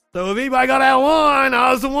 So if anybody got out of line,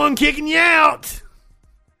 I was the one kicking you out.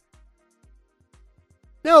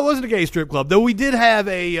 No, it wasn't a gay strip club. Though we did have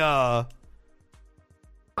a,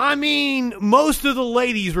 most of the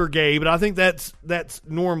ladies were gay, but I think that's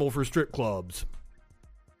normal for strip clubs.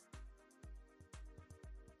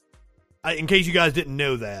 In case you guys didn't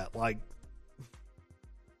know that, like,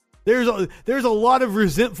 there's a lot of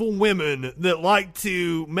resentful women that like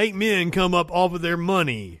to make men come up off of their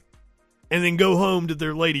money and then go home to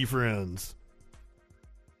their lady friends.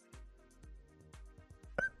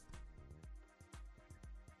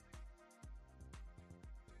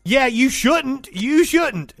 Yeah, you shouldn't. You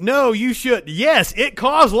shouldn't. No, you shouldn't. Yes, it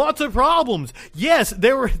caused lots of problems. Yes,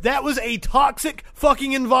 that was a toxic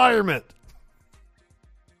fucking environment.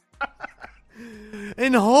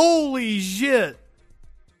 And holy shit.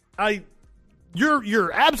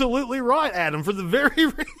 You're absolutely right, Adam, for the very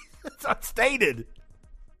reasons I stated.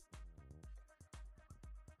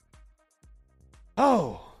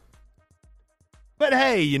 Oh. But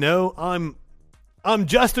hey, you know, I'm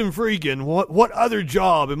Justin Freakin. What other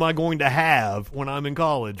job am I going to have when I'm in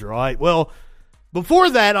college, right? Well,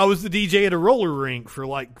 before that, I was the DJ at a roller rink for,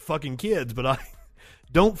 like, fucking kids, but I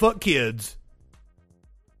don't fuck kids.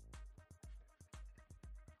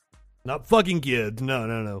 Not fucking kids.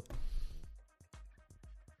 No.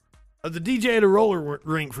 I was the DJ at a roller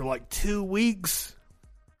rink for, like, 2 weeks.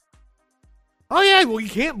 Oh, yeah, well, you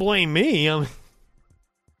can't blame me.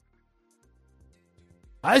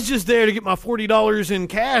 I was just there to get my $40 in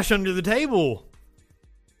cash under the table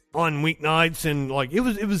on weeknights, and like it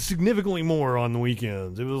was significantly more on the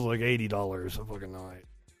weekends. It was like $80 a fucking night.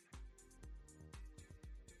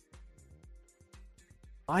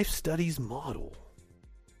 Life Studies Model.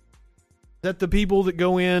 Is that the people that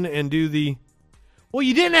go in and do the... Well,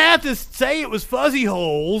 you didn't have to say it was Fuzzy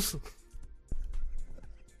Holes.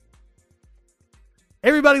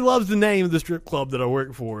 Everybody loves the name of the strip club that I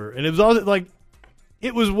work for, and it was all like...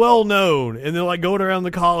 It was well known, and they're like going around the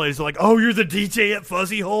college, like, oh, you're the DJ at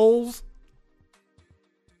Fuzzy Holes?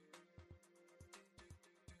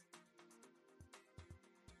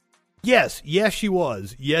 Yes, she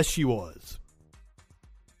was. Yes, she was.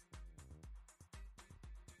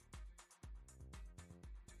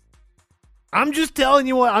 I'm just telling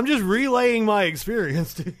you what, I'm just relaying my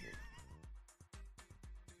experience to you.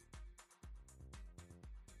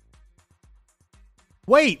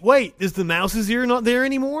 Wait, is the Mouse's Ear not there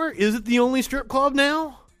anymore? Is it the only strip club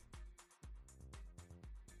now?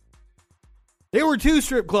 There were 2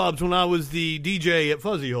 strip clubs when I was the DJ at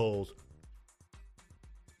Fuzzy Holes.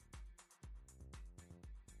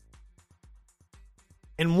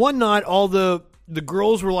 And one night, all the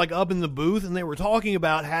girls were like up in the booth, and they were talking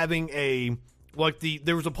about having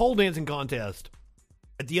there was a pole dancing contest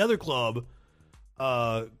at the other club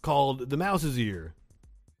called the Mouse's Ear.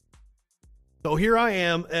 So here I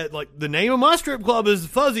am at, like, the name of my strip club is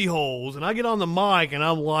Fuzzy Holes, and I get on the mic and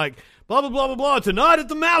I'm like, blah, blah, blah, blah, blah, tonight at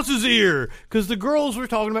the Mouse's Ear, because the girls were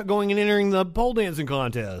talking about going and entering the pole dancing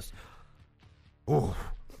contest. Ooh.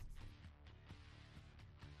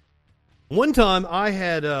 One time I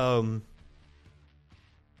had, the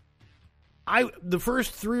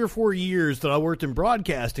first 3 or 4 years that I worked in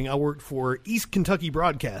broadcasting, I worked for East Kentucky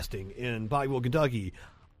Broadcasting in Pikeville, Kentucky.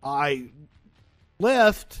 I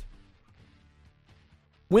left...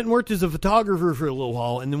 Went and worked as a photographer for a little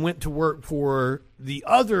while, and then went to work for the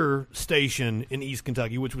other station in East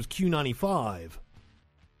Kentucky, which was Q95.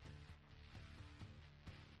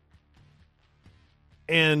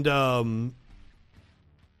 And I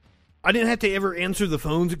didn't have to ever answer the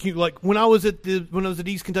phones at Q. Like when I was at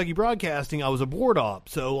East Kentucky Broadcasting, I was a board op,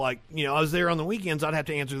 so like I was there on the weekends. I'd have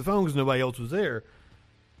to answer the phone because nobody else was there.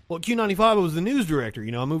 Well, at Q95, I was the news director.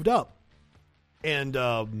 I moved up, and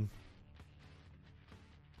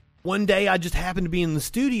one day I just happened to be in the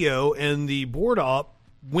studio, and the board op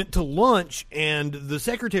went to lunch, and the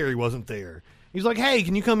secretary wasn't there. He's like, hey,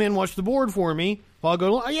 can you come in and watch the board for me? I'll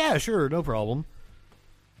go, oh, yeah, sure, no problem.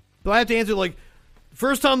 So I have to answer, like,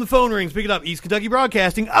 first time the phone rings, pick it up, East Kentucky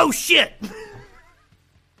Broadcasting. Oh, shit!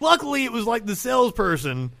 Luckily, it was, like, the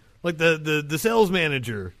salesperson, like, the sales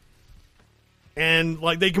manager. And,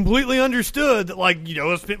 like, they completely understood that, like,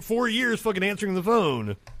 I spent 4 years fucking answering the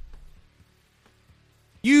phone.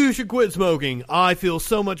 You should quit smoking. I feel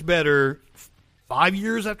so much better 5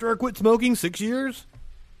 years after I quit smoking, 6 years?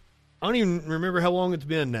 I don't even remember how long it's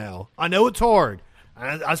been now. I know it's hard.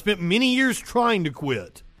 I spent many years trying to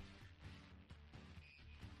quit.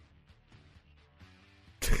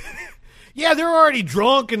 Yeah, they're already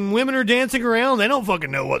drunk and women are dancing around. They don't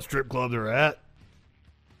fucking know what strip club they're at.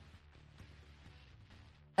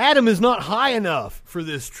 Adam is not high enough for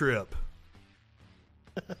this trip.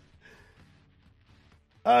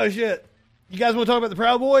 Oh, shit. You guys want to talk about the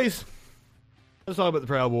Proud Boys? Let's talk about the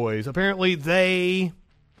Proud Boys. Apparently, they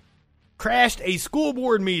crashed a school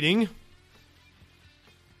board meeting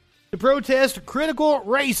to protest critical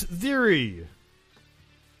race theory.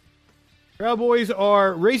 Proud Boys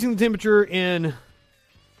are raising the temperature in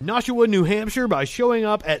Nashua, New Hampshire by showing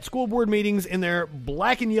up at school board meetings in their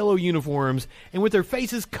black and yellow uniforms and with their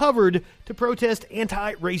faces covered to protest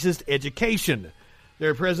anti-racist education.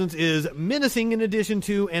 Their presence is menacing in addition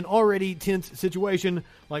to an already tense situation.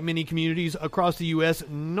 Like many communities across the U.S.,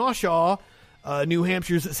 Nashua, New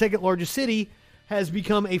Hampshire's second largest city, has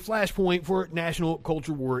become a flashpoint for national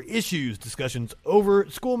culture war issues. Discussions over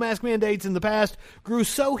school mask mandates in the past grew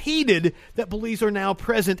so heated that police are now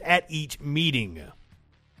present at each meeting.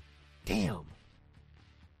 Damn.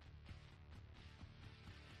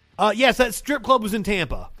 Yes, that strip club was in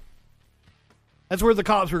Tampa. That's where the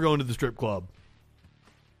cops were going to the strip club.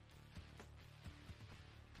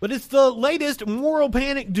 But it's the latest moral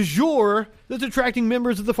panic du jour that's attracting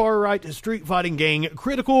members of the far-right street-fighting gang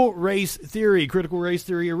critical race theory. Critical race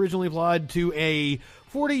theory originally applied to a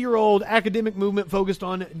 40-year-old academic movement focused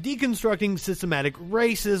on deconstructing systematic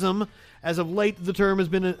racism. As of late, the term has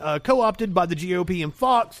been co-opted by the GOP and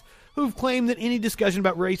Fox, who've claimed that any discussion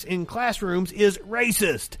about race in classrooms is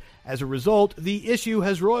racist. As a result, the issue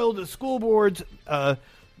has roiled school boards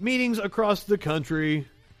meetings across the country.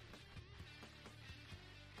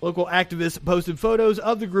 Local activists posted photos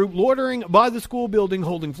of the group loitering by the school building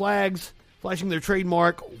holding flags, flashing their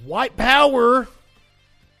trademark white power,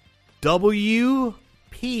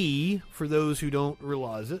 WP, for those who don't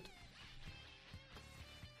realize it.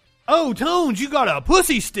 Oh, Tones, you got a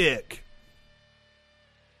pussy stick.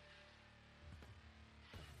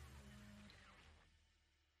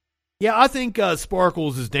 Yeah, I think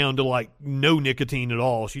Sparkles is down to like no nicotine at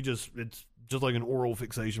all. It's just like an oral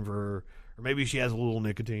fixation for her. Or maybe she has a little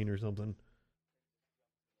nicotine or something.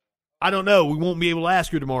 I don't know. We won't be able to ask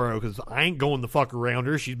her tomorrow because I ain't going the fuck around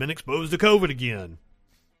her. She's been exposed to COVID again.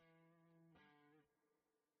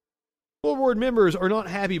 School board members are not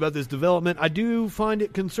happy about this development. I do find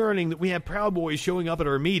it concerning that we have Proud Boys showing up at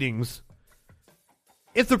our meetings.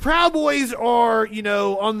 If the Proud Boys are,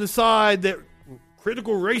 on the side that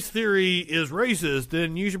critical race theory is racist,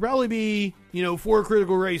 then you should probably be, for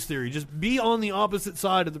critical race theory. Just be on the opposite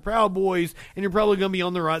side of the Proud Boys, and you're probably going to be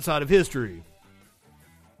on the right side of history.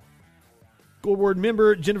 School board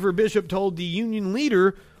member Jennifer Bishop told the union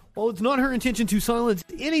leader, while it's not her intention to silence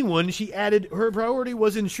anyone, she added her priority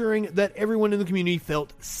was ensuring that everyone in the community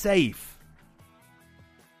felt safe.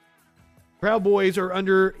 Proud Boys are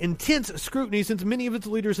under intense scrutiny since many of its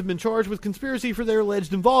leaders have been charged with conspiracy for their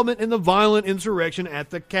alleged involvement in the violent insurrection at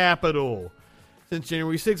the Capitol. Since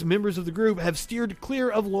January 6th, members of the group have steered clear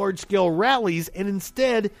of large-scale rallies and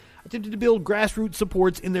instead attempted to build grassroots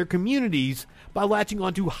supports in their communities by latching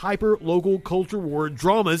onto hyper-local culture war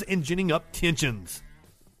dramas and ginning up tensions.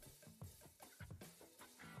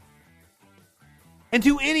 And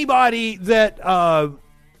to anybody that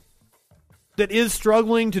is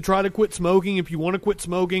struggling to try to quit smoking, if you want to quit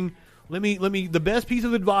smoking, the best piece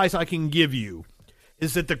of advice I can give you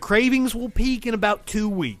is that the cravings will peak in about 2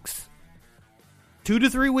 weeks. 2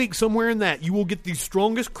 to 3 weeks, somewhere in that. You will get the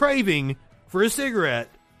strongest craving for a cigarette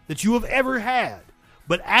that you have ever had.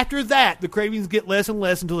 But after that, the cravings get less and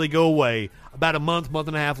less until they go away about a month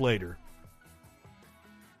and a half later.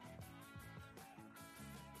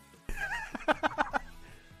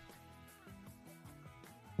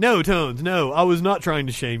 No, Tones, no. I was not trying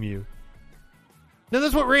to shame you. Now,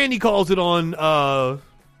 that's what Randy calls it on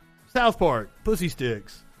South Park, pussy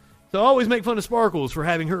sticks. So I always make fun of Sparkles for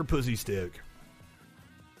having her pussy stick.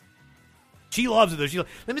 She loves it, though. She's like,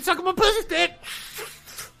 let me suck on my pussy stick.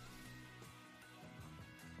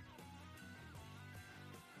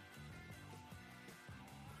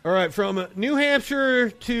 All right, from New Hampshire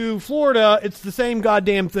to Florida, it's the same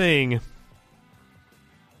goddamn thing.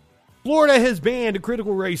 Florida has banned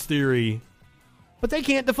critical race theory, but they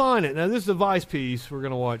can't define it. Now, this is a Vice piece we're going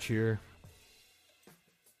to watch here.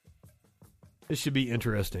 This should be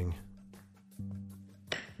interesting.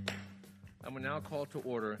 I will now call to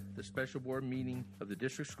order the special board meeting of the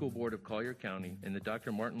District School Board of Collier County in the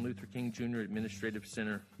Dr. Martin Luther King Jr. Administrative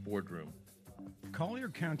Center boardroom. Collier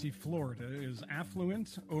County, Florida is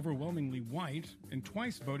affluent, overwhelmingly white, and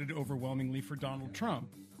twice voted overwhelmingly for Donald Trump.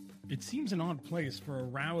 It seems an odd place for a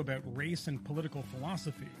row about race and political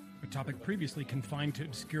philosophy, a topic previously confined to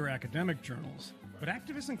obscure academic journals. But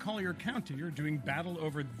activists in Collier County are doing battle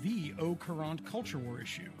over the Au Courant culture war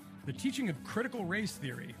issue, the teaching of critical race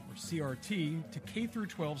theory, or CRT, to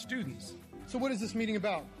K-12 students. So what is this meeting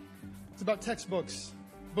about? It's about textbooks,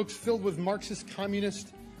 books filled with Marxist,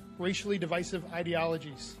 communist, racially divisive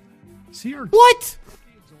ideologies. See our What?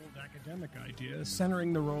 decades-old academic idea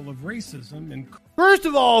centering the role of racism in... First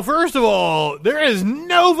of all, there is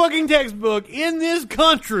no fucking textbook in this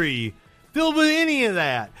country filled with any of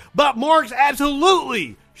that. But Marx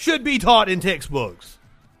absolutely should be taught in textbooks.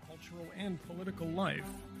 Cultural and political life.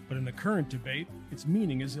 But in the current debate, its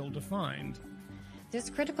meaning is ill-defined. This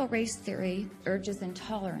critical race theory urges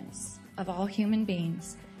intolerance of all human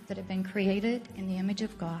beings that have been created in the image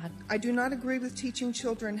of God. I do not agree with teaching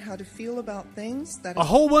children how to feel about things that... A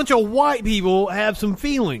whole bunch of white people have some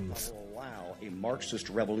feelings. Allow a Marxist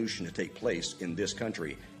revolution to take place in this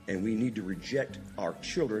country, and we need to reject our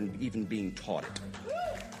children even being taught it.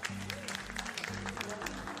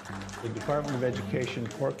 The Department of Education,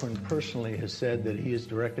 Corcoran personally has said that he has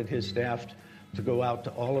directed his staff to go out to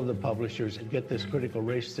all of the publishers and get this critical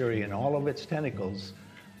race theory and all of its tentacles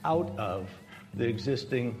out of the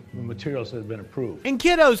existing materials that have been approved. And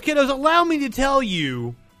kiddos, allow me to tell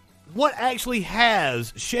you what actually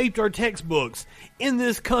has shaped our textbooks in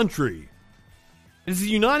this country. It's the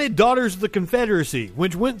United Daughters of the Confederacy,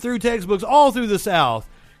 which went through textbooks all through the South,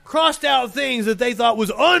 crossed out things that they thought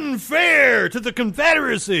was unfair to the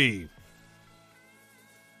Confederacy,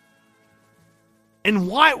 and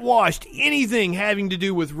whitewashed anything having to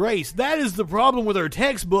do with race. That is the problem with our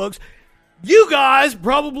textbooks. You guys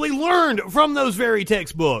probably learned from those very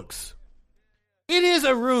textbooks. It is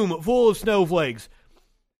a room full of snowflakes.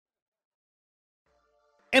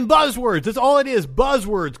 And buzzwords. That's all it is.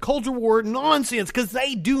 Buzzwords, culture war nonsense, because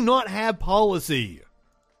they do not have policy.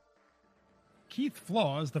 Keith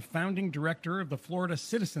Flaw is the founding director of the Florida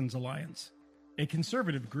Citizens Alliance, a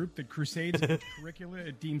conservative group that crusades against curricula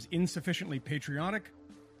it deems insufficiently patriotic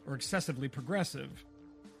or excessively progressive.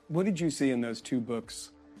 What did you see in those two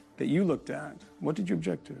books that you looked at? What did you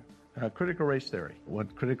object to? Critical race theory.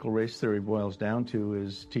 What critical race theory boils down to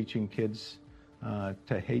is teaching kids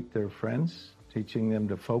to hate their friends, teaching them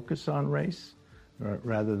to focus on race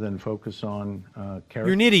rather than focus on character.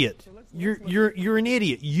 You're an idiot. You're an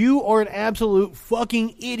idiot. You are an absolute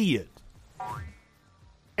fucking idiot.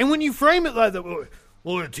 And when you frame it like that,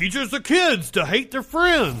 well, it teaches the kids to hate their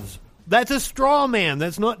friends. That's a straw man.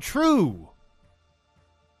 That's not true.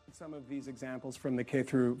 Some of these examples from the K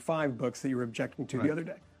through 5 books that you were objecting to the other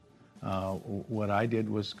day. What I did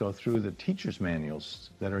was go through the teacher's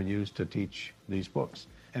manuals that are used to teach these books.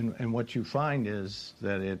 And what you find is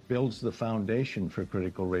that it builds the foundation for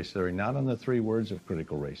critical race theory, not on the 3 words of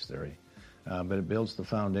critical race theory, but it builds the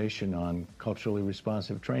foundation on culturally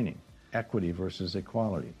responsive training, equity versus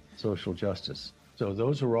equality, social justice. So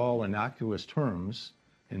those are all innocuous terms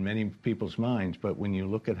in many people's minds, but when you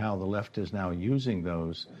look at how the left is now using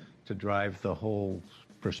those to drive the whole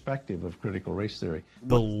perspective of critical race theory.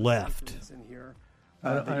 The left.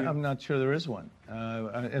 I'm not sure there is one.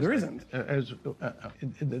 There isn't.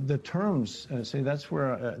 The terms, see, that's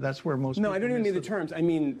where most. No, I don't even mean the terms. I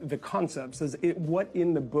mean the concepts. What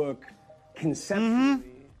in the book conceptually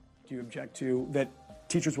do you object to that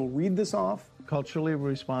teachers will read this off? Culturally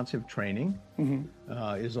responsive training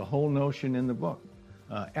is a whole notion in the book.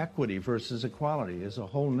 Equity versus equality is a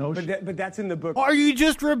whole notion. But that's in the book. Are you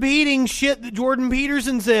just repeating shit that Jordan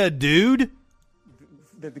Peterson said, dude?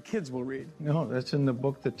 That the kids will read. No, that's in the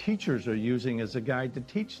book the teachers are using as a guide to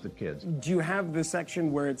teach the kids. Do you have the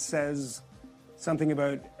section where it says something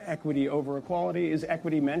about equity over equality? Is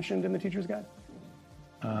equity mentioned in the teacher's guide?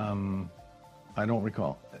 I don't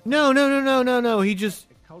recall. No. He just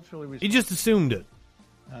assumed it.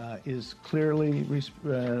 Is clearly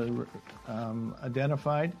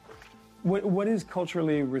identified. What is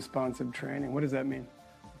culturally responsive training? What does that mean?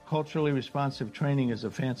 Culturally responsive training is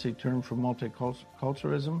a fancy term for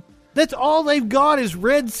multiculturalism. That's all they've got is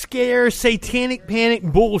Red Scare, satanic panic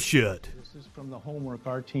bullshit. This is from the homework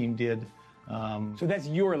our team did. So that's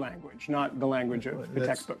your language, not the language of the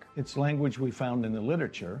textbook. It's language we found in the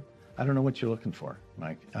literature. I don't know what you're looking for,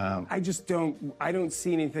 Mike. I don't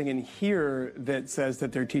see anything in here that says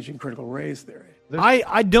that they're teaching critical race theory.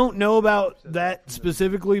 I don't know about that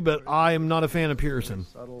specifically, but I am not a fan of Pearson.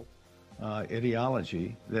 Subtle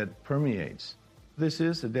ideology that permeates. This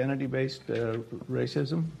is identity-based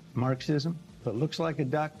racism, Marxism. If it looks like a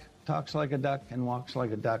duck, talks like a duck, and walks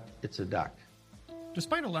like a duck, it's a duck.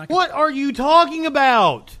 Despite a lack What are you talking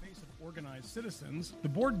about? of organized citizens, the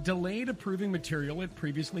board delayed approving material it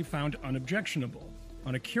previously found unobjectionable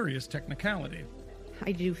on a curious technicality.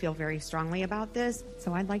 I do feel very strongly about this,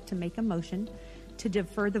 so I'd like to make a motion to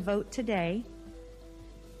defer the vote today.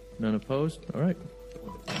 None opposed? All right.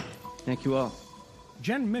 Thank you all.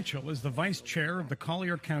 Jen Mitchell is the vice chair of the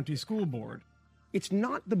Collier County School Board. It's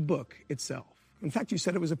not the book itself. In fact, you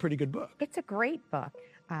said it was a pretty good book. It's a great book.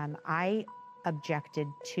 I objected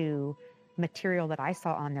to material that I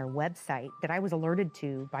saw on their website that I was alerted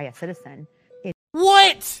to by a citizen.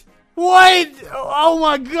 What? Oh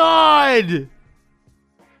my God!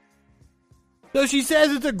 So she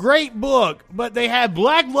says it's a great book, but they have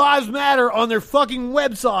Black Lives Matter on their fucking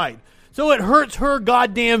website. So it hurts her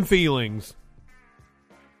goddamn feelings.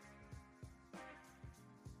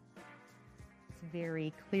 It's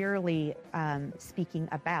very clearly speaking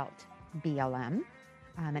about BLM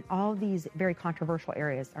and all these very controversial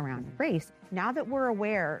areas around race. Now that we're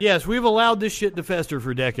aware... Yes, we've allowed this shit to fester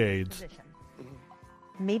for decades.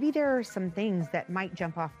 Maybe there are some things that might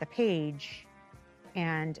jump off the page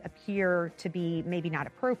and appear to be maybe not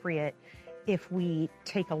appropriate if we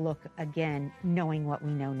take a look again, knowing what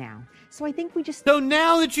we know now. So I think we just... So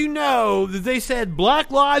now that you know that they said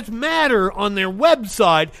Black Lives Matter on their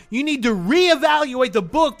website, you need to reevaluate the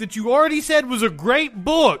book that you already said was a great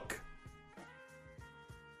book.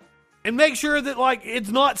 And make sure that, like, it's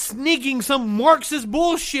not sneaking some Marxist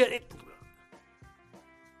bullshit.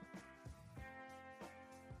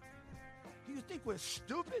 Do you think we're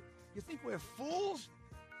stupid? You think we're fools?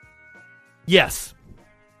 Yes.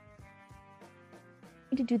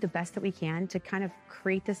 We need to do the best that we can to kind of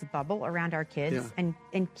create this bubble around our kids and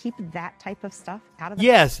keep that type of stuff out of the...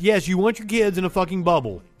 Yes, you want your kids in a fucking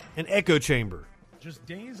bubble, an echo chamber. Just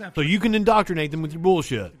days after... So you can indoctrinate them with your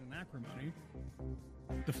bullshit.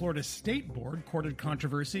 The Florida State Board courted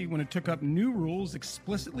controversy when it took up new rules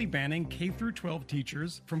explicitly banning K-12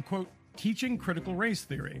 teachers from, quote, teaching critical race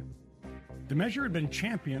theory. The measure had been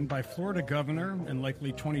championed by Florida Governor and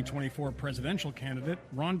likely 2024 presidential candidate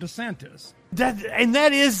Ron DeSantis.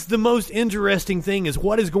 That is the most interesting thing, is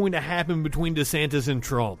what is going to happen between DeSantis and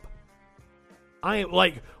Trump.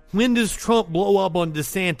 When does Trump blow up on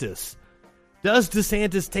DeSantis? Does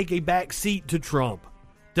DeSantis take a back seat to Trump?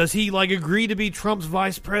 Does he, agree to be Trump's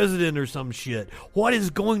vice president or some shit? What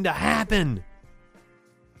is going to happen?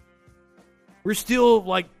 We're still,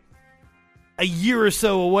 a year or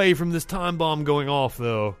so away from this time bomb going off,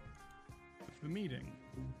 though. The meeting.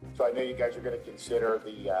 So I know you guys are going to consider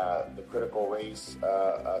the critical race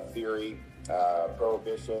theory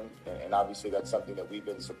prohibition, and obviously that's something that we've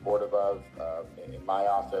been supportive of in my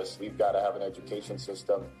office. We've got to have an education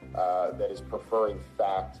system that is preferring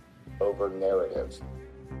fact over narratives.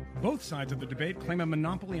 Both sides of the debate claim a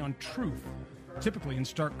monopoly on truth, typically in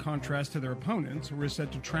stark contrast to their opponents, who are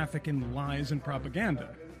said to traffic in lies and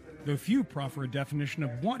propaganda, though few proffer a definition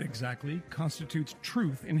of what exactly constitutes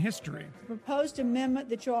truth in history. The proposed amendment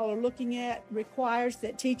that you all are looking at requires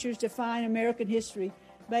that teachers define American history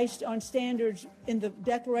based on standards in the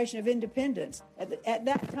Declaration of Independence. At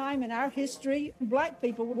that time in our history, black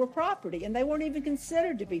people were property, and they weren't even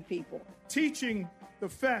considered to be people. Teaching the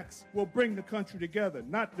facts will bring the country together,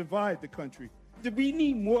 not divide the country. We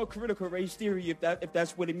need more critical race theory, if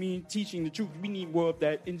that's what it means, teaching the truth. We need more of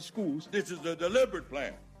that in schools. This is a deliberate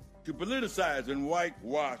plan to politicize and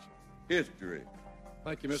whitewash history.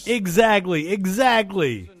 Thank you, Mr.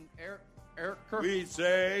 Exactly. Eric Kirk. We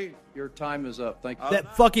say your time is up. Thank you.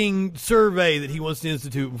 That fucking survey that he wants to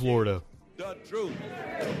institute in Florida. The truth.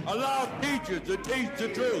 Allow teachers to teach the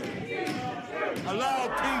truth. Allow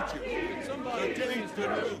teachers to teach the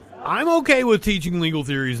truth. I'm okay with teaching legal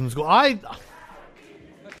theories in school. I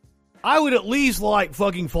would at least like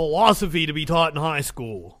fucking philosophy to be taught in high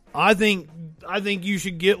school. I think you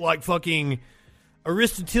should get fucking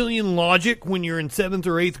Aristotelian logic when you're in 7th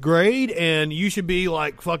or 8th grade, and you should be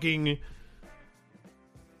fucking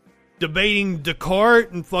debating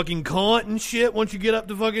Descartes and fucking Kant and shit once you get up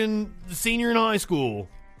to fucking senior in high school.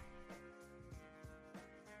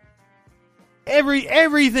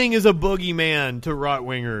 Everything is a boogeyman to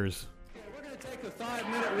right-wingers. We're going to take a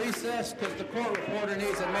 5-minute recess because the court reporter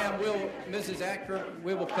needs it. Ma'am, Mrs. Actor,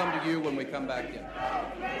 we will come to you when we come back in.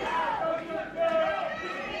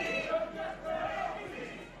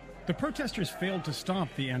 The protesters failed to stop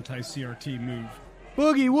the anti-CRT move.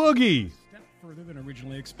 Boogie woogie! Further than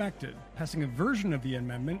originally expected, passing a version of the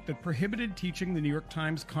amendment that prohibited teaching the New York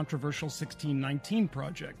Times' controversial 1619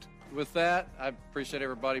 project. With that, I appreciate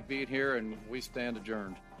everybody being here, and we stand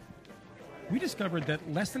adjourned. We discovered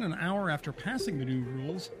that less than an hour after passing the new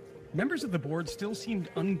rules, members of the board still seemed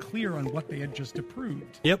unclear on what they had just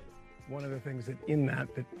approved. Yep. One of the things that's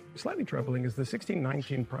slightly troubling is the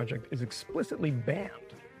 1619 project is explicitly banned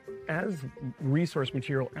as resource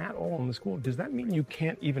material at all in the school. Does that mean you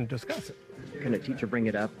can't even discuss it? Can a teacher bring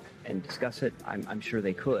it up and discuss it? I'm sure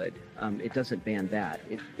they could. It doesn't ban that.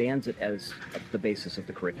 It bans it as the basis of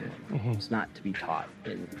the curriculum. Mm-hmm. It's not to be taught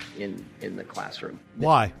in the classroom.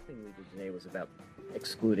 Why? The thing we did today was about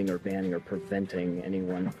excluding or banning or preventing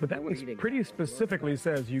anyone. But that one pretty specifically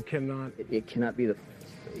says you cannot. It cannot be the.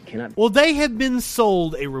 It cannot. Well, they have been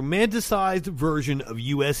sold a romanticized version of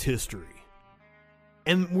U.S. history.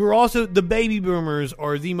 And we're also, the baby boomers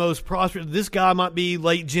are the most prosperous. This guy might be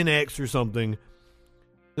late Gen X or something.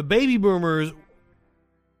 The baby boomers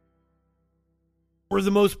were the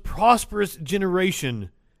most prosperous generation,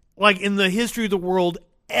 like in the history of the world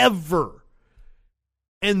ever.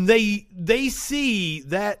 And they see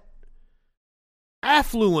that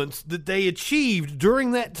affluence that they achieved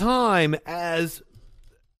during that time as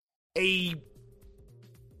a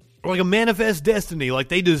manifest destiny. Like,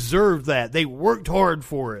 they deserved that. They worked hard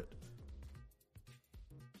for it.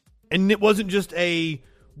 And it wasn't just a,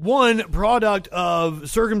 one, product of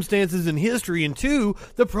circumstances in history, and two,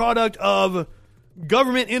 the product of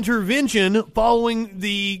government intervention following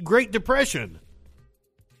the Great Depression.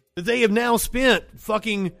 That they have now spent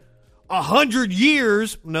fucking 100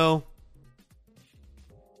 years, no,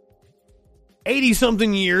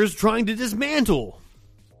 80-something years trying to dismantle.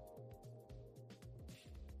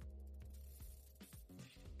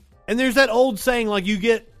 And there's that old saying, like, you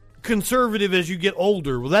get conservative as you get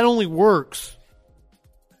older. Well, that only works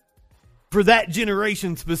for that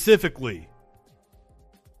generation specifically.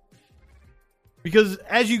 Because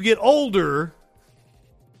as you get older,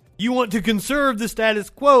 you want to conserve the status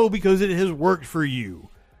quo because it has worked for you.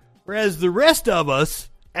 Whereas the rest of us,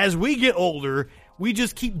 as we get older, we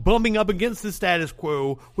just keep bumping up against the status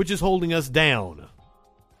quo, which is holding us down.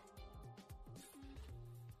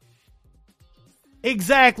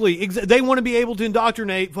 Exactly. They want to be able to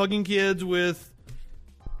indoctrinate fucking kids with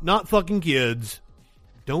not fucking kids.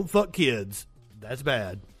 Don't fuck kids. That's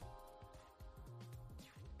bad.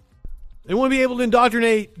 They want to be able to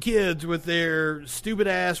indoctrinate kids with their stupid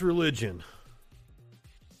ass religion.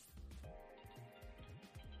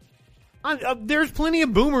 There's plenty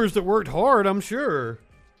of boomers that worked hard, I'm sure.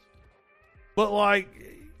 But, like,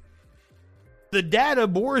 the data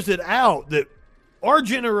bores it out that our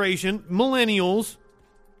generation, millennials,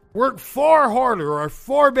 work far harder, are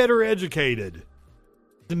far better educated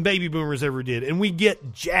than baby boomers ever did. And we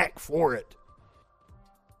get jack for it.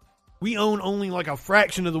 We own only like a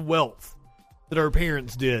fraction of the wealth that our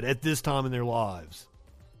parents did at this time in their lives.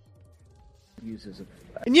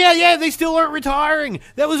 And yeah, they still aren't retiring.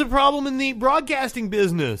 That was a problem in the broadcasting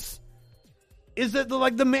business. Is that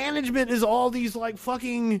the management is all these like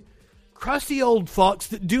fucking crusty old fucks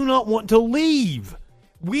that do not want to leave.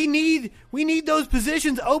 We need those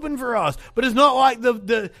positions open for us, but it's not like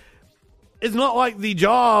it's not like the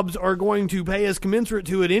jobs are going to pay us commensurate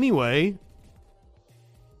to it anyway.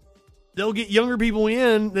 They'll get younger people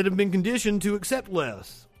in that have been conditioned to accept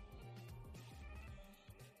less.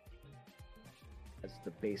 That's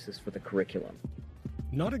the basis for the curriculum.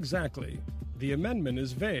 Not exactly. The amendment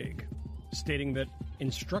is vague, stating that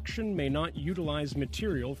instruction may not utilize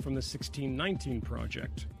material from the 1619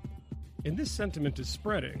 Project. And this sentiment is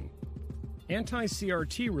spreading.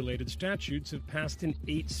 Anti-CRT-related statutes have passed in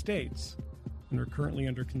 8 states and are currently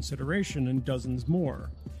under consideration in dozens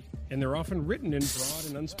more. And they're often written in broad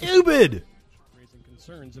and unspecific, stupid, raising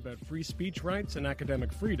concerns about free speech rights and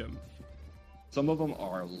academic freedom. Some of them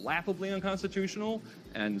are laughably unconstitutional,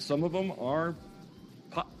 and some of them are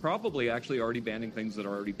probably actually already banning things that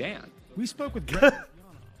are already banned. We spoke with Greg, a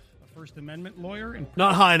First Amendment lawyer, and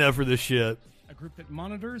not high enough for this shit. A group that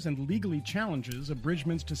monitors and legally challenges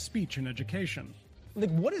abridgments to speech in education.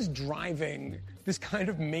 Like, what is driving this kind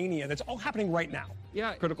of mania that's all happening right now?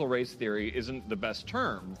 Yeah, critical race theory isn't the best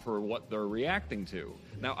term for what they're reacting to.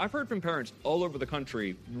 Now, I've heard from parents all over the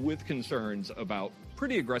country with concerns about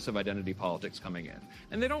pretty aggressive identity politics coming in.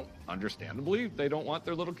 And they don't, understandably, they don't want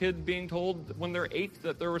their little kid being told when they're 8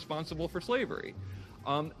 that they're responsible for slavery.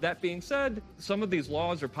 That being said, some of these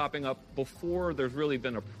laws are popping up before there's really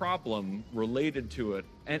been a problem related to it.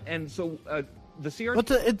 And so the CRT...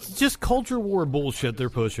 It's just culture war bullshit they're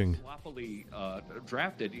pushing. Sloppily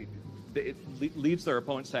drafted, it leads their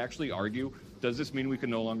opponents to actually argue, does this mean we can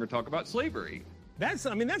no longer talk about slavery? That's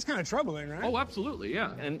kind of troubling, right? Oh, absolutely,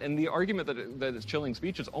 yeah. And the argument that it's chilling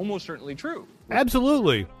speech is almost certainly true.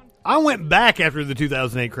 Absolutely. I went back after the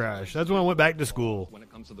 2008 crash. That's when I went back to school. When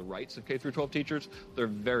it comes to the rights of K-12 teachers, they're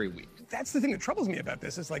very weak. That's the thing that troubles me about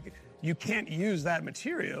this. It's like, you can't use that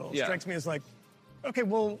material. Yeah. Strikes me as like, okay,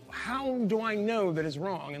 well, how do I know that is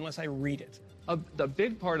wrong unless I read it? The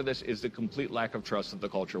big part of this is the complete lack of trust that the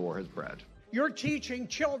culture war has bred. You're teaching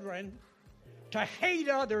children to hate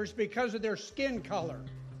others because of their skin color.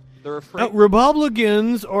 They're afraid.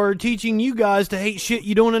 Republicans are teaching you guys to hate shit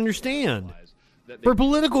you don't understand. For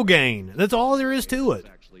political gain. That's all there is to it.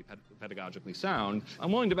 Actually pedagogically sound.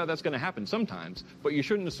 I'm willing to bet that's going to happen sometimes, but you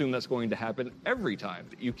shouldn't assume that's going to happen every time.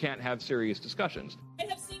 You can't have serious discussions. I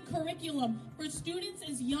have seen curriculum for students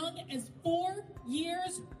as young as 4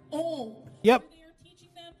 years old. Yep. They are teaching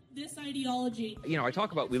them this ideology. You know, I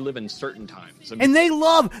talk about we live in certain times. And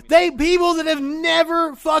people that have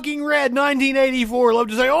never fucking read 1984 love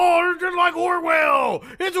to say, oh, it's just like Orwell.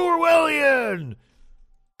 It's Orwellian.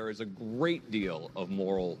 There is a great deal of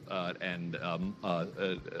moral and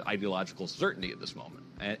ideological certainty at this moment.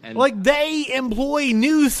 And like, they employ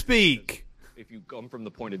newspeak. If you come from the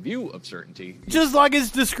point of view of certainty... Just like it's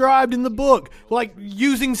described in the book. Like,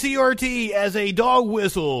 using CRT as a dog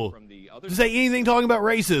whistle to say anything talking about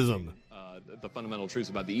racism. The fundamental truths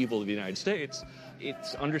about the evil of the United States,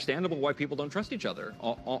 it's understandable why people don't trust each other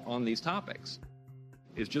on these topics.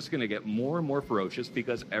 It's just going to get more and more ferocious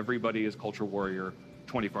because everybody is culture warrior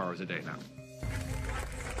 24 hours a day now.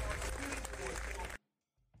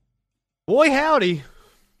 Boy, howdy.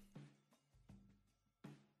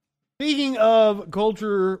 Speaking of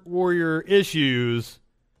culture warrior issues,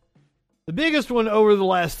 the biggest one over the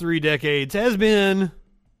last 3 decades has been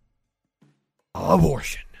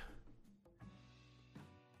abortion.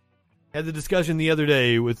 Had the discussion the other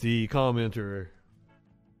day with the commenter.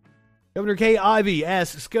 Governor Kay Ivey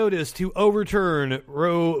asked SCOTUS to overturn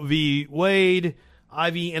Roe v. Wade.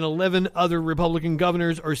 Ivey and 11 other Republican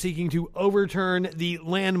governors are seeking to overturn the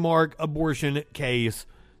landmark abortion case.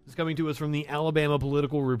 This is coming to us from the Alabama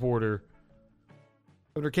Political Reporter.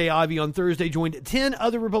 Governor Kay Ivey on Thursday joined 10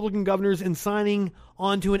 other Republican governors in signing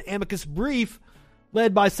on to an amicus brief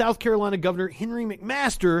led by South Carolina Governor Henry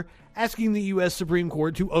McMaster asking the U.S. Supreme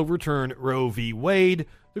Court to overturn Roe v. Wade,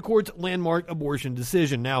 the court's landmark abortion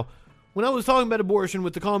decision. Now, when I was talking about abortion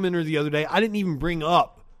with the commenter the other day, I didn't even bring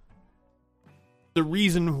up the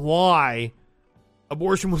reason why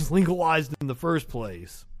abortion was legalized in the first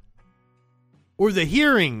place, or the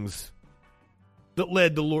hearings that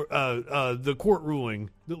led to the court ruling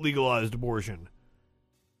that legalized abortion.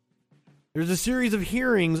 There's a series of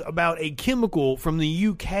hearings about a chemical from the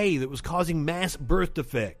UK that was causing mass birth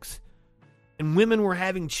defects, and women were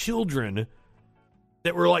having children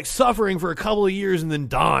that were like suffering for a couple of years and then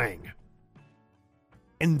dying.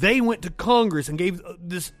 And they went to Congress and gave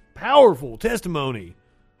this powerful testimony.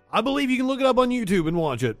 I believe you can look it up on YouTube and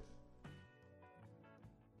watch it.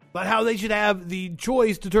 About how they should have the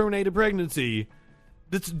choice to terminate a pregnancy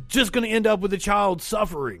that's just going to end up with a child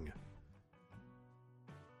suffering.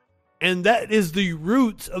 And that is the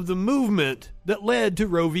roots of the movement that led to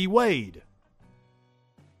Roe v. Wade.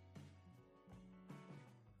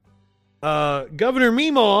 Governor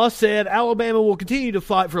Meemaw said Alabama will continue to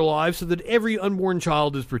fight for life so that every unborn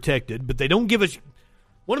child is protected, but they don't give a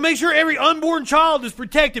want to make sure every unborn child is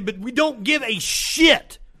protected, but we don't give a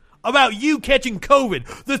shit about you catching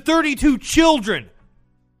COVID. The 32 children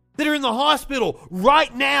that are in the hospital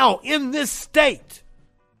right now in this state.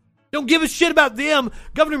 Don't give a shit about them.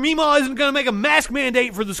 Governor Meemaw isn't going to make a mask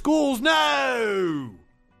mandate for the schools. No!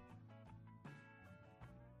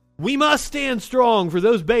 We must stand strong for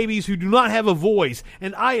those babies who do not have a voice,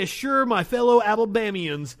 and I assure my fellow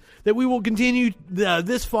Alabamians that we will continue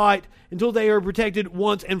this fight until they are protected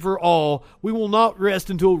once and for all. We will not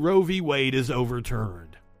rest until Roe v. Wade is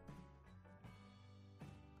overturned.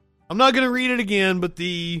 I'm not going to read it again, but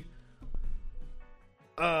the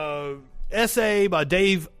essay by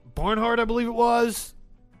Dave Barnhart, I believe it was.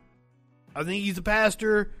 I think he's a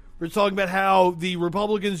pastor. We're talking about how the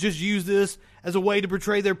Republicans just use this as a way to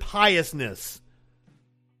portray their piousness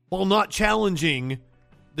while not challenging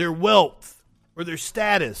their wealth or their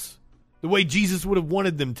status the way Jesus would have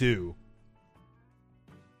wanted them to.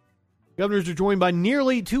 Governors are joined by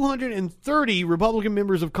nearly 230 Republican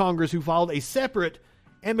members of Congress who filed a separate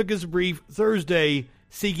amicus brief Thursday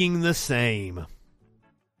seeking the same.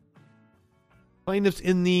 Plaintiffs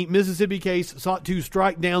in the Mississippi case sought to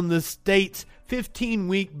strike down the state's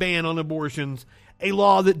 15-week ban on abortions, a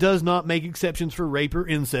law that does not make exceptions for rape or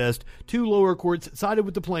incest. 2 lower courts sided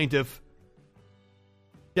with the plaintiff.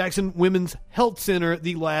 Jackson Women's Health Center,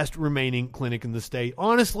 the last remaining clinic in the state.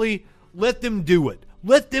 Honestly, let them do it.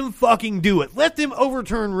 Let them fucking do it. Let them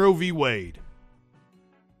overturn Roe v. Wade.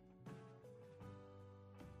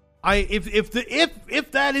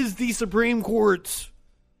 If that is the Supreme Court's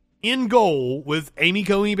end goal with Amy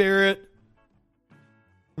Coney Barrett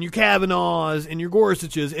and your Kavanaughs and your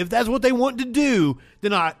Gorsuches, if that's what they want to do,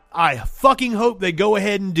 then I fucking hope they go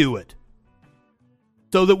ahead and do it.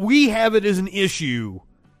 So that we have it as an issue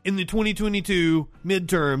in the 2022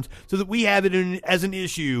 midterms, so that we have it as an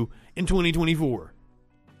issue in 2024.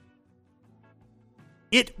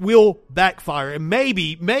 It will backfire, and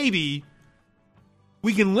maybe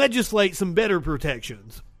we can legislate some better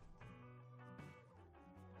protections.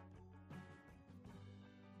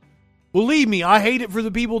 Believe me, I hate it for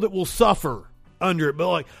the people that will suffer under it, but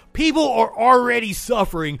like, people are already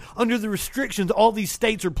suffering under the restrictions all these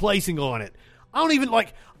states are placing on it. I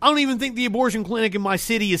don't even think the abortion clinic in my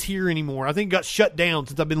city is here anymore. I think it got shut down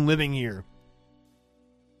since I've been living here.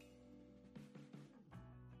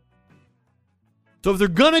 So if they're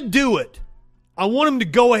gonna do it, I want them to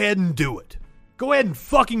go ahead and do it. Go ahead and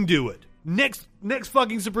fucking do it. Next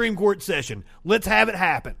fucking Supreme Court session. Let's have it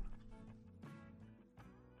happen.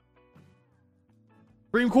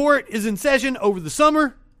 Supreme Court is in session over the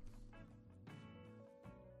summer.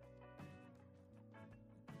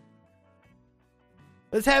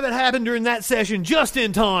 Let's have it happen during that session just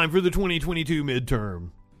in time for the 2022 midterm.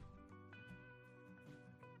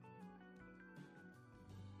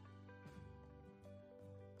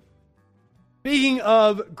 Speaking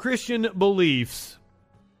of Christian beliefs,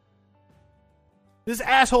 this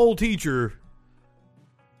asshole teacher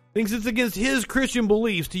thinks it's against his Christian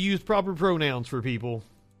beliefs to use proper pronouns for people.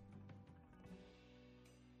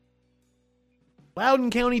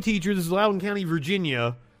 Loudoun County teacher, this is Loudoun County,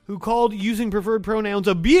 Virginia, who called using preferred pronouns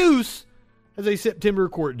abuse, has a September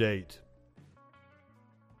court date.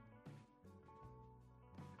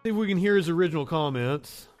 See if we can hear his original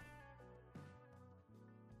comments.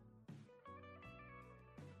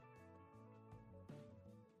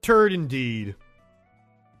 Turd indeed.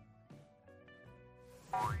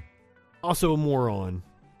 Also a moron.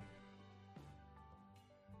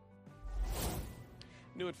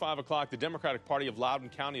 New at 5 o'clock, the Democratic Party of Loudoun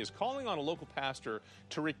County is calling on a local pastor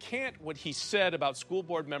to recant what he said about school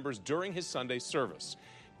board members during his Sunday service.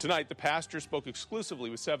 Tonight, the pastor spoke exclusively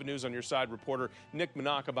with 7 News on Your Side reporter Nick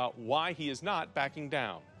Minock about why he is not backing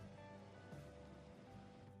down.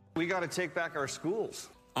 We got to take back our schools.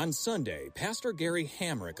 On Sunday, Pastor Gary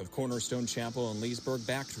Hamrick of Cornerstone Chapel in Leesburg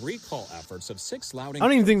backed recall efforts of 6 Loudoun... I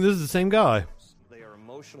don't even think this is the same guy. They are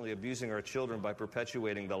emotionally abusing our children by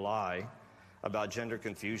perpetuating the lie about gender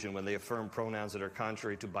confusion when they affirm pronouns that are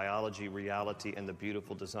contrary to biology, reality, and the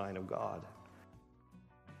beautiful design of God.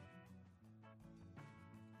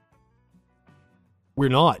 We're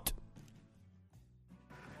not.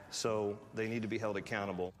 So they need to be held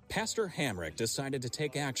accountable. Pastor Hamrick decided to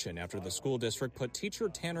take action after the school district put teacher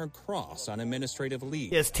Tanner Cross on administrative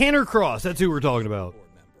leave. Yes, Tanner Cross, that's who we're talking about.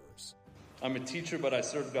 I'm a teacher, but I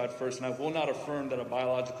serve God first, and I will not affirm that a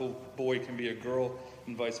biological boy can be a girl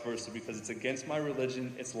and vice versa, because it's against my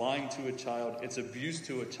religion, it's lying to a child, it's abuse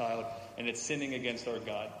to a child, and it's sinning against our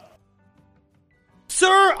God.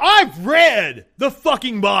 Sir, I've read the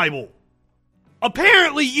fucking Bible.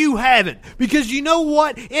 Apparently you haven't, because you know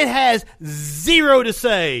what? It has zero to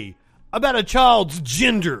say about a child's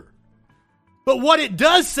gender. But what it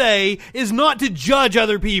does say is not to judge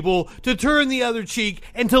other people, to turn the other cheek,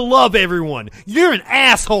 and to love everyone. You're an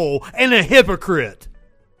asshole and a hypocrite.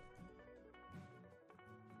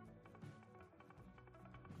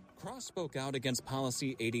 Cross spoke out against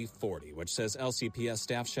Policy 8040, which says LCPS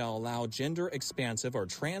staff shall allow gender-expansive or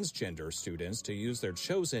transgender students to use their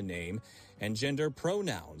chosen name and gender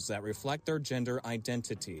pronouns that reflect their gender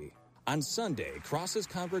identity. On Sunday, Cross's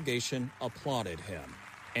congregation applauded him,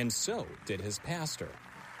 and so did his pastor.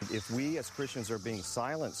 If we as Christians are being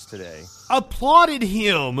silenced today... Applauded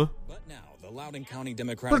him But now, the Loudoun County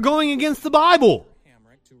Democratic... for going against the Bible.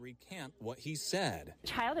 Hamrick to recant what he said.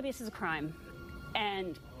 Child abuse is a crime,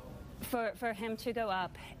 and for him to go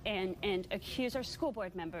up and accuse our school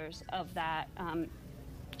board members of that,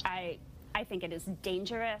 I think it is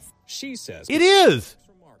dangerous. She says it is.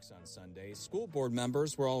 Remarks on Sunday, school board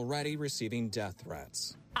members were already receiving death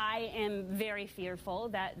threats. I am very fearful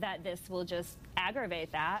that this will just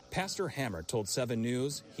aggravate that. Pastor Hamrick told 7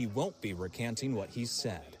 News he won't be recanting what he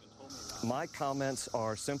said. My comments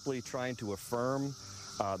are simply trying to affirm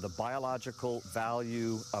the biological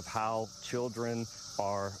value of how children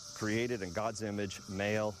are created in God's image,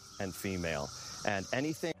 male and female. And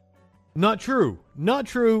anything... Not true. Not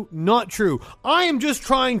true. Not true. I am just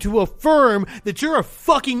trying to affirm that you're a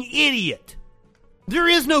fucking idiot. There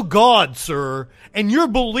is no God, sir, and your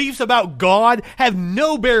beliefs about God have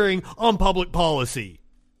no bearing on public policy.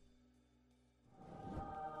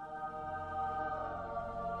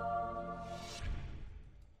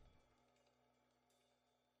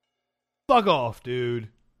 Fuck off, dude.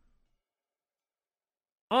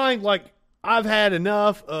 I've had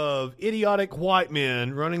enough of idiotic white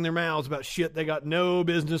men running their mouths about shit they got no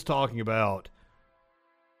business talking about.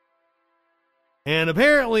 And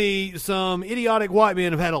apparently some idiotic white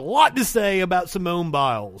men have had a lot to say about Simone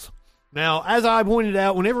Biles. Now, as I pointed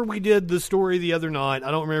out, whenever we did the story the other night,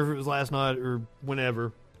 I don't remember if it was last night or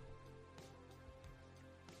whenever,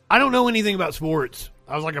 I don't know anything about sports.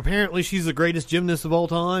 I was like, apparently she's the greatest gymnast of all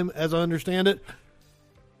time, as I understand it.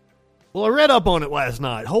 Well, I read up on it last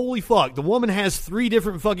night. Holy fuck, the woman has 3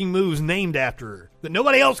 different fucking moves named after her that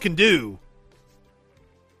nobody else can do.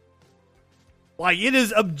 Like, it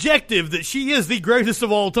is objective that she is the greatest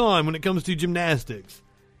of all time when it comes to gymnastics.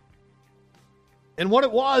 And what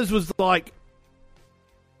it was like,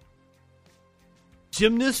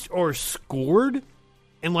 gymnasts are scored,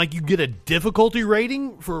 and like you get a difficulty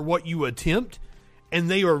rating for what you attempt, and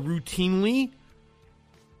they are routinely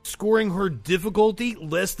scoring her difficulty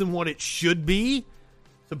less than what it should be,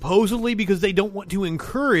 supposedly because they don't want to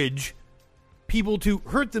encourage people to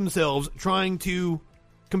hurt themselves trying to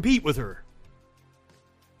compete with her.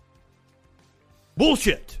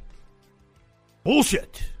 Bullshit.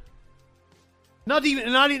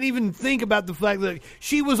 And I didn't even think about the fact that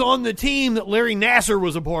she was on the team that Larry Nassar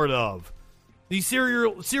was a part of. The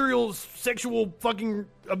serial sexual fucking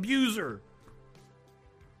abuser.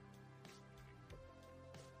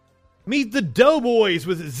 Meet the Doughboys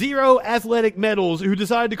with 0 athletic medals who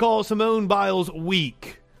decide to call Simone Biles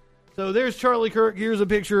weak. So there's Charlie Kirk. Here's a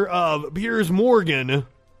picture of Piers Morgan.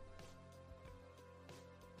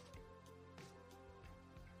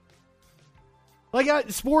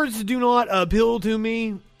 Like, sports do not appeal to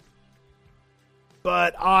me,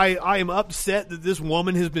 but I am upset that this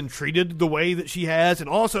woman has been treated the way that she has, and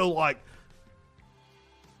also, like,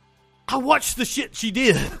 I watched the shit she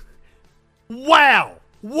did.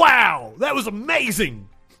 Wow, that was amazing.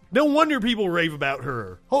 No wonder people rave about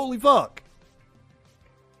her. Holy fuck.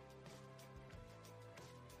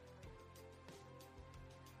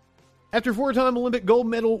 After 4-time Olympic gold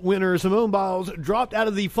medal winner Simone Biles dropped out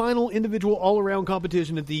of the final individual all-around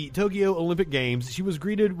competition at the Tokyo Olympic Games, she was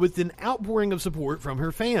greeted with an outpouring of support from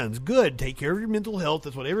her fans. Good, take care of your mental health,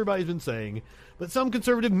 that's what everybody's been saying. But some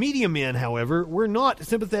conservative media men, however, were not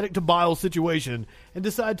sympathetic to Biles' situation and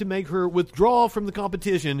decided to make her withdraw from the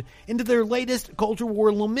competition into their latest culture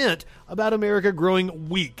war lament about America growing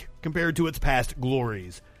weak compared to its past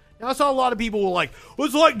glories. Now, I saw a lot of people were like, well,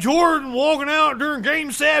 it's like Jordan walking out during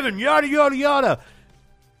Game 7, yada, yada, yada.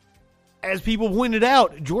 As people pointed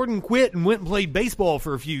out, Jordan quit and went and played baseball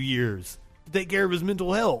for a few years to take care of his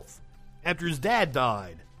mental health after his dad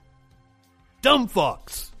died. Dumb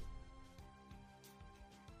fucks.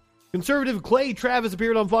 Conservative Clay Travis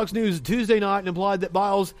appeared on Fox News Tuesday night and implied that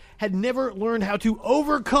Biles had never learned how to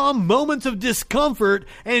overcome moments of discomfort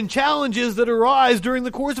and challenges that arise during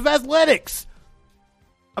the course of athletics.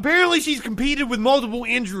 Apparently she's competed with multiple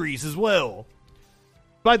injuries as well,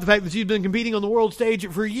 despite the fact that she's been competing on the world stage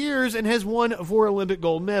for years and has won 4 Olympic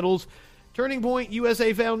gold medals. Turning Point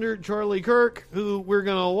USA founder Charlie Kirk, who we're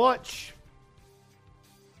going to watch,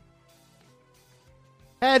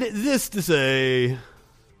 had this to say.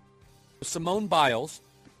 Simone Biles,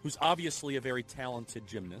 who's obviously a very talented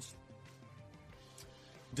gymnast,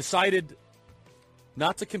 decided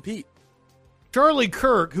not to compete. Charlie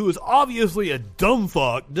Kirk, who is obviously a dumb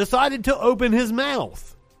fuck, decided to open his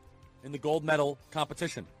mouth in the gold medal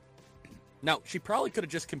competition. Now, she probably could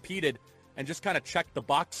have just competed and just kind of checked the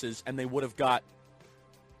boxes and they would have got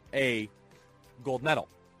a gold medal.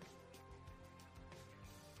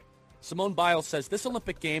 Simone Biles says, this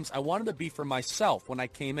Olympic Games, I wanted to be for myself when I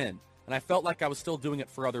came in, and I felt like I was still doing it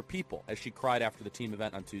for other people, as she cried after the team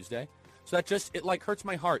event on Tuesday. So that just, it like hurts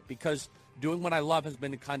my heart because doing what I love has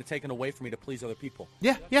been kind of taken away from me to please other people.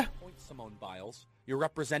 Yeah. Point, Simone Biles. You're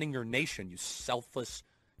representing your nation, you're selfish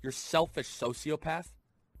sociopath.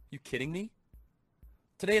 You kidding me?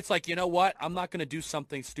 Today it's like, you know what? I'm not going to do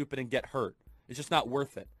something stupid and get hurt. It's just not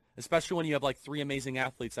worth it. Especially when you have like 3 amazing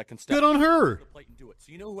athletes that can step good on her. To the plate and do it.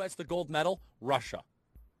 So you know who has the gold medal? Russia.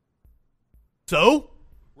 So?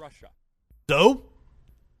 Russia. So?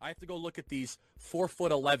 I have to go look at these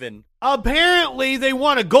 4'11". Apparently, they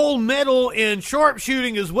won a gold medal in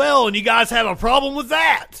sharpshooting as well, and you guys have a problem with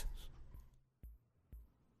that.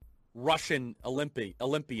 Russian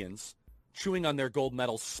Olympians chewing on their gold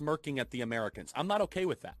medals, smirking at the Americans. I'm not okay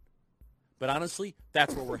with that. But honestly,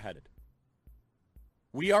 that's where we're headed.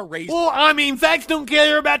 We are raised... Well, I mean, facts don't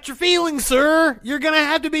care about your feelings, sir. You're going to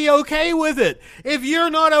have to be okay with it. If you're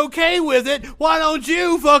not okay with it, why don't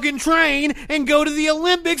you fucking train and go to the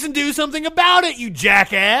Olympics and do something about it, you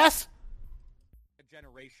jackass? A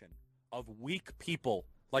generation of weak people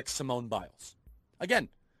like Simone Biles. Again,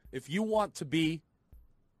 if you want to be...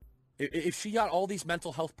 If she got all these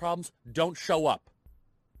mental health problems, don't show up.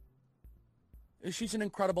 She's an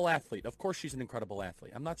incredible athlete. Of course she's an incredible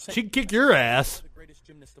athlete. I'm not saying... She'd kick your ass. The greatest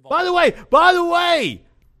gymnast of all By the way,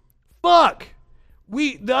 Fuck.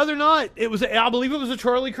 The other night, I believe it was a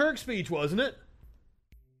Charlie Kirk speech, wasn't it?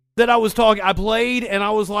 That I played, and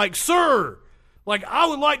I was like, sir, like, I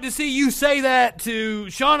would like to see you say that to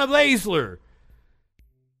Shayna Baszler.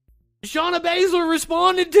 Shayna Baszler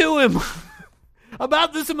responded to him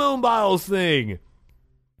about the Simone Biles thing.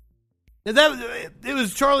 And it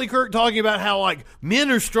was Charlie Kirk talking about how, like,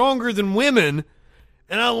 men are stronger than women.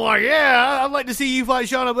 And I'm like, yeah, I'd like to see you fight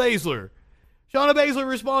Shayna Baszler. Shayna Baszler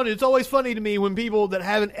responded, it's always funny to me when people that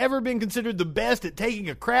haven't ever been considered the best at taking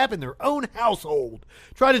a crap in their own household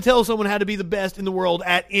try to tell someone how to be the best in the world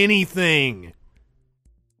at anything.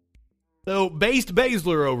 So, based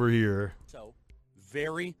Baszler over here. So,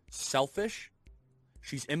 very selfish,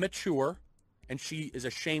 she's immature, and she is a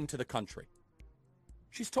shame to the country.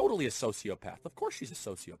 She's totally a sociopath. Of course she's a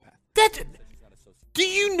sociopath. Do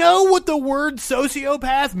you know what the word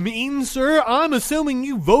sociopath means, sir? I'm assuming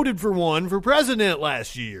you voted for one for president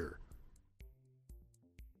last year.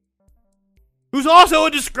 Who's also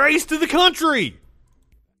a disgrace to the country.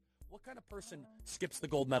 What kind of person skips the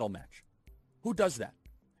gold medal match? Who does that?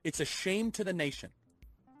 It's a shame to the nation.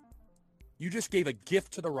 You just gave a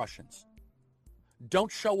gift to the Russians. Don't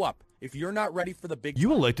show up. If you're not ready for the big...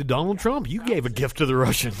 You elected Donald Trump. You gave a gift to the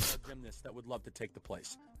Russians. Gymnasts that would love to take the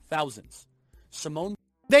place. Thousands. Simone...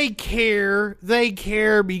 They care. They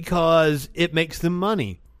care because it makes them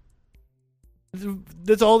money.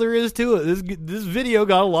 That's all there is to it. This video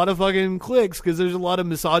got a lot of fucking clicks because there's a lot of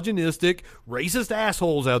misogynistic, racist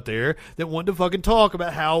assholes out there that want to fucking talk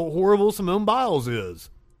about how horrible Simone Biles is.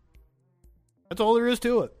 That's all there is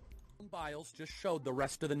to it. Simone Biles just showed the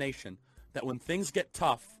rest of the nation that when things get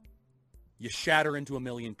tough, you shatter into a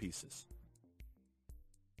million pieces.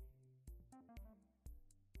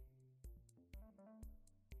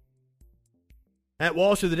 At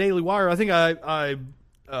Walsh of the Daily Wire, I think I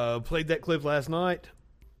played that clip last night.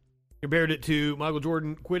 Compared it to Michael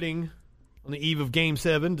Jordan quitting on the eve of Game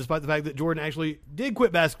 7, despite the fact that Jordan actually did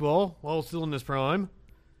quit basketball while still in his prime.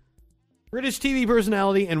 British TV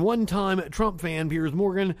personality and one-time Trump fan Piers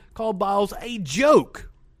Morgan called Biles a joke.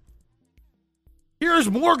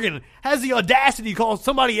 Piers Morgan has the audacity to call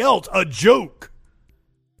somebody else a joke.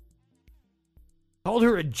 Called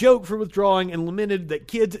her a joke for withdrawing and lamented that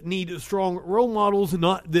kids need strong role models,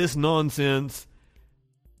 not this nonsense.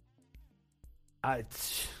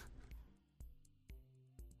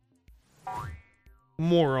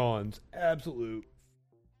 Morons. Absolute.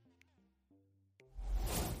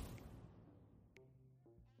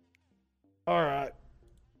 All right.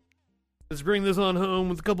 Let's bring this on home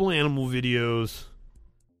with a couple animal videos.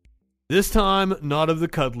 This time, not of the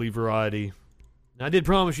cuddly variety. I did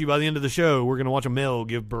promise you by the end of the show, we're going to watch a male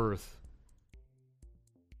give birth.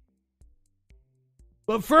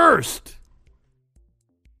 But first,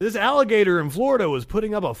 this alligator in Florida was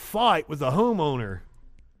putting up a fight with the homeowner.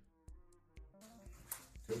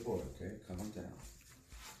 Good boy, okay? Calm down.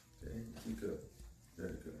 Okay, you good. Very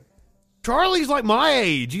good. Charlie's like my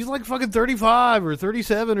age. He's like fucking 35 or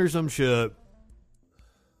 37 or some shit.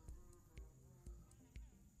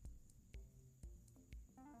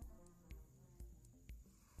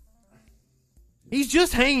 He's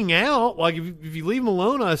just hanging out. Like, if you leave him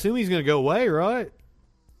alone, I assume he's going to go away, right?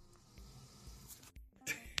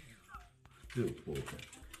 Good boy.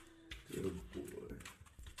 Good boy.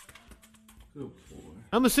 Good boy.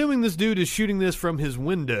 I'm assuming this dude is shooting this from his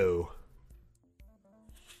window.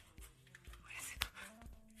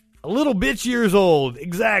 A little bitch years old.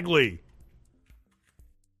 Exactly.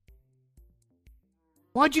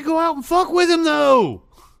 Why'd you go out and fuck with him, though?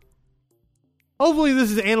 Hopefully this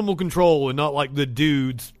is animal control and not like the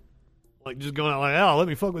dudes like just going out like, oh, let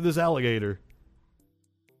me fuck with this alligator.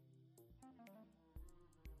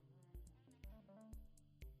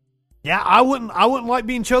 Yeah, I wouldn't like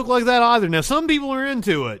being choked like that either. Now, some people are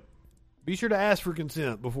into it. Be sure to ask for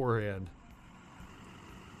consent beforehand.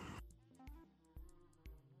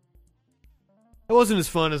 It wasn't as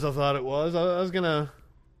fun as I thought it was. I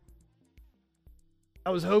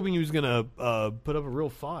was hoping he was gonna put up a real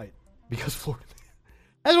fight. Because Florida man.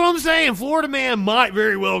 That's what I'm saying. Florida man might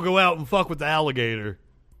very well go out and fuck with the alligator.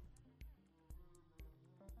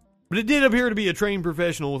 But it did appear to be a trained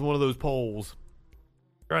professional with one of those poles.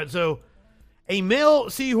 All right, so a male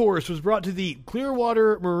seahorse was brought to the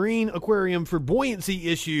Clearwater Marine Aquarium for buoyancy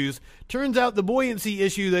issues. Turns out the buoyancy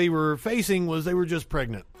issue they were facing was they were just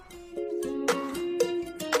pregnant.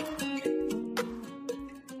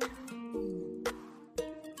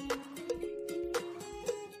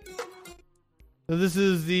 So this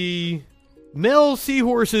is the male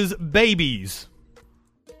seahorse's babies.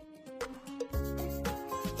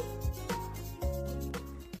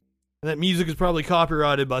 And that music is probably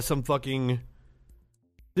copyrighted by some fucking...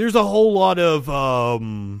 There's a whole lot of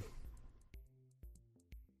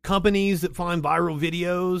companies that find viral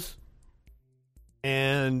videos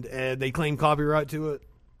and they claim copyright to it.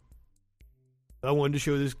 I wanted to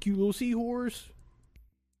show this cute little seahorse.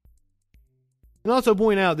 And also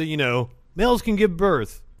point out that, you know, males can give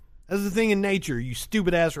birth. That's the thing in nature, you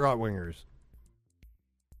stupid ass right-wingers.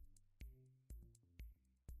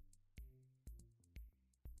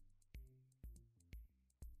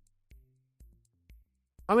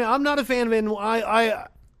 I mean, I'm not a fan of animal. I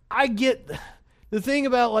get the thing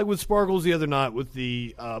about, like, with Sparkles the other night with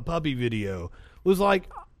the puppy video was like,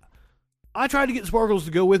 I tried to get Sparkles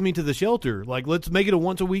to go with me to the shelter. Like, let's make it a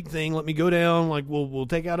once a week thing. Let me go down. Like, we'll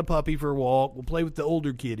take out a puppy for a walk. We'll play with the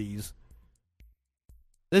older kitties.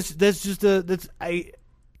 Those are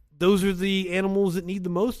the animals that need the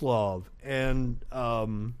most love. And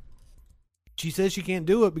she says she can't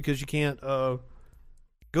do it because she can't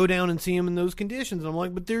go down and see them in those conditions. And I'm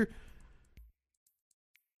like, but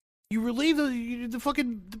you relieve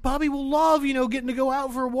the puppy will love, you know, getting to go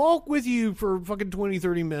out for a walk with you for fucking 20,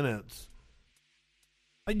 30 minutes.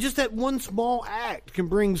 Like, just that one small act can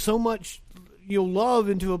bring so much, you know, love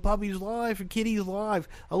into a puppy's life, a kitty's life.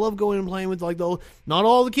 I love going and playing with, like, not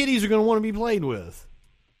all the kitties are going to want to be played with.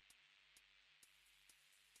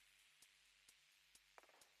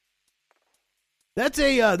 That's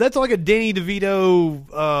like a Danny DeVito,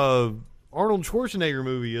 Arnold Schwarzenegger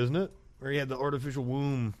movie, isn't it? Where he had the artificial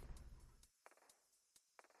womb.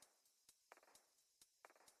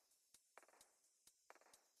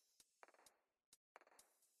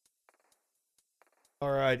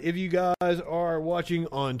 All right, if you guys are watching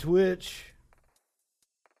on Twitch,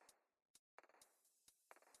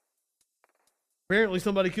 apparently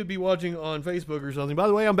somebody could be watching on Facebook or something. By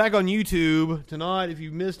the way, I'm back on YouTube tonight. If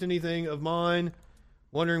you missed anything of mine,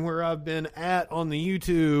 wondering where I've been at on the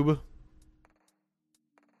YouTube.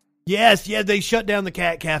 Yes, they shut down the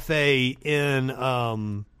Cat Cafe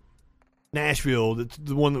in Nashville. That's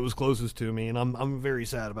the one that was closest to me, and I'm very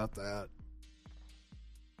sad about that.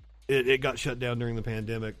 It got shut down during the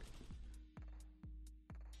pandemic.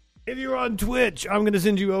 If you're on Twitch, I'm going to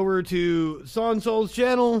send you over to Sonsol's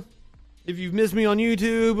channel. If you've missed me on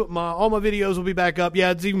YouTube, all my videos will be back up.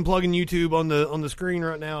 Yeah, it's even plugging YouTube on the screen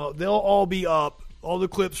right now. They'll all be up, all the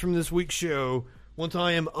clips from this week's show, once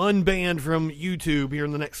I am unbanned from YouTube here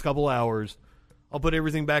in the next couple hours. I'll put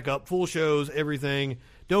everything back up, full shows, everything.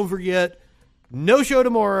 Don't forget, no show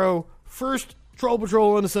tomorrow. First Troll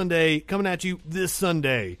Patrol on a Sunday, coming at you this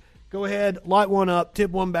Sunday. Go ahead, light one up,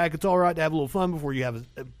 tip one back. It's all right to have a little fun before you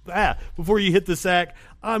hit the sack.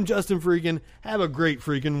 I'm Justin Freakin'. Have a great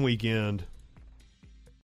freaking weekend.